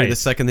secrets. Like literally, Right. the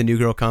second the new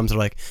girl comes, they're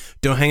like,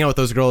 "Don't hang out with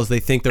those girls. They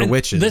think they're And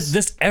witches."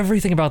 This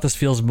everything about this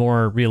feels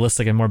more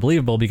realistic and more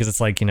believable because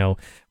it's like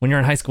when you're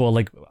in high school,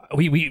 like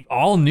we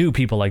all knew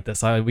people like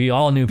this. We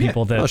all knew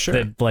people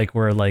that like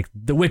were like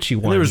the witchy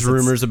And ones. there was It's-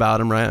 rumors about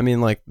them, right? I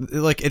mean,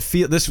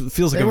 this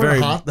feels like They a were very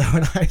hot though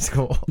in high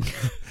school.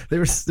 They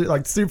were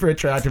like super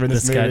attractive in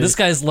this movie. This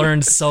guy's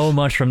learned so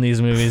much from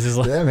these movies. He's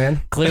like, Yeah, man.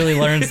 clearly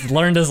learned his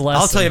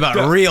lesson. I'll tell you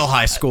about real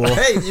high school.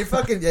 Hey, you're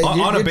fucking On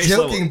a you're base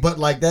joking, level. but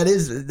like that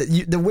is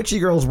the witchy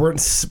girls weren't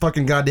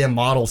fucking goddamn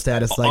model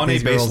status like on a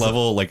these base girls.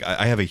 level, like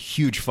I have a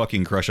huge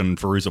fucking crush on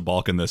Fairuza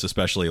Balk in this,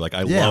 especially. Like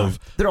I Yeah, love.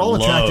 they're all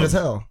attractive as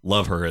hell.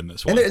 Love her in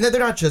this one. And they're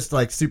not just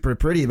like super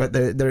pretty, but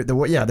they're the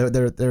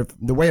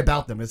way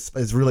about them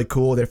is really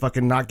cool. They're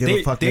fucking not give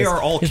a fuck. They are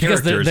all It's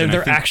because characters. and I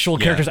they're think- actual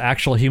yeah. characters,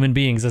 actual human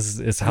beings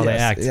is how how they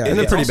Yes, act. yeah. And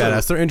they're It's pretty also-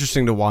 badass. They're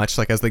interesting to watch,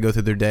 like as they go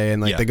through their day,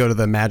 and like Yeah. they go to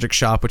the magic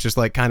shop, which is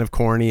like kind of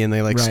corny, and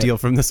they like Right. steal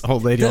from this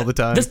old lady all the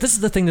time. This is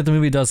the thing that the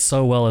movie does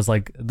so well is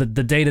like the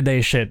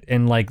day-to-day shit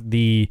and like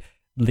the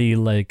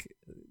like,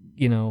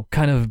 you know,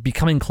 kind of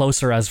becoming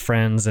closer as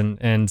friends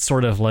and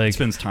sort of like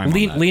Spends time on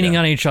that, leaning yeah.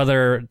 on each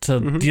other to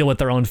deal with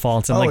their own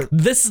faults, and Oh, like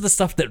this is the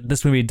stuff that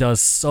this movie does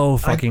so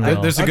fucking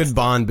well. There's a good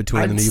bond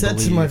between them. I You said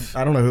to believe.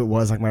 I don't know who it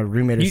was, like my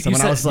roommate or you,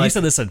 someone. I was said, like, you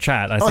said this in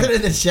chat. I oh, think.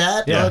 in the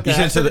chat. Yeah. Okay. You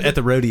I said said at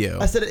the rodeo.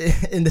 I said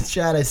it in the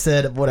chat. I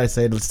said what I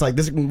said. It's like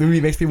this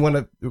movie makes me want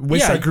to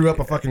wish Yeah. I grew up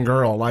a fucking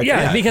girl. Like,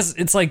 Yeah, because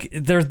it's like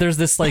there's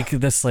this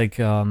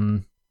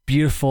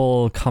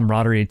beautiful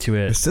camaraderie to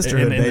it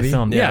sisterhood, in the baby.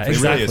 film. Yeah, It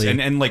exactly. really is.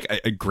 And like,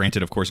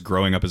 granted, of course,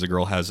 growing up as a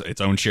girl has its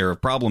own share of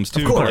problems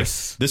too. Of But like,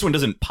 course. this one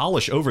doesn't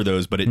polish over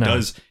those, but it No.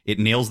 does. It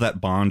nails that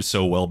bond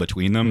so well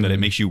between them that it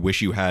makes you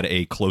wish you had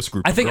a close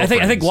group. I think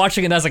girlfriends.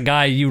 watching it as a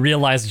guy, you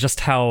realize just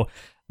how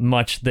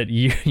much that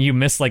you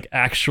miss like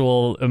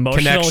actual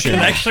emotional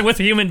connection with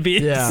human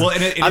beings. Yeah. Well,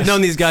 and I've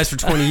known these guys for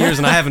 20 years,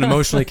 and I haven't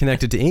emotionally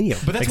connected to any of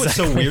them. But that's what's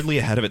so weirdly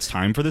ahead of its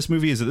time for this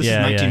movie is that this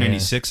Yeah, is yeah,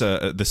 1996,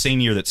 the same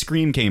year that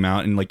Scream came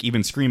out, and like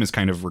even Scream is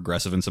kind of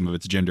regressive in some of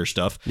its gender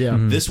stuff. Yeah.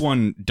 Mhm. This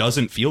one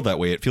doesn't feel that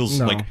way. It feels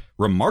No. like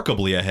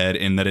remarkably ahead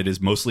in that it is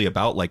mostly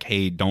about like,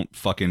 hey, don't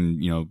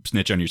fucking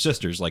snitch on your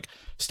sisters. Like,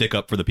 stick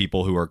up for the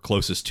people who are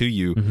closest to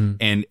you,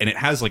 and it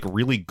has like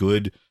really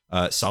good,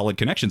 solid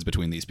connections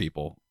between these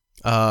people.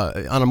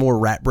 On a more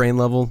rat brain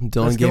level,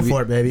 Dylan Let's go gave you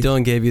for it, baby.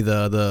 Dylan gave you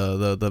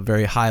the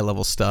very high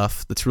level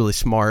stuff that's really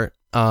smart.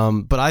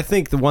 But I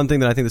think the one thing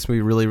that I think this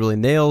movie really, really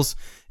nails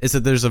is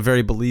that there's a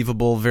very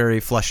believable,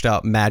 very fleshed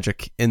out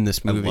magic in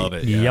this movie. I love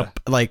it. Yeah. Yep.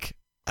 Like,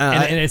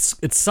 And it's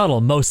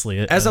subtle mostly.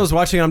 as I was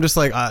watching it, I'm just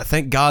like,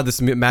 thank God this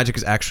magic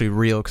is actually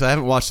real, because I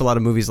haven't watched a lot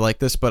of movies like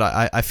this, but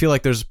I feel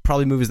like there's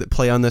probably movies that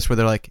play on this where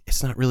they're like,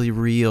 it's not really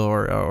real,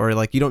 or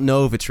like you don't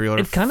know if it's real. Or,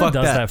 It kind of fuck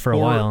does that for a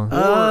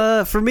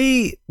while. For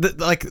me,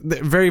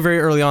 very, very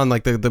early on,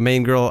 like the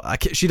main girl,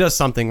 she does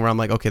something where I'm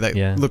like, okay, that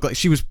Yeah. looked like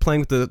she was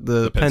playing with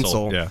the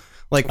pencil. Yeah.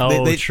 Like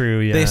Oh, they true,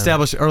 yeah. They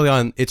establish early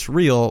on it's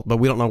real, but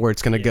we don't know where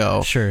it's going to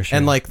go. Sure.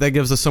 And like that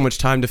gives us so much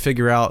time to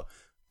figure out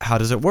how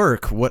does it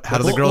work? How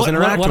do the girls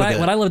interact what with I, it?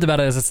 What I loved about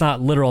it is it's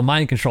not literal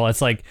mind control.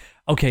 It's like,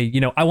 okay,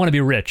 I want to be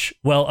rich.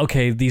 Well,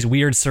 okay, these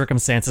weird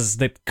circumstances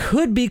that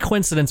could be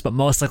coincidence, but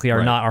most likely are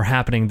Right. not, are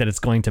happening that it's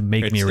going to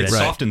make me rich. It's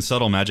soft and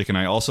subtle magic, and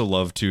I also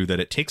love too that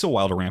it takes a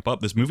while to ramp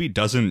up. This movie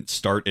doesn't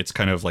start its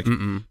kind of like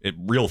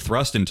real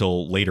thrust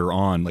until later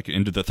on, like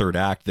into the third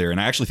act there. And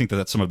I actually think that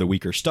that's some of the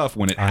weaker stuff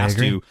when it I has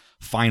agree. to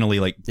finally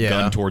like Yeah.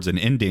 gun towards an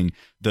ending.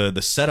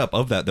 The setup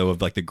of that though,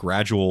 of like the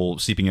gradual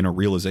seeping in a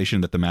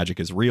realization that the magic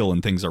is real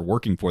and things are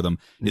working for them,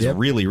 is Yep.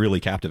 really, really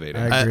captivating.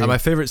 I agree. My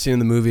favorite scene in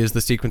the movie is the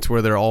sequence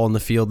where they're all in the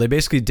field. They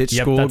basically ditch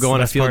Yep, school, that's go the on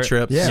a best field part.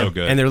 trip. Yeah. So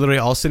good. And they're literally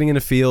all sitting in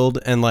a field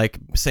and like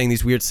saying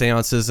these weird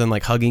seances and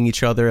like hugging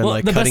each other and Well,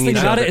 like the best cutting thing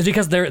each about other. it is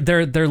because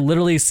they're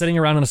literally sitting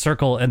around in a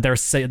circle and they're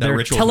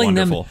ritual's telling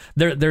wonderful.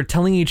 them they're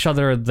telling each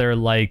other their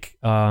like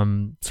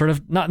sort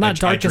of not I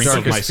darkest drink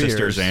with my darkest fears.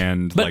 sisters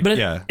and but like but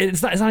yeah.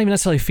 it's not even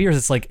necessarily fears.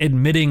 It's like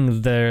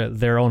admitting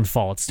their own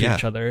faults to Yeah.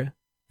 each other.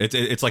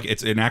 It's like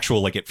it's an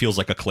actual like it feels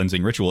like a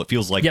cleansing ritual. It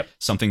feels like Yep.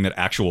 something that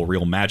actual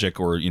real magic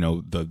or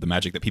the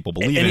magic that people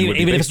believe And in. would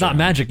be even if based it's not around.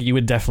 magic, you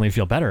would definitely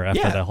feel better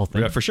after that whole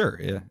thing. Yeah, for sure.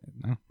 Yeah.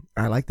 No.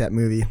 I like that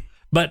movie.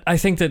 But I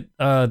think that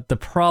the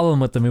problem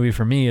with the movie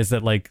for me is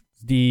that like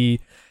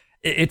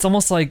it's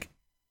almost like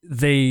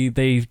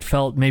they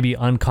felt maybe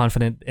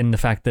unconfident in the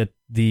fact that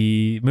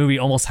the movie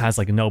almost has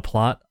like no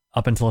plot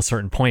up until a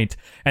certain point,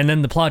 and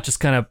then the plot just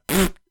kind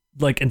of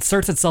like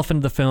inserts itself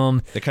into the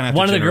film. They kind of have to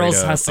One of the generate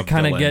girls has to a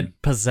kind of villain.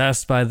 get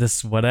possessed by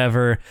this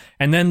whatever,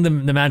 and then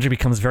the magic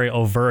becomes very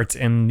overt,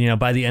 and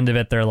by the end of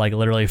it they're like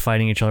literally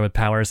fighting each other with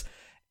powers,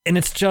 and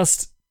it's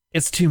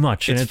too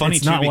much. And It's funny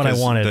it's too not what I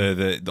because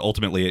wanted. the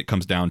ultimately it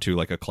comes down to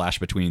like a clash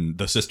between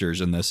the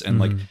sisters in this, and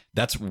like Mm-hmm.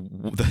 that's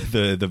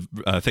the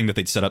thing that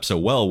they'd set up so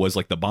well was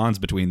like the bonds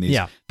between these.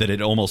 Yeah. That it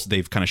almost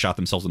they've kind of shot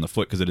themselves in the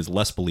foot because it is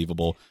less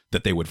believable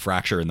that they would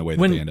fracture in the way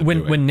that they end up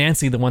doing. when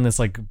Nancy, the one that's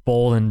like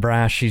bold and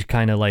brash, she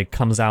kind of like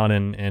comes out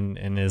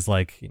and is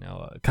like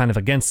kind of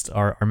against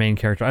our main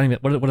character. I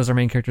think what is our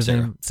main character's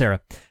name?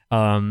 Sarah.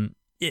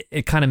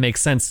 It kind of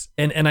makes sense,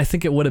 and I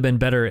think it would have been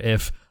better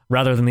if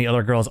rather than the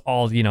other girls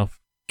all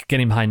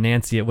getting behind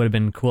Nancy, it would have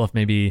been cool if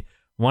maybe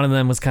one of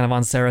them was kind of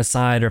on Sarah's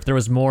side, or if there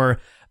was more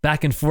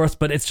back and forth.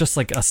 But it's just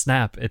like a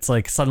snap. It's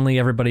like suddenly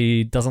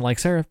everybody doesn't like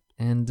Sarah,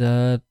 and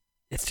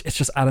it's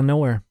just out of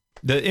nowhere.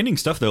 The ending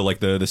stuff though, like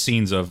the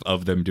scenes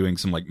of them doing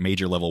some like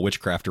major level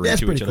witchcraft That's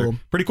to each pretty other, cool.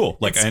 pretty cool.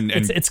 Like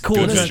It's cool.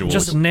 good Just, visuals.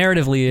 just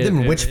narratively, Them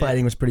it- witch it-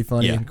 fighting was pretty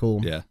funny yeah, and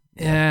cool. Yeah.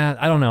 Yeah,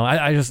 I don't know.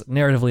 I just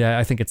narratively,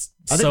 I think it's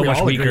I think so we much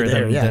all agree weaker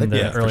there. than, Yeah, I than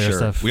think- the for earlier sure.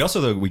 stuff. We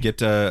also though we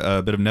get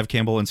a bit of Nev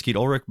Campbell and Skeet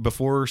Ulrich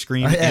before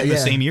Scream in Yeah, the yeah.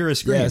 same year as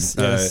Scream. Yes,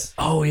 yes.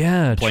 Oh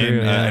yeah, Playing,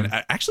 true. Yeah. and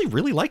I actually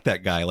really like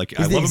that guy. Like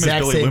I He's the love him as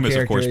exact Billy same Loomis,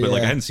 of course, character, but like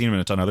I yeah. hadn't seen him in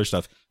a ton of other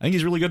stuff. I think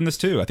he's really good in this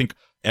too. I think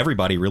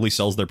everybody really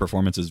sells their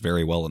performances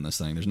very well in this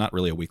thing. There's not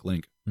really a weak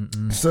link.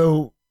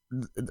 So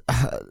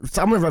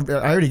So I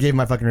already gave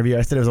my fucking review.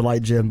 I said it was a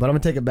light gym, but I'm gonna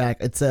take it back.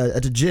 It's a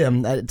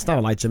gym. It's not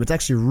a light gym. It's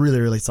actually really,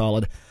 really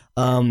solid.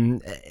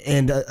 And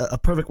a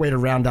perfect way to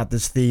round out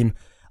this theme.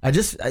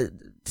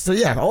 So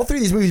yeah, all three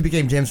of these movies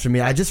became gems for me.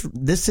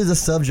 This is a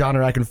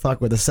subgenre I can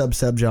fuck with, a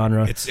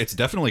subgenre. It's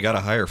definitely got a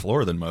higher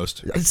floor than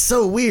most. It's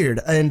so weird,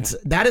 and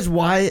that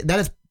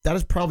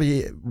is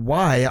probably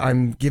why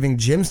I'm giving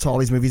gems to all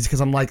these movies,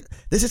 because I'm like,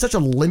 this is such a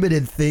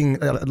limited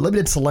thing, a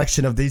limited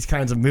selection of these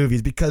kinds of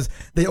movies, because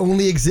they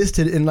only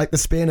existed in like the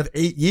span of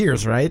 8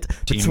 years, right?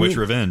 Teen Witch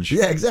Revenge.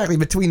 Yeah, exactly.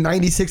 Between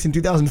 96 and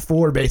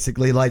 2004,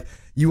 basically, like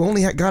you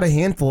only got a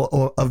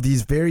handful of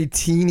these very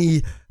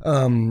teeny,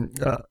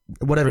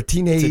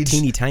 teenage, It's a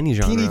teeny tiny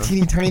genre.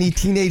 teeny tiny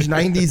teenage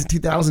 90s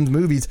and 2000s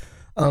movies.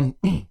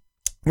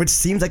 Which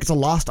seems like it's a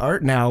lost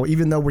art now,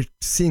 even though we're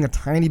seeing a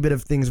tiny bit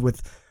of things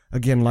with,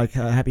 again, like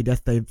Happy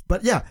Death Day.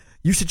 But yeah,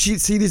 you should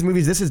see these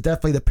movies. This is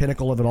definitely the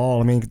pinnacle of it all.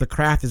 I mean, The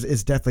Craft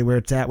is definitely where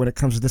it's at when it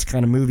comes to this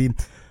kind of movie.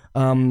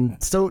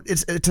 So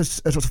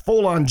it's a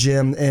full-on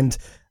gem, and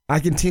I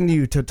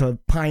continue to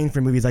pine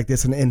for movies like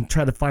this and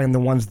try to find the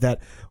ones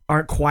that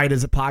aren't quite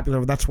as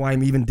popular. That's why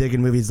I'm even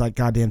digging movies like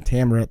goddamn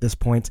Tamara at this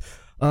point.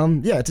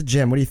 Yeah, it's a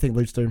gem. What do you think,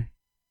 Bluester?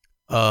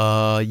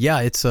 Yeah,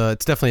 it's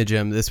definitely a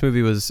gem. This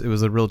movie was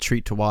a real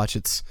treat to watch.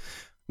 It's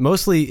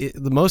mostly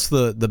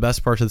the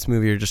best parts of this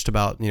movie are just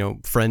about,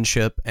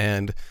 friendship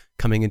and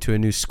coming into a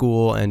new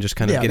school and just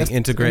kind of getting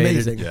integrated.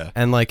 Amazing. Yeah.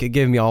 And like it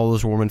gave me all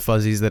those warm and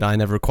fuzzies that I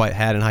never quite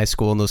had in high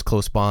school, and those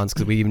close bonds,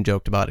 because we even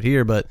joked about it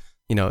here. But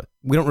we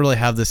don't really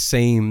have the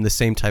same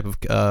type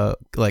of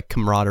like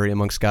camaraderie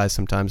amongst guys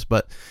sometimes.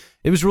 But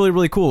it was really,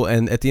 really cool.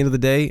 And at the end of the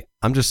day,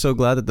 I'm just so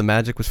glad that the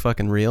magic was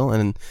fucking real.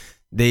 And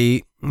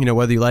they,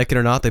 whether you like it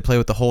or not, they play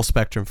with the whole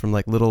spectrum, from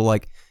like little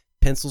like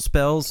pencil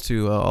spells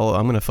to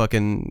I'm gonna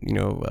fucking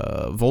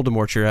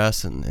Voldemort your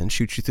ass and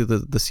shoot you through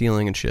the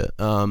ceiling and shit.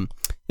 It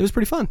was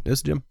pretty fun. It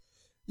was a gym.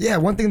 Yeah,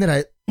 one thing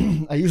that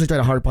I usually try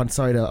to harp on,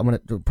 I'm going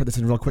to put this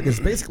in real quick, is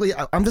basically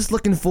I'm just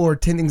looking for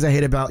 10 Things I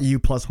Hate About You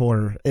plus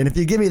horror. And if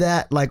you give me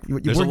that, like,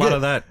 there's we're a lot good.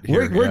 of that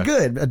here, We're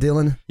good,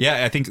 Dylan.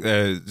 Yeah, I think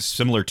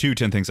similar to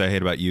 10 Things I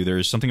Hate About You,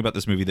 there's something about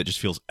this movie that just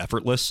feels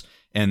effortless,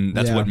 and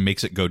that's what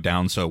makes it go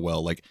down so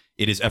well. Like,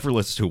 it is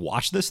effortless to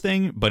watch this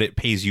thing, but it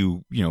pays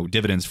you,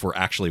 dividends for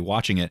actually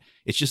watching it.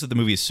 It's just that the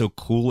movie is so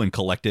cool and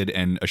collected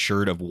and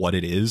assured of what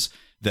it is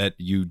that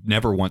you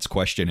never once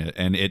question it,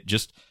 and it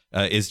just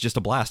is just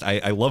a blast.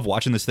 I love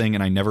watching this thing,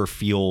 and I never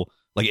feel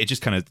like it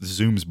just kind of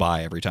zooms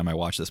by every time I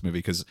watch this movie,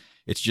 because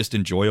it's just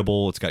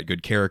enjoyable. It's got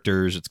good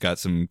characters. It's got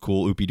some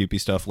cool oopy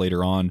doopy stuff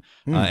later on.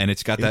 And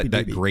it's got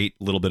that great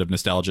little bit of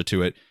nostalgia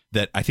to it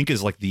that I think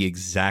is like the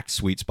exact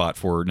sweet spot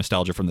for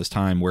nostalgia from this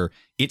time, where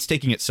it's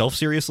taking itself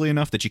seriously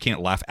enough that you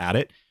can't laugh at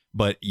it,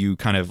 but you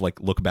kind of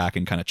like look back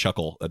and kind of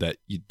chuckle that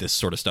this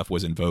sort of stuff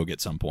was in vogue at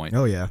some point.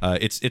 Oh yeah.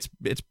 It's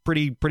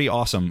pretty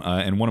awesome.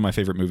 And one of my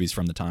favorite movies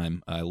from the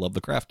time. I love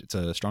The Craft. It's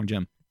a strong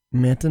gem.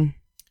 Manton?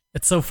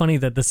 It's so funny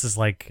that this is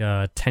like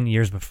 10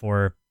 years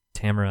before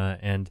Tamara,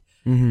 and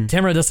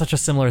Tamara does such a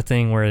similar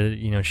thing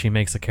where, she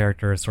makes a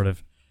character sort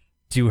of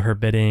do her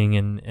bidding,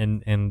 and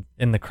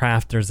in The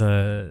Craft there's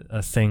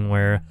a thing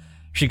where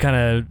she kind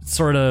of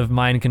sort of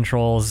mind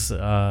controls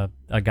a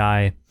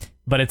guy,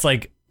 but it's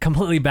like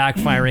completely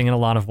backfiring in a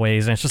lot of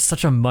ways, and it's just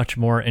such a much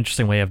more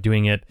interesting way of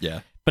doing it. Yeah.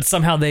 But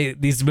somehow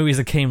these movies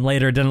that came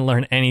later didn't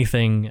learn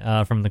anything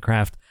from The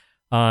Craft.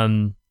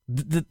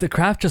 The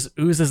Craft just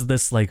oozes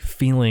this like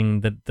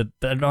feeling that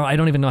I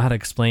don't even know how to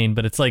explain,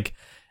 but it's like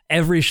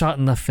every shot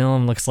in the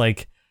film looks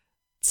like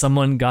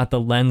someone got the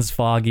lens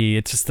foggy.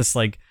 It's just this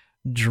like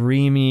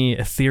dreamy,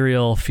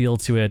 ethereal feel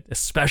to it,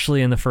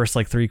 especially in the first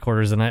like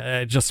 3/4, and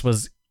I just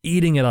was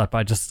eating it up.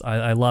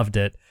 I loved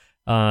it.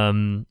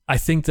 I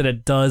think that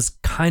it does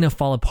kind of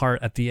fall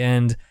apart at the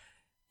end,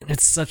 and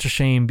it's such a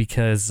shame,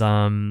 because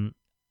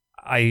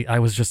I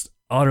was just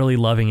utterly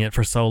loving it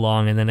for so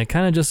long, and then it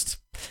kind of just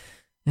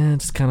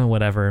kind of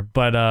whatever.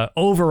 But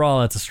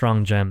overall, it's a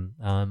strong gem.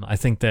 I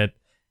think that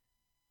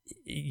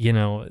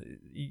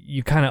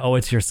you kind of owe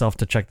it to yourself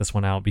to check this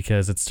one out,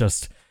 because it's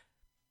just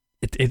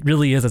it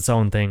really is its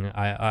own thing.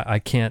 I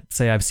can't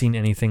say I've seen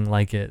anything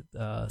like it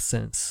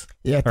since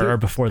or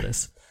before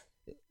this.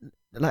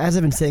 As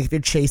I've been saying, if you're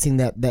chasing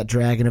that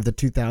dragon of the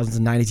 2000s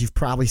and 90s, you've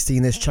probably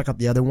seen this. Check out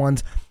the other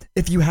ones.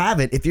 If you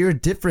haven't, if you're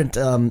different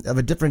of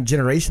a different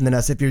generation than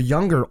us, if you're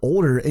younger,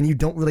 older, and you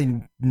don't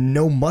really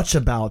know much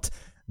about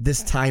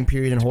this time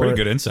period in horror,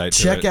 pretty good insight.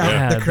 Check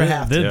out The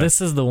Craft.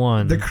 This is the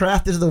one. The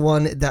Craft is the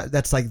one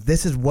that's like,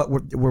 this is what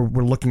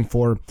we're looking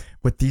for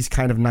with these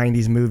kind of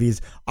 90s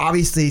movies.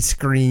 Obviously,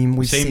 Scream.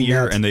 We've same seen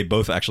year, that. And they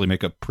both actually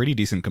make a pretty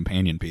decent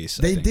companion piece.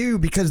 They do,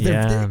 because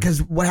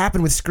what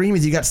happened with Scream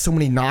is you got so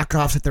many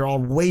knockoffs that they're all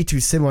way too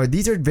similar.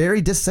 These are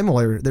very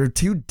dissimilar. They're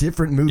two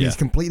different movies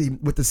completely,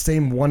 with the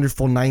same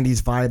wonderful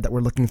 90s vibe that we're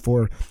looking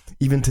for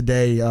even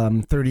today,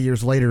 30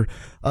 years later.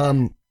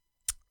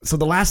 So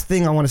the last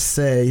thing I want to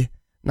say,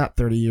 not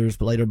 30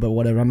 years later, but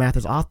whatever. My math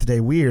is off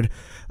today. Weird.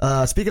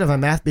 Speaking of my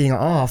math being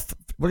off,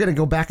 we're going to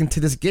go back into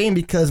this game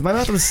because my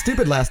math was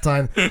stupid last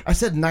time. I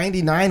said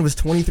 99 was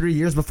 23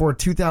 years before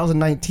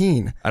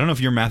 2019. I don't know if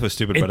your math was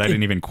stupid, but I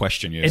didn't even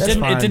question you. It That's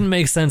didn't. fine. It didn't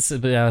make sense.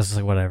 But I was just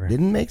like, whatever.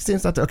 Didn't make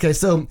sense. Not to, okay,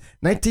 so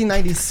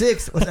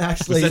 1996 was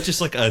actually... Was that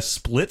just like a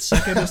split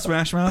second of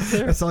Smash Mouth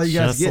there? That's all you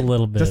guys Just get. a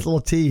little bit. Just a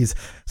little tease.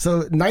 So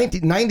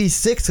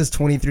 1996 is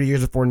 23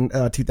 years before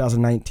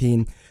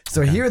 2019.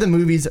 So here are the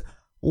movies.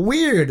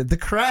 Weird. The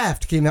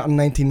Craft came out in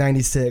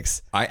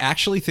 1996. I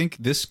actually think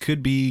this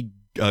could be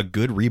a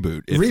good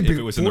reboot if Reboot,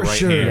 it was in the for right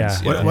sure.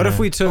 hands. Yeah. What if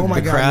we took Oh my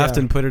The God, Craft yeah.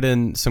 and put it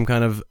in some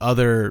kind of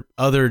other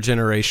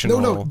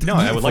generational? No,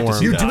 I would like to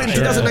see You that. do it in Yeah.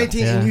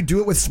 2019 and Yeah. you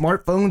do it with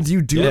smartphones.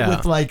 You do it Yeah.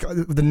 with like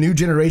the new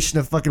generation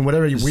of fucking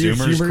whatever. Weird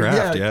Zoomers humor.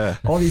 Craft, yeah.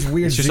 All these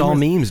weird It's just Zoomers. all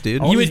memes,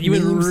 dude. All You these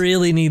would memes.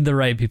 really need the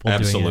right people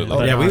Absolutely. doing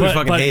it. Oh, yeah, we would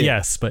fucking but hate it.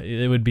 yes, but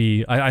it would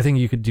be. I think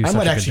you could do I such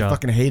might a good actually job.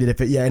 fucking hate it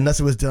if it, unless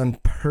it was done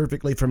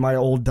perfectly for my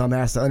old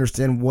dumbass to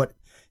understand what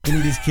any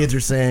of these kids are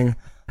saying.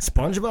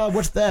 SpongeBob,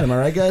 what's that? Am I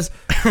right, guys?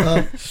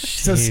 So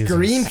Jesus.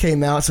 Scream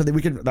came out, so that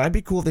we could. That'd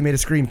be cool if they made a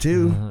Scream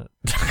too.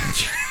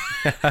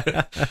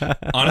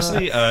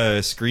 Honestly,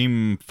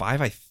 Scream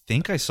 5, I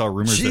think I saw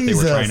rumors that they were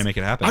Jesus. trying to make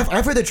it happen.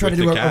 I've heard they're trying with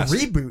to do the a cast.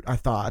 reboot. I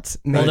thought.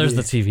 Well, there's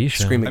the maybe. TV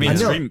show. Scream I mean, I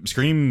know.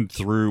 Scream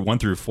through 1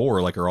 through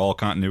 4 like are all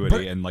continuity,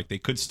 But and like they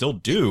could still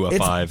do a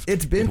 5.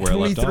 It's been where it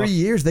left 23 off.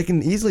 years. They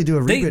can easily do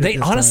a They reboot. at they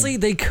this honestly time.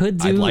 they could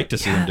do. I'd like to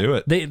see them do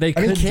it. They I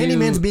could mean,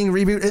 Candyman's do, being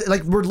rebooted.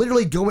 Like we're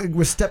literally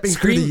we're stepping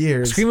through the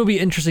years. Scream would be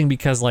interesting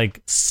because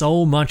like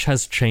so much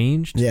has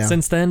changed Yeah.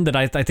 since then that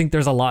I think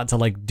there's a lot to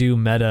like do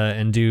meta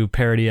and do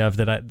parody of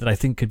that I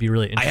think could be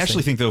really interesting. I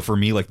actually think though, for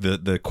me, like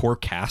the core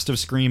cast of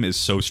Scream is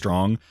so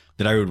strong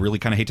that I would really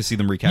kind of hate to see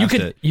them recast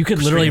it. you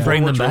could literally Scream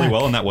bring 4 them worked back. really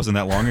well, and that wasn't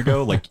that long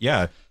ago. Like,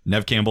 yeah,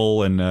 Nev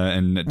Campbell and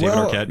David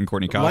Well, Arquette and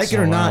Courtney Cox. Like it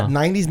or wow. not,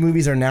 90s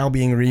movies are now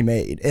being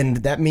remade, and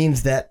that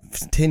means that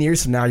 10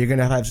 years from now, you're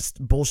gonna have just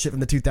bullshit from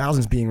the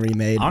 2000s being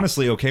remade.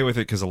 Honestly, okay with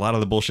it because a lot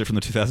of the bullshit from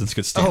the 2000s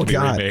could stand Oh to be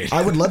god, remade.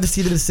 I would love to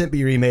see The Descent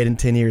be remade in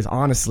 10 years.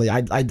 Honestly, I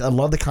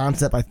love the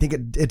concept. I think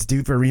it's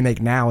due for a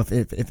remake now, if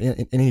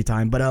any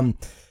time. But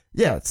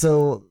yeah.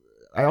 So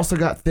I also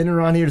got Thinner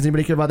on here. Does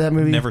anybody care about that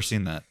movie? Never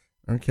seen that.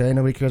 Okay,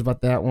 nobody cares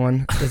about that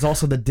one. There's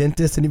also The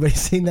Dentist. Anybody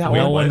seen that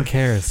no one? one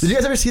cares. Did you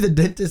guys ever see The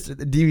Dentist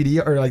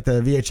DVD or like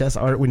the VHS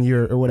art when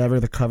you're or whatever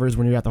the covers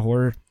when you're at the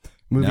horror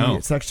movie No,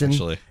 section?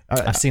 actually.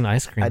 I've seen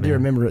Ice Cream. I do Man.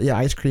 remember it. Yeah,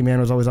 Ice Cream Man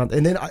was always on,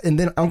 and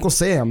then Uncle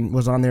Sam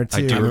was on there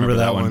too. I do remember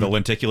that one. one. The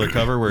lenticular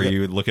cover where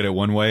you would look at it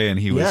one way and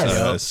he was Yes.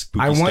 a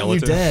spooky I want skeleton. you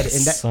dead.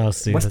 And that, So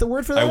stupid. what's the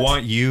word for that? I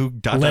want you ...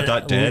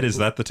 dead. Is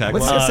that the tagline?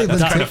 What's that say,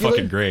 That's kind of lenticular?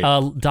 fucking great.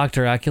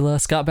 Dr.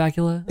 Acula, Scott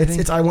Bakula. I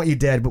think? It's I want you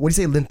dead. But what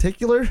do you say?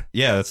 Lenticular?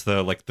 Yeah, that's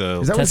the like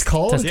the Is that what it's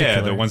called?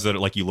 yeah, the testicular. ones that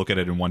like you look at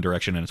it in one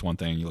direction and it's one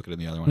thing, you look at it in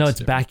the other one. No, it's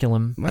different.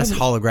 baculum. That's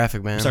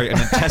holographic, man. Sorry, I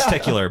meant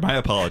testicular. My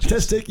apologies.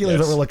 Testicular is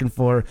what we're looking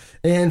for.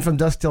 And From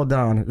Dusk Till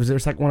Dawn. Was there a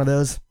second one of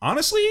those?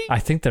 Honestly, I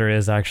think there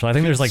is actually. I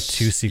think there's like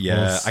 2 sequels.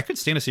 Yeah, I could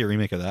stand to see a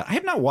remake of that. I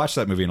have not watched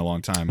that movie in a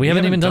long time. we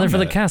haven't even done it for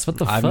the that. cast. What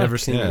the I've fuck? never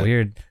seen it.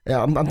 Weird.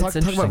 Yeah, I'm talking about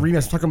interesting.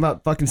 remakes. I'm talking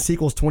about fucking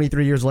sequels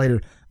 23 years later.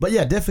 But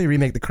yeah, definitely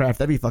remake The Craft.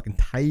 That'd be fucking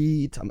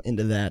tight. I'm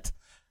into that.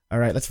 All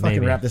right, let's fucking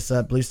Maybe. wrap this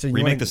up. Bluester, you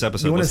Remake wanna- this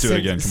episode. you wanna Let's do it send-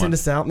 again. Come Send on.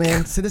 us out,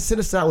 man. Send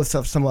us out with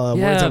some words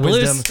Yeah, of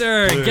wisdom.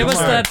 Bluester, give us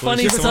Come on, that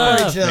funny Bluester, come on.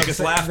 stuff. Make us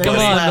laugh, Make buddy.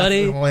 us Come on, laugh,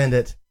 buddy. and we'll end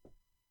it.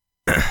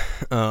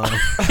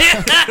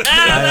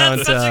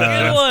 That's such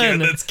a good one.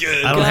 That's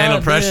good. I don't handle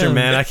God pressure, damn.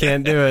 man. I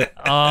can't do it.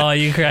 Oh,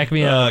 you crack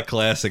me up.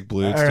 Classic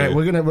blues. All right, too.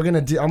 we're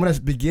gonna do. I'm gonna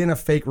begin a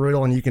fake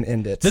riddle and you can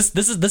end it. This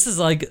is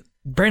like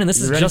Brandon. This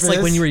You is ready just for like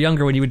this? when you were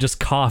younger when you would just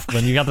cough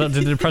when you got to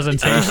the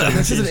presentation.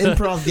 This is an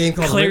improv game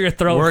called Clear your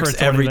throat Works for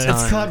 20 every minutes.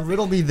 time. It's called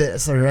Riddle Me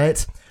This. All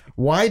right.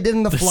 Why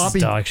didn't the This is floppy?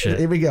 dog shit.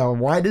 Here we go.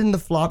 Why didn't the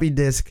floppy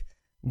disk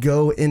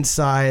go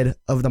inside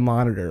of the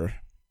monitor?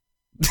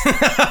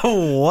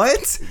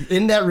 What?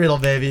 In that riddle,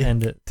 baby.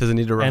 End it. Does it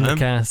need to End the rhyme?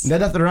 cast.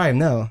 That nothing rhyme.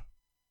 No.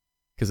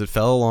 Because it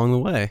fell along the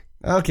way.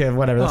 Okay,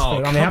 whatever. That's Oh,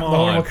 fine. On behalf of the come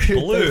horrible on, crew,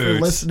 thanks for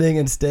Blues. listening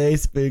and stay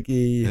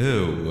spooky.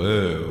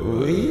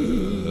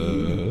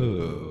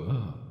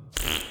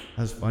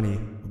 That's funny.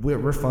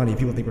 We're funny.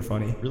 People think we're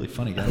funny. Really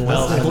funny guy.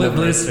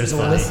 Bluester's The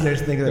funny.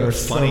 listeners think that we're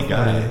funny so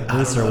guy.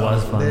 funny. Bluester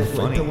was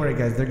funny. Don't worry,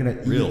 guys. They're gonna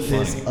Real eat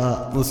this funny.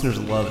 up. Listeners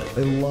love it.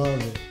 They love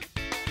it.